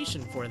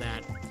location for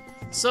that.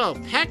 So,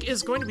 Peck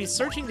is going to be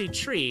searching the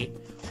tree.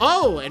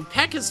 Oh, and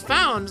Peck has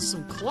found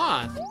some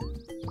cloth.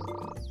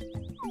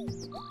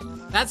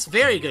 That's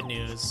very good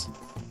news.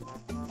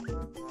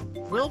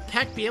 Will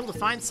Peck be able to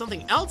find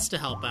something else to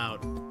help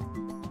out?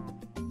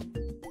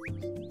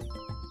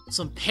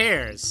 Some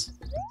pears.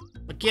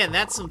 Again,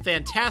 that's some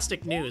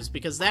fantastic news,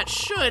 because that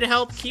should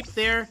help keep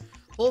their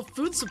whole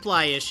food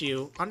supply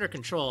issue under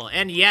control.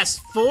 And yes,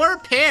 4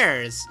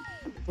 pears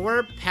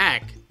for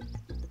Peck.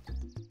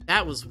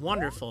 That was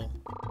wonderful.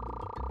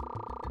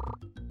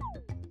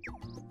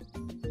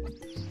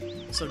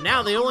 So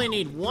now they only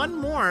need 1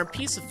 more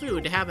piece of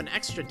food to have an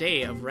extra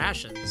day of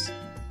rations.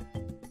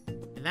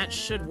 And that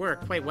should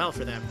work quite well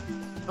for them.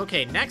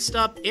 Okay, next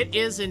up, it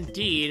is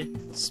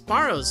indeed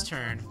Sparrow's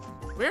turn.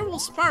 Where will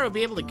Sparrow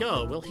be able to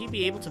go? Will he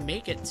be able to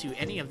make it to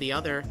any of the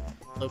other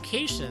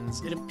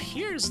locations? It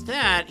appears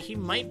that he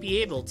might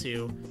be able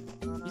to.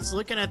 He's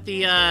looking at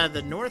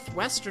the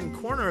northwestern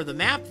corner of the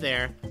map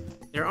there.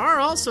 There are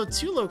also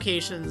 2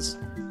 locations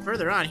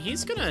further on.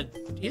 He's gonna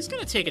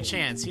take a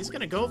chance. He's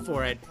gonna go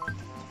for it.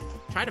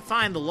 Try to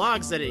find the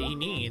logs that he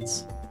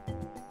needs.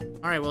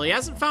 Alright, well, he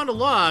hasn't found a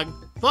log,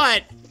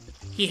 but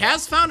he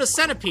has found a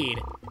centipede.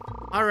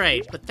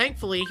 Alright, but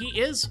thankfully he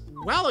is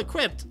well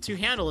equipped to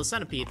handle a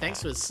centipede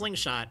thanks to his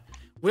slingshot.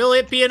 Will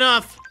it be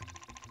enough?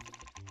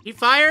 He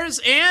fires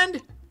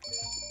and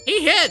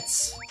he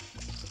hits!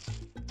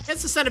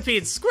 Hits the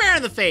centipede square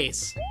in the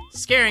face,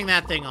 scaring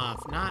that thing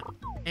off. Not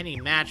any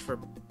match for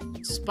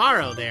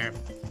Sparrow there.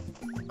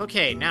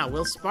 Okay, now,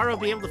 will Sparrow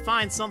be able to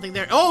find something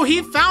there? Oh,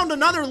 he found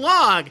another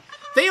log!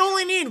 They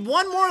only need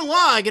one more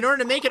log in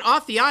order to make it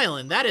off the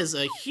island. That is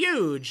a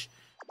huge,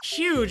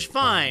 huge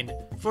find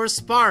for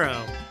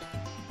Sparrow.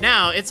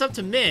 Now, it's up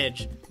to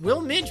Midge.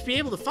 Will Midge be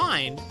able to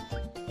find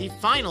the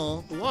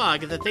final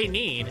log that they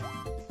need?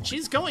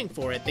 She's going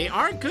for it. They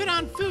are good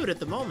on food at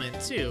the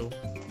moment, too.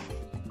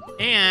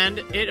 And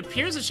it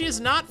appears that she has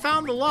not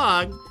found the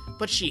log,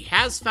 but she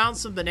has found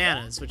some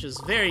bananas, which is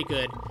very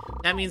good.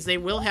 That means they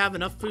will have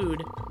enough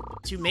food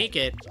to make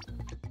it.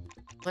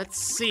 Let's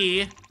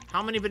see.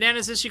 How many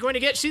bananas is she going to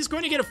get? She's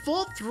going to get a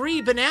full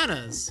 3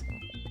 bananas.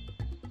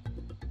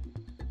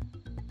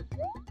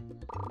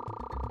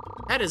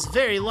 That is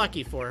very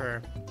lucky for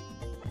her.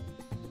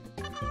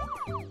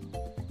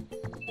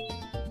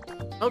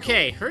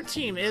 Okay, her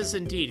team is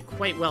indeed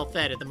quite well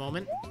fed at the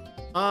moment.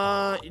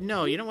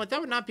 No, you know what? That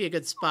would not be a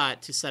good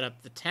spot to set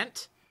up the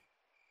tent.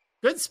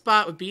 Good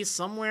spot would be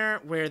somewhere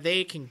where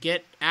they can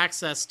get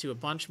access to a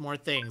bunch more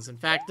things. In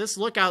fact, this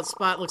lookout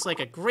spot looks like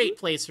a great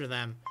place for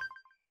them.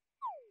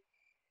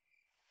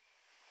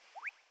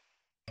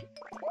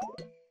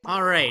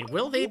 Alright,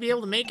 will they be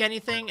able to make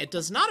anything? It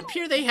does not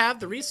appear they have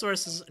the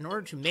resources in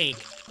order to make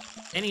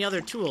any other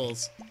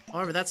tools.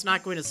 However, that's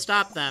not going to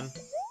stop them.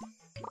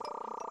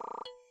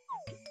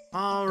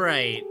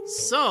 Alright,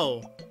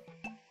 so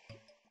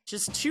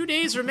just 2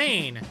 days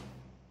remain,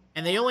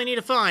 and they only need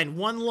to find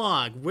 1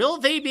 log. Will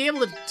they be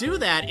able to do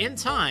that in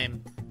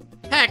time?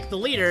 Peck, the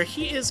leader,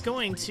 he is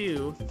going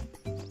to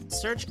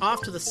search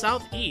off to the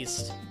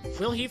southeast.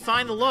 Will he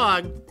find the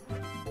log?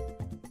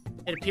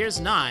 It appears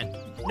not.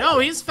 No,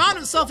 he's found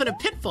himself in a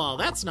pitfall.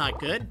 That's not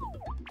good.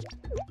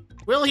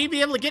 Will he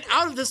be able to get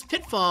out of this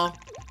pitfall?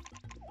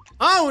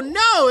 Oh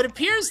no, it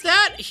appears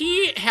that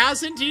he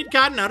has indeed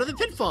gotten out of the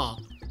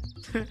pitfall.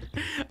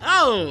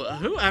 Oh,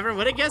 whoever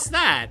would have guessed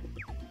that?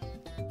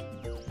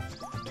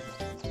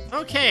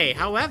 Okay,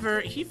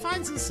 however, he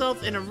finds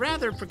himself in a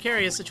rather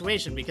precarious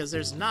situation because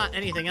there's not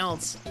anything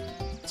else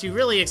to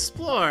really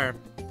explore.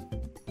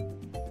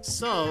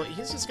 So,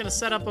 he's just gonna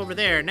set up over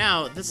there.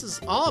 Now, this is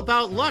all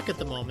about luck at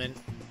the moment.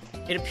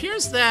 It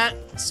appears that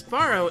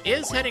Sparrow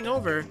is heading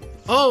over.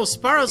 Oh,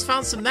 Sparrow's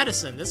found some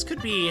medicine. This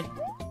could be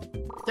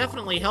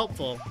definitely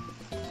helpful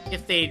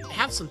if they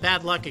have some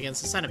bad luck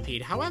against the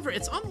centipede. However,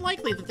 it's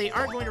unlikely that they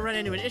are going to run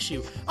into an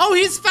issue. Oh,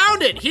 he's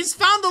found it! He's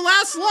found the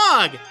last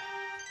log!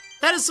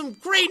 That is some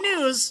great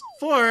news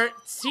for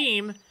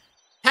Team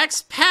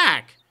Peck's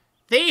Pack.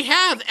 They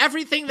have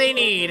everything they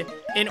need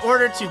in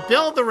order to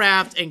build the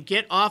raft and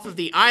get off of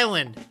the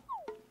island.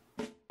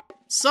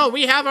 So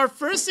we have our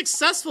first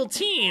successful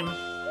team,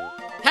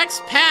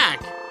 Peck's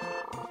Pack.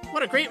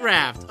 What a great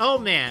raft. Oh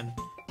man.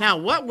 Now,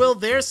 what will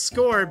their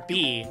score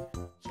be?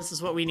 This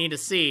is what we need to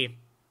see.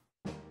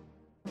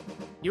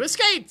 You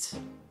escaped!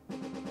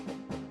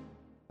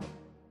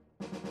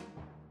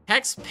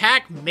 Peck's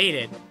Pack made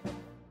it.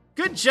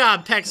 Good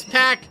job, Peck's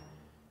Pack!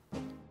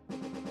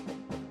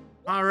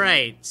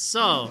 Alright,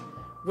 so,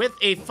 with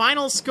a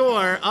final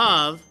score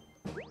of...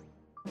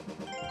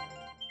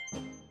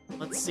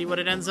 Let's see what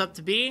it ends up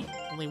to be.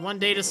 Only 1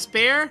 day to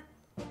spare.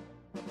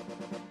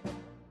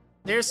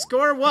 Their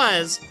score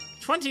was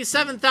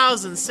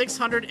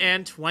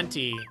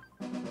 27,620.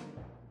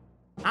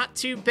 Not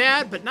too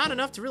bad, but not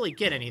enough to really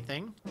get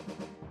anything.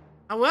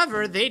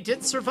 However, they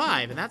did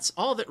survive, and that's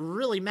all that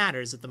really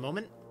matters at the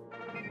moment.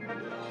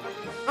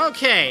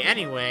 Okay,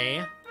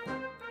 anyway,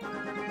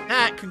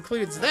 that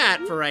concludes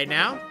that for right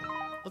now.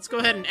 Let's go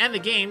ahead and end the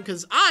game,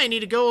 because I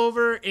need to go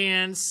over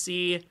and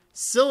see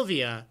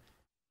Sylvia,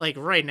 like,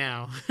 right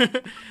now.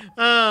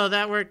 Oh,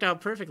 that worked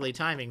out perfectly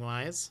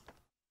timing-wise.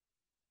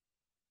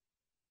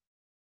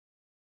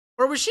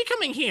 Or was she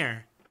coming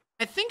here?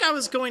 I think I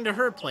was going to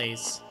her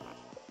place.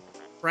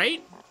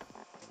 Right?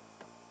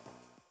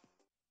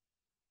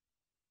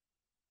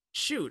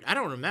 Shoot, I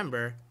don't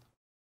remember.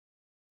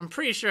 I'm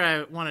pretty sure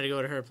I wanted to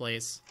go to her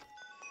place.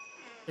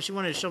 But she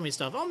wanted to show me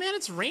stuff. Oh man,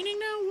 it's raining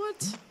now?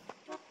 What?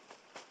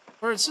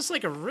 Or it's just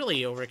like a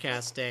really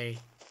overcast day.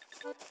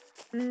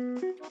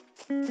 Sylvia!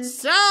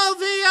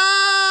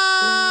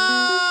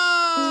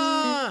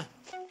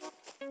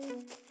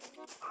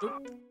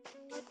 Oop.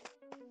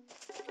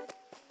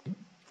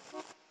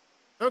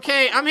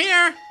 Okay, I'm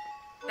here!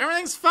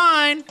 Everything's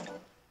fine.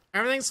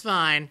 Everything's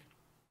fine.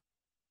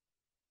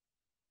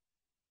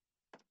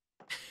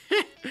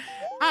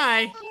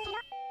 Hi.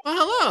 Well,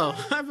 hello.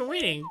 I've been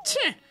waiting.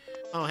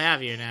 Oh,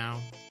 have you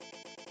now?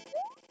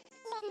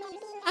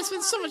 I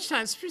spent so much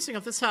time sprucing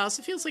up this house,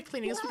 it feels like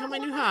cleaning has become my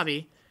new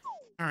hobby.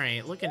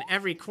 Alright, look in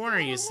every corner,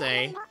 you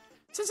say.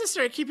 Since I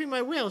started keeping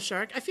my whale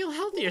shark, I feel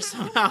healthier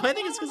somehow. I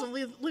think it's because I'm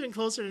living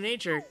closer to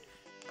nature.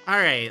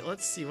 Alright,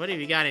 let's see. What have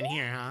you got in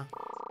here, huh?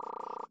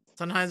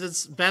 Sometimes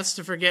it's best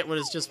to forget what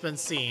has just been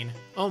seen.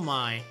 Oh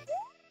my.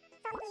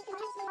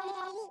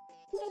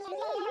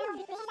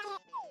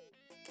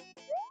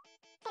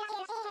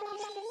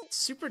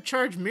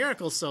 Supercharged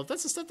miracle soap.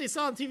 That's the stuff they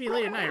sell on TV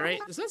late at night, right?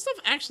 Does that stuff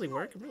actually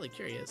work? I'm really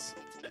curious.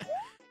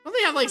 Don't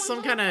they have like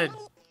some kind of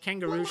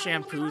kangaroo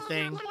shampoo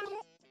thing?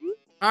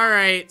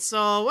 Alright,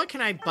 so what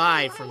can I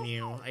buy from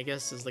you, I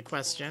guess is the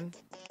question.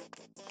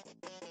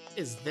 What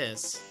is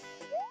this?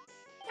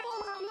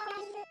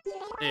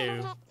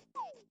 Ew.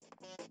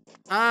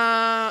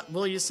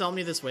 Will you sell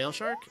me this whale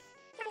shark?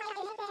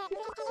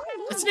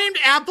 It's named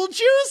Apple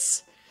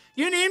Juice?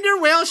 You named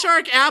your whale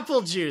shark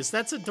Apple Juice.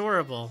 That's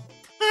adorable.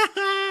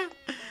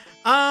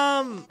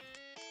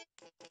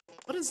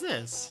 What is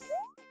this?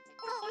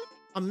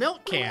 A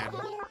milk can.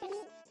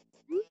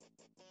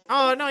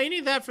 Oh, no, you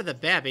need that for the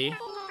babby.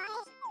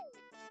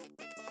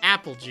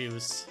 Apple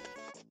juice.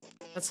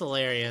 That's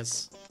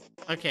hilarious.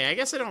 Okay, I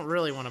guess I don't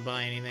really want to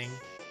buy anything.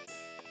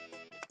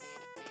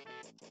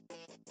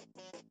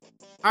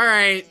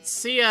 Alright,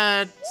 see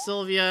ya,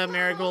 Sylvia,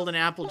 Marigold, and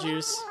Apple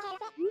Juice.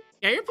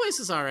 Yeah, your place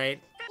is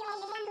alright.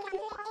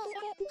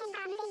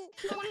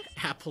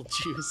 Apple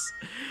Juice.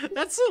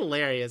 That's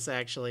hilarious,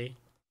 actually.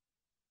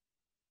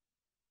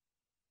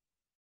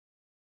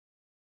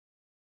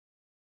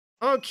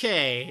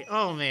 Okay.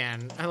 Oh,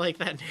 man. I like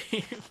that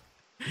name.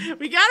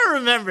 We gotta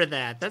remember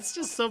that. That's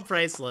just so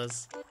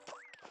priceless.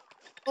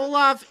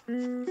 Olaf.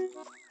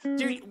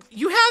 Dude,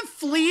 you have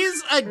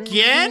fleas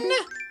again?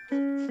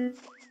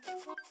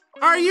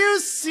 Are you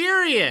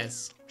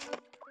serious?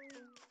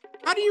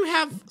 How do you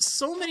have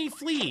so many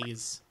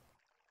fleas?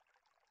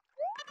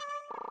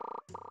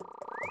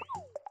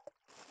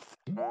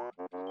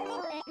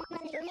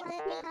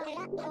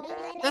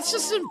 That's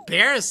just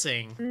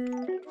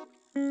embarrassing.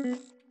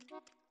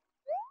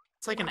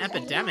 It's like an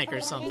epidemic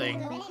or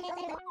something.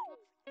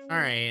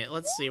 Alright,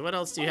 let's see. What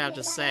else do you have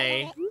to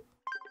say?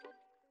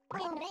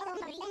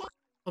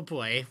 Oh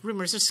boy,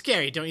 rumors are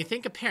scary, don't you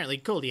think? Apparently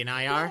Goldie and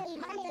I are.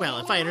 Well,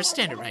 if I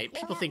understand it right,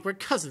 people think we're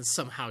cousins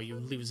somehow, you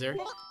loser.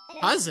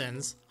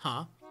 Cousins?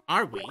 Huh?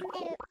 Are we?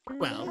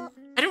 Well,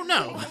 I don't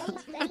know.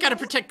 I've got to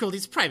protect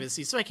Goldie's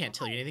privacy, so I can't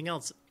tell you anything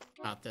else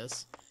about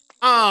this.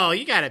 Oh,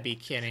 you gotta be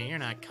kidding. You're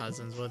not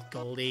cousins with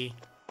Goldie.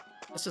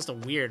 That's just a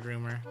weird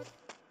rumor.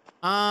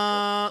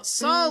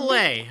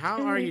 Soleil,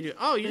 how are you doing?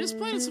 Oh, you just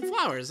planted some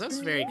flowers. That's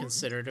very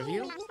considerate of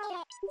you.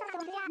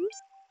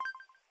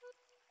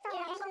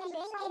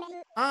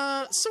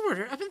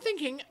 Sorter, I've been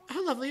thinking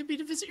how lovely it'd be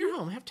to visit your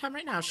home. Have time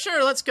right now.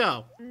 Sure, let's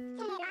go.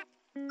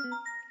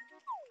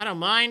 I don't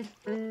mind.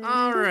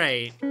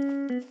 Alright.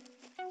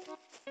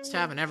 Just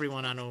having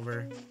everyone on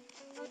over.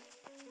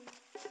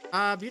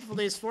 Beautiful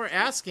Days 4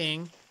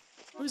 asking,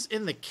 who's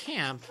in the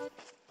camp?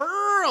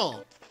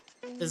 Earl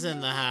is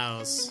in the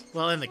house.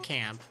 Well, in the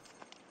camp.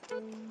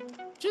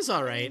 Which is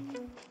alright.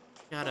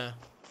 Got a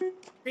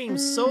cream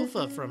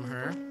sofa from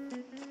her,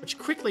 which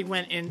quickly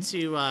went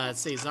into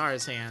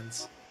Cesar's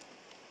hands.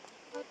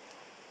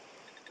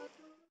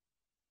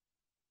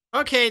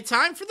 Okay,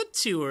 time for the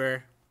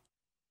tour.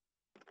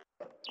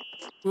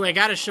 Ooh, I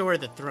gotta show her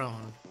the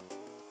throne.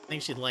 I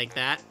think she'd like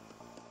that.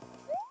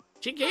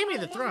 She gave me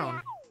the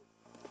throne.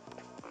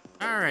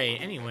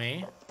 Alright,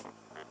 anyway.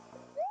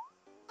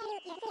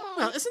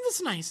 Well, isn't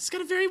this nice? It's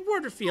got a very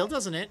Warder feel,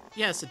 doesn't it?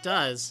 Yes, it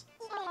does.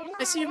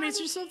 I see you've made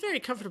yourself very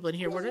comfortable in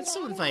here, Warder. It's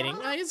so inviting.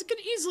 You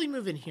could easily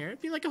move in here.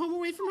 It'd be like a home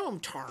away from home,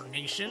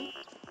 tarnation.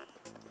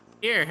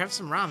 Here, have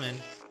some ramen.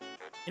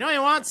 You know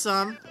you want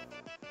some.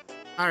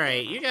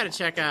 Alright, you gotta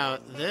check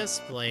out this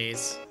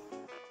place.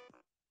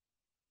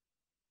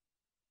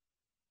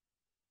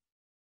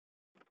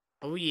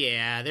 Oh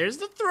yeah, there's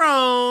the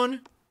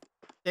throne.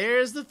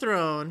 There's the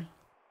throne.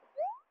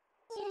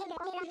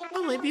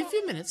 Only be a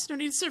few minutes. No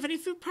need to serve any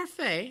food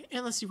parfait.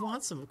 Unless you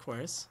want some, of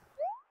course.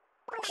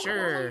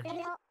 Sure.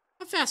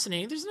 How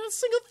fascinating. There's not a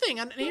single thing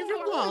on any of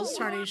your walls,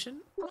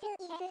 tarnation.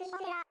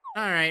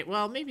 Alright,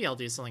 well, maybe I'll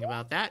do something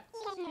about that.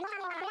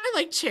 I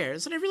like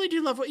chairs, and I really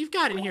do love what you've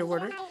got in here,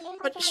 Warder.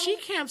 But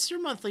Chic Hamster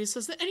Monthly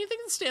says that anything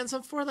that stands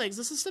on 4 legs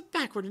is a step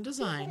backward in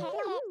design.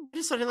 I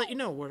just thought I'd let you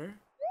know, Warder.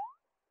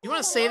 You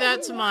want to say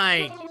that to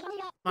my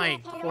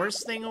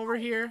horse thing over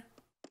here?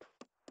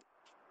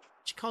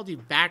 She called you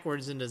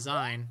backwards in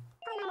design.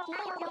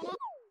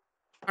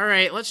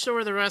 Alright, let's show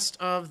her the rest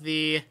of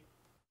the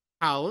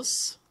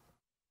house.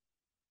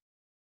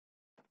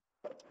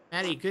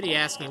 Maddie Goody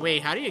asked me,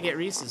 wait, how do you get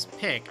Reese's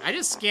pick? I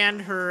just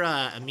scanned her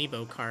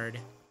amiibo card.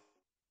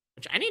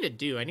 Which I need to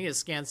do. I need to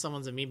scan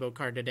someone's amiibo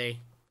card today.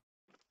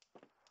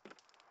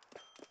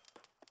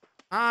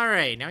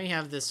 Alright, now we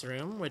have this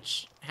room,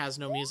 which has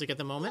no music at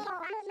the moment.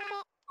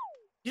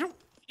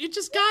 You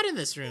just got in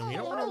this room. You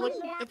don't want to look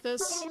at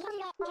this?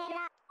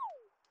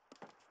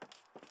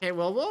 Okay,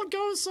 well, we'll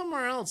go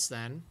somewhere else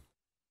then.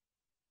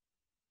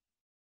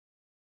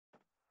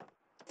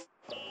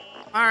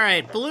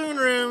 Alright, balloon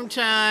room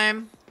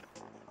time.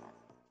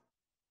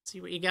 Let's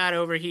see what you got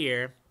over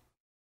here.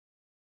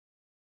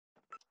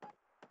 Oh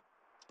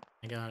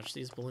my gosh,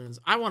 these balloons.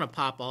 I want to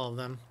pop all of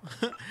them.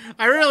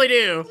 I really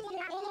do.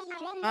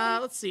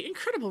 Let's see.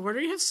 Incredible, Warder.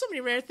 You have so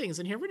many rare things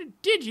in here. Where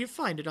did you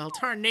find it all?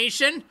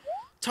 Tarnation?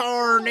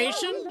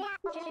 Tarnation?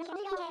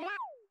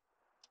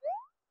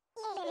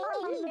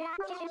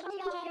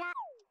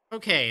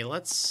 Okay,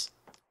 let's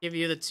give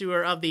you the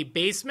tour of the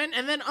basement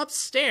and then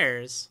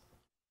upstairs.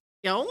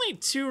 Yeah, only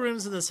 2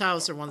 rooms in this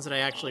house are ones that I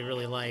actually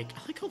really like.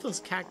 I like all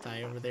those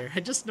cacti over there. I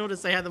just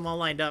noticed I had them all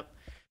lined up.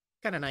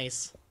 Kind of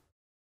nice.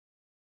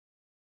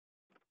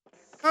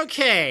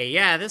 Okay,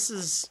 yeah, this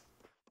is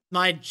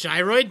my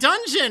gyroid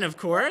dungeon, of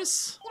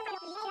course.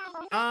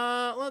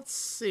 Let's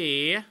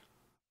see. You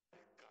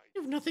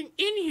have nothing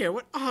in here.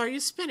 What are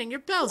you spending your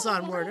bells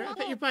on, Warder? I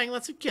bet you're buying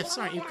lots of gifts,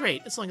 aren't you?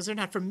 Great, as long as they're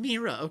not from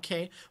Mira,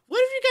 okay? What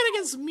have you got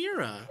against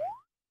Mira?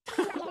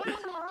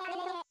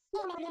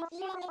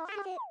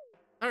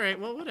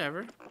 Alright, well,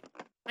 whatever.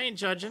 I ain't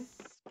judging.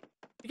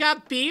 You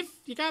got beef.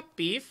 You got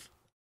beef.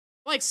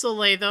 I like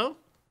Soleil, though.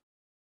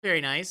 Very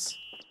nice.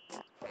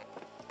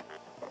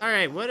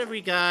 Alright, what have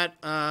we got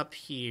up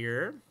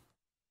here?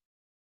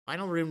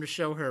 Final room to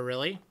show her,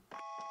 really?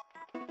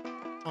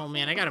 Oh,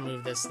 man, I gotta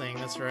move this thing.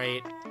 That's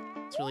right.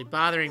 It's really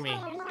bothering me.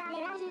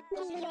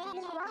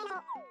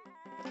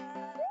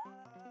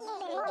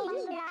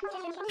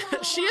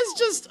 She is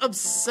just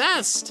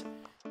obsessed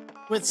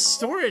with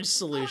storage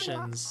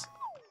solutions.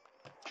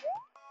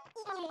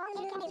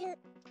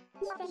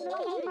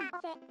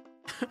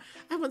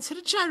 I once had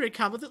a gyroid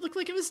combo that looked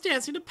like it was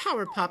dancing to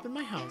Power Pop in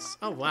my house.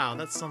 Oh wow,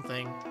 that's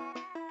something.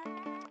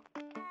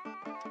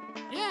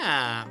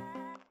 Yeah.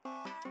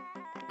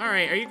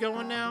 Alright, are you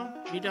going now?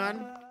 You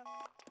done?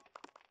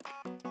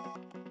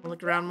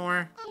 Look around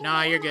more?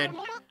 Nah, you're good.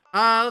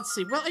 Let's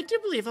see. Well, I do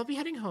believe I'll be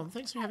heading home.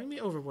 Thanks for having me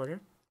over,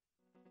 Warder.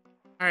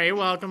 Alright, you're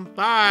welcome.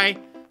 Bye.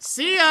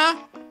 See ya!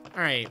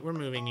 Alright, we're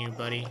moving you,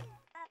 buddy.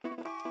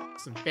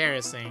 It's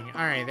embarrassing.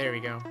 Alright, there we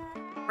go.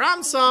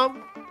 Problem solved!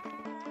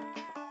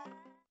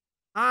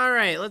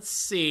 Alright, let's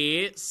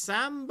see.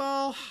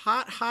 Sambal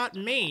Hot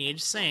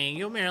Mage saying,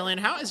 Yo, Marriland,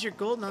 how is your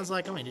gold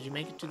Nuzlocke going? Did you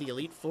make it to the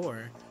Elite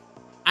Four?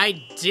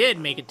 I did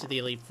make it to the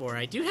Elite Four.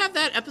 I do have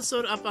that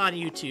episode up on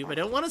YouTube. I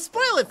don't want to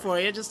spoil it for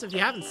you, just if you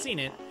haven't seen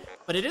it.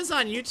 But it is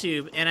on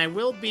YouTube, and I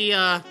will be,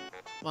 well,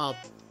 I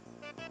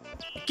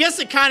guess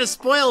it kind of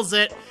spoils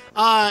it.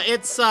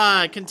 It's,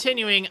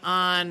 continuing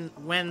on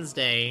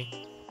Wednesday.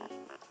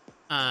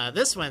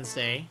 This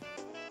Wednesday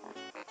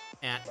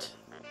at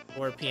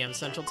 4 p.m.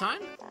 Central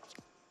Time.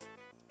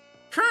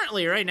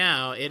 Currently, right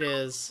now, it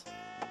is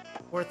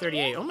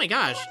 4:38. Oh my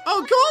gosh.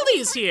 Oh,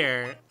 Goldie's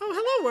here! Oh,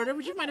 hello, Warder.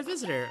 Would you mind a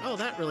visitor? Oh,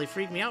 that really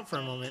freaked me out for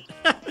a moment.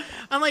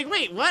 I'm like,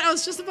 wait, what? I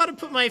was just about to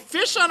put my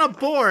fish on a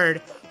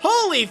board.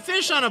 Holy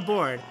fish on a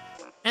board.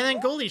 And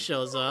then Goldie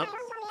shows up.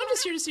 I'm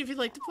just here to see if you'd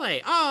like to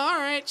play. Oh,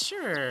 alright,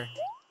 sure.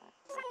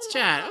 Let's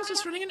chat. I was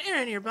just running an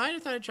errand nearby and I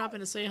thought I'd drop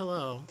in to say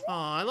hello. Oh,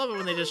 I love it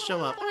when they just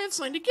show up. Oh, I have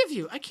something to give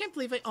you. I can't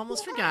believe I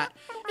almost forgot.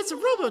 It's a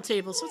robo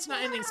table, so it's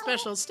not anything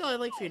special. Still, I'd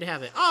like for you to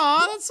have it.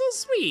 Oh, that's so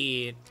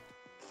sweet.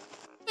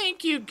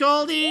 Thank you,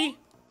 Goldie.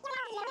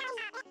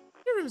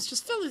 Your room's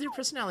just filled with your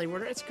personality,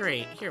 Warder. It's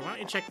great. Here, why don't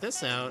you check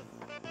this out?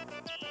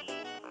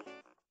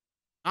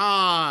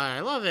 Ah, I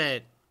love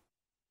it.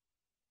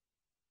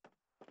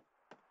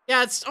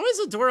 Yeah, it's always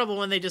adorable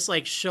when they just,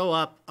 like, show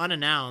up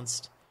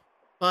unannounced.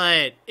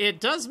 But it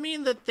does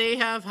mean that they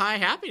have high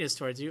happiness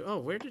towards you. Oh,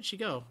 where did she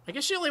go? I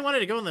guess she only wanted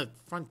to go in the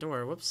front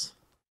door. Whoops.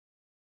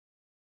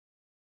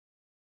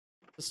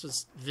 This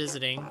was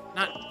visiting.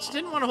 She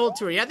didn't want to hold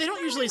tour. Yeah, they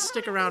don't usually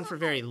stick around for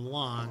very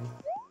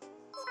long.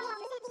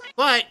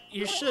 But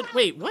you should...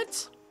 Wait,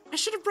 what? I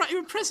should have brought you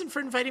a present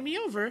for inviting me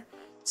over.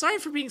 Sorry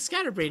for being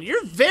scatterbrained.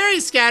 You're very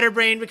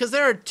scatterbrained because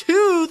there are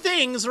 2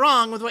 things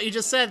wrong with what you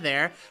just said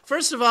there.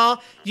 First of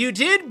all, you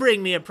did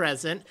bring me a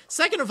present.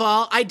 Second of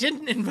all, I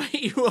didn't invite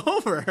you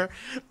over.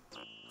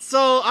 So,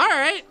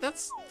 alright,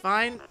 that's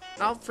fine.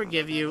 I'll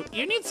forgive you.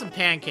 You need some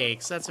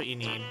pancakes. That's what you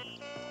need.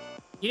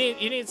 You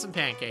need some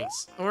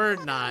pancakes. Or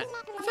not.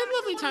 I've had a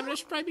lovely time and I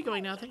should probably be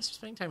going now. Thanks for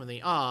spending time with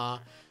me.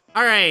 Aw.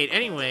 Alright,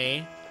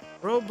 anyway.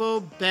 Robo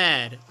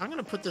bed. I'm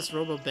gonna put this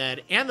robo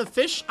bed and the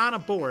fish on a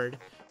board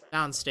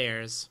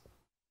downstairs.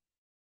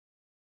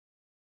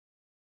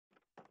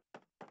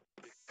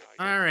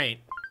 Alright.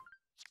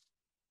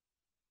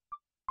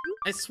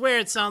 I swear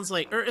it sounds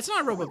like... Or, it's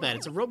not a robo bed,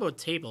 it's a robo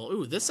table.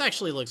 Ooh, this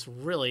actually looks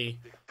really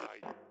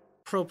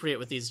appropriate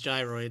with these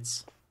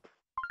gyroids.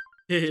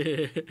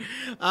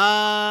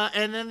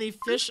 And then the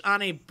fish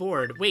on a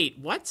board. Wait,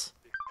 what?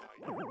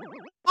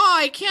 Oh,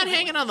 I can't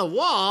hang it on the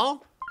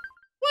wall?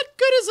 What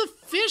good is a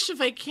fish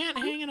if I can't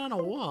hang it on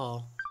a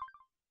wall?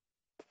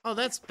 Oh,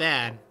 that's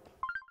bad.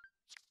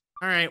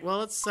 Alright, well,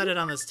 let's set it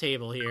on this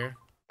table here.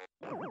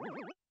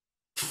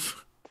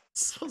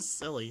 So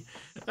silly.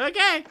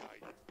 Okay.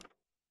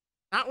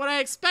 Not what I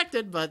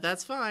expected, but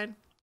that's fine.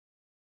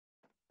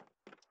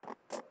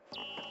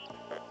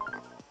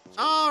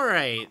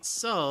 Alright,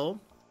 so...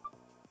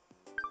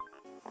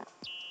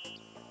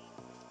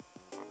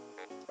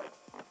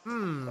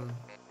 I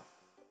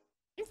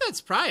think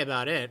that's probably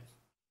about it.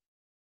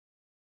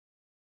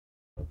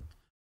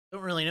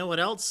 Don't really know what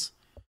else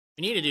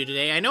we need to do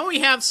today. I know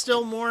we have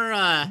still more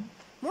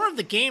of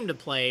the game to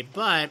play,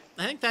 but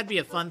I think that'd be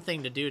a fun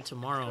thing to do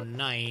tomorrow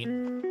night.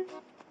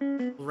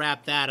 We'll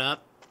wrap that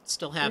up.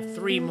 Still have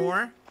 3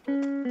 more.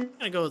 I'm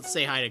gonna go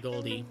say hi to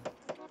Goldie.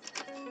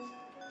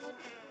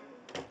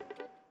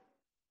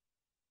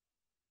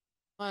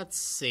 Let's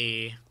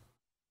see.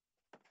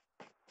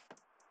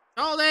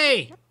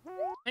 Goldie!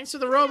 Thanks for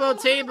the robo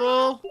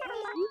table.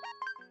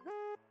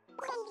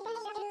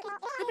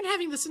 I've been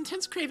having this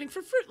intense craving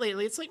for fruit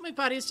lately. It's like my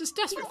body is just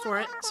desperate for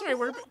it. Sorry,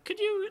 Werb, could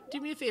you do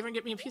me a favor and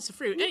get me a piece of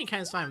fruit? Any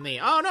kind's fine with me.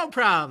 Oh, no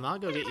problem. I'll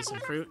go get you some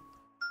fruit.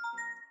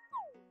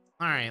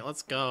 Alright,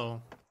 let's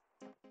go.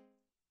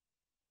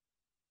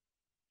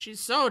 She's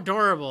so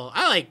adorable.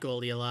 I like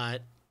Goldie a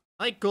lot.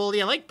 I like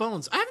Goldie. I like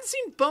Bones. I haven't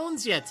seen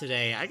Bones yet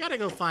today. I gotta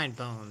go find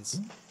Bones.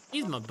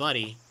 He's my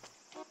buddy.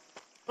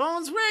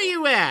 Bones, where are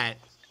you at?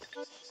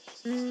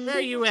 Where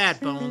are you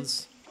at,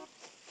 Bones?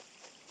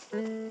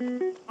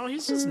 Oh,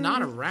 he's just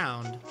not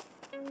around.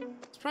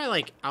 He's probably,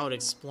 like, out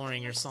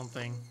exploring or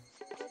something.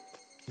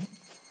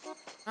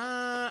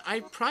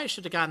 I probably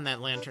should have gotten that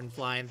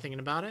lanternfly and thinking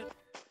about it.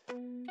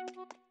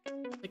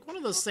 Like, one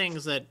of those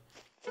things that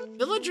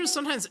villagers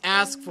sometimes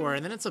ask for,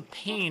 and then it's a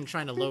pain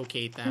trying to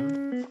locate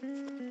them.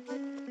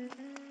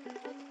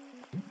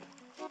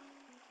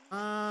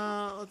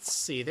 Let's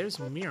see. There's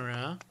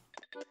Mira.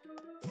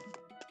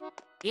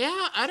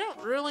 Yeah, I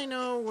don't really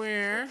know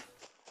where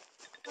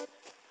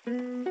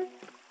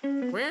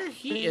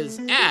he is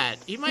at.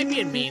 He might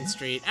be in Main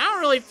Street. I don't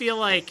really feel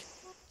like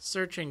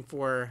searching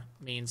for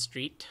Main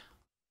Street.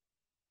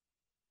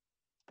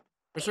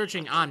 Or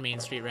searching on Main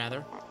Street,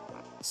 rather.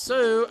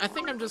 So, I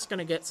think I'm just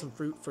gonna get some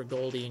fruit for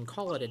Goldie and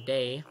call it a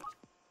day.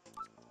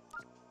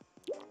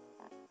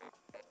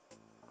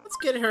 Let's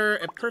get her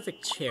a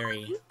perfect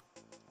cherry.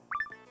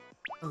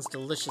 Sounds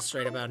delicious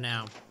right about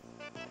now.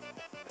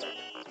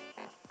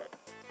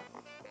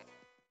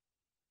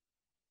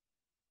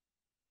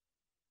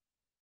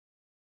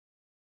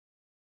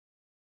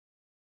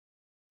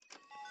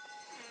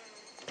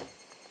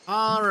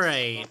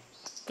 Alright.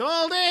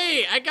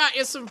 Goldie! I got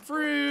you some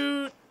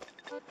fruit!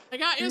 I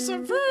got you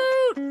some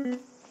fruit!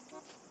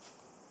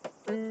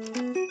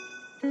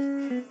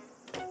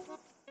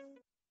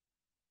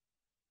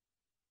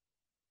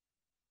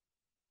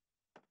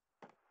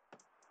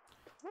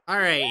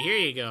 Alright, here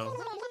you go.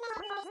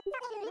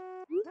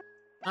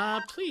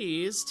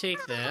 Please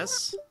take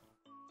this.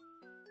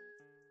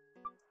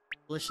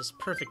 Delicious,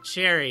 perfect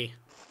cherry.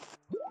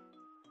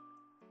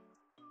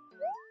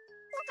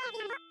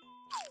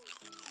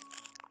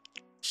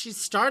 She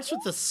starts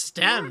with the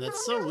stem.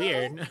 That's so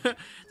weird. That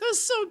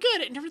was so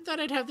good. I never thought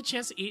I'd have the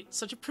chance to eat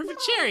such a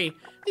perfect cherry.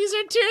 These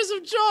are tears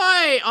of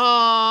joy.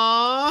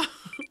 Aww.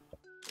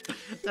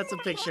 That's a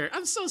picture.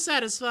 I'm so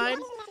satisfied.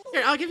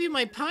 Here, I'll give you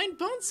my pine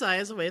bonsai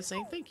as a way of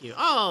saying thank you.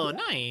 Oh,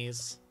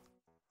 nice.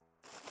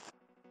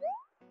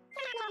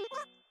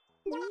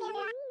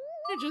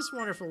 You're just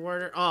wonderful,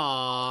 Warder.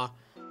 Aww.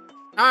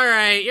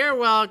 Alright, you're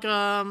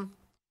welcome.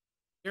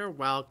 You're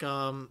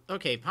welcome.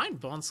 Okay, pine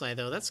bonsai,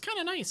 though. That's kind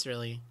of nice,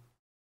 really.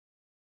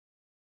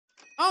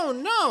 Oh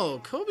no!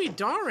 Kobe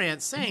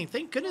Darrant saying,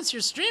 thank goodness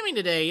you're streaming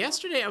today.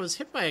 Yesterday I was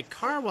hit by a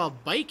car while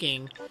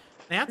biking.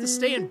 I have to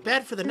stay in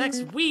bed for the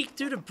next week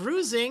due to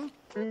bruising.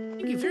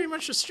 Thank you very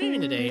much for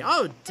streaming today.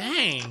 Oh,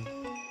 dang.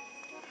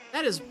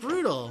 That is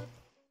brutal.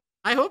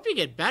 I hope you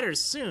get better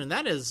soon.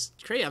 That is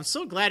crazy. I'm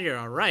so glad you're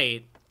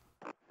alright.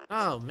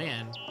 Oh,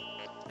 man.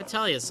 I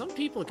tell you, some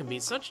people can be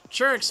such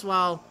jerks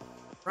while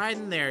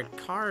riding their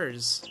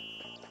cars.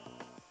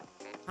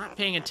 Not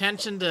paying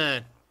attention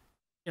to,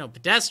 you know,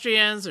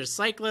 pedestrians or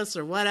cyclists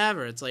or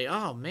whatever. It's like,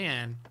 oh,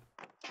 man.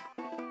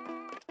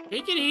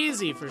 Take it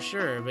easy for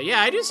sure. But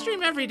yeah, I do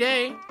stream every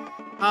day.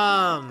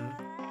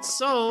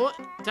 So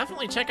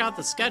definitely check out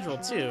the schedule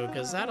too,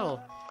 because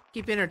that'll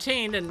keep you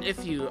entertained. And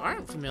if you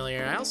aren't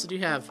familiar, I also do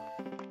have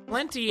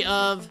plenty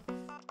of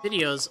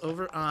videos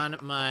over on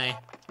my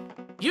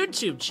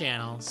YouTube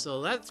channel.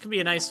 So that can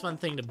be a nice fun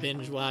thing to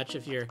binge watch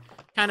if you're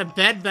kind of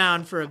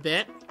bedbound for a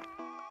bit.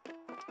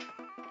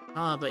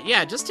 But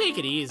yeah, just take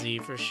it easy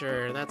for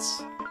sure.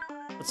 That's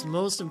what's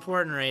most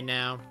important right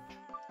now.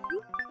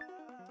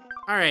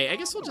 Alright, I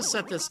guess we'll just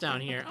set this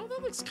down here. Oh,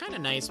 that looks kind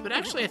of nice, but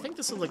actually I think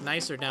this will look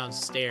nicer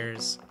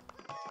downstairs.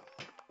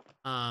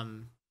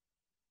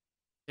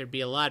 There'd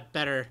be a lot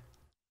better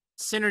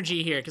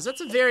synergy here, because that's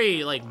a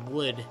very, like,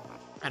 wood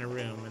kind of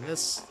room, and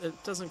this,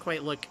 it doesn't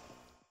quite look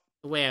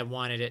the way I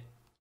wanted it.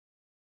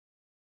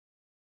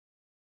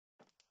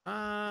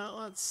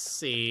 Let's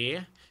see.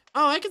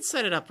 Oh, I could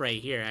set it up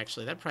right here,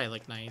 actually. That'd probably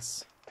look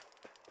nice.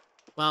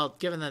 Well,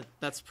 given that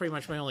that's pretty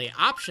much my only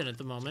option at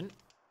the moment.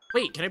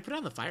 Wait, can I put it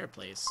on the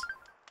fireplace?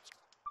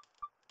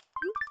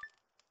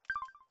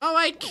 Oh,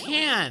 I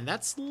can!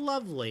 That's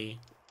lovely.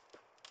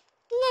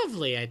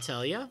 Lovely, I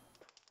tell ya.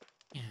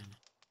 Man.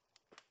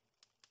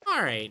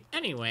 Alright,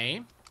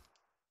 anyway. I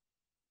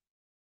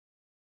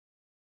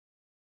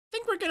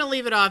think we're gonna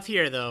leave it off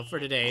here, though, for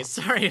today.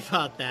 Sorry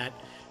about that.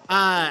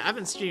 I've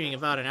been streaming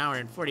about an hour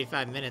and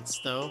 45 minutes,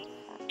 though.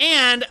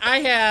 And I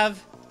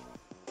have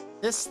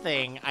this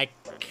thing I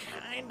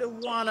kind of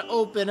want to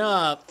open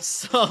up.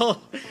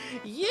 So,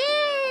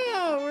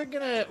 yeah, we're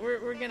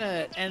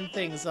gonna end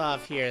things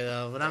off here,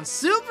 though. But I'm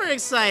super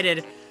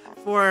excited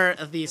for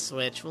the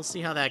Switch. We'll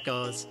see how that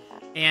goes.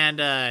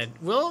 And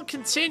we'll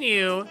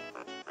continue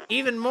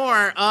even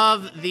more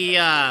of the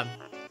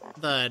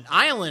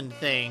island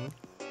thing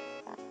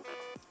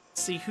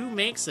Let's see who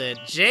makes it.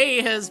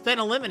 Jay has been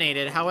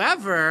eliminated.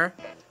 However,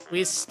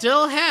 we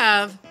still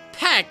have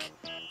Peck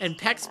and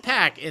Peck's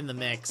Pack in the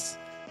mix.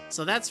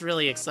 So that's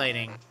really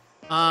exciting.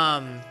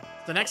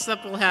 The next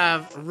up we'll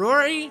have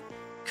Rory,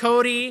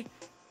 Cody,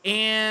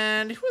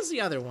 and who was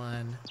the other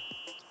one?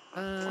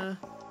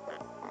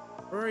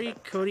 Rory,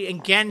 Cody,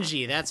 and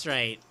Genji. That's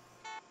right.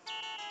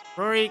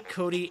 Rory,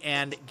 Cody,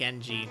 and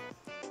Genji.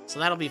 So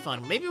that'll be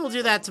fun. Maybe we'll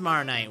do that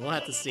tomorrow night. We'll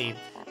have to see.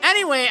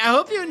 Anyway, I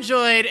hope you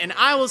enjoyed, and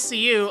I will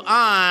see you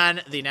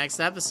on the next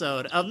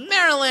episode of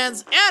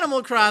Marriland's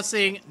Animal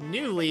Crossing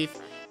New Leaf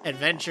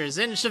Adventures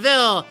in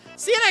Tchville.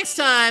 See you next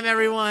time,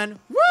 everyone.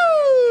 Woo!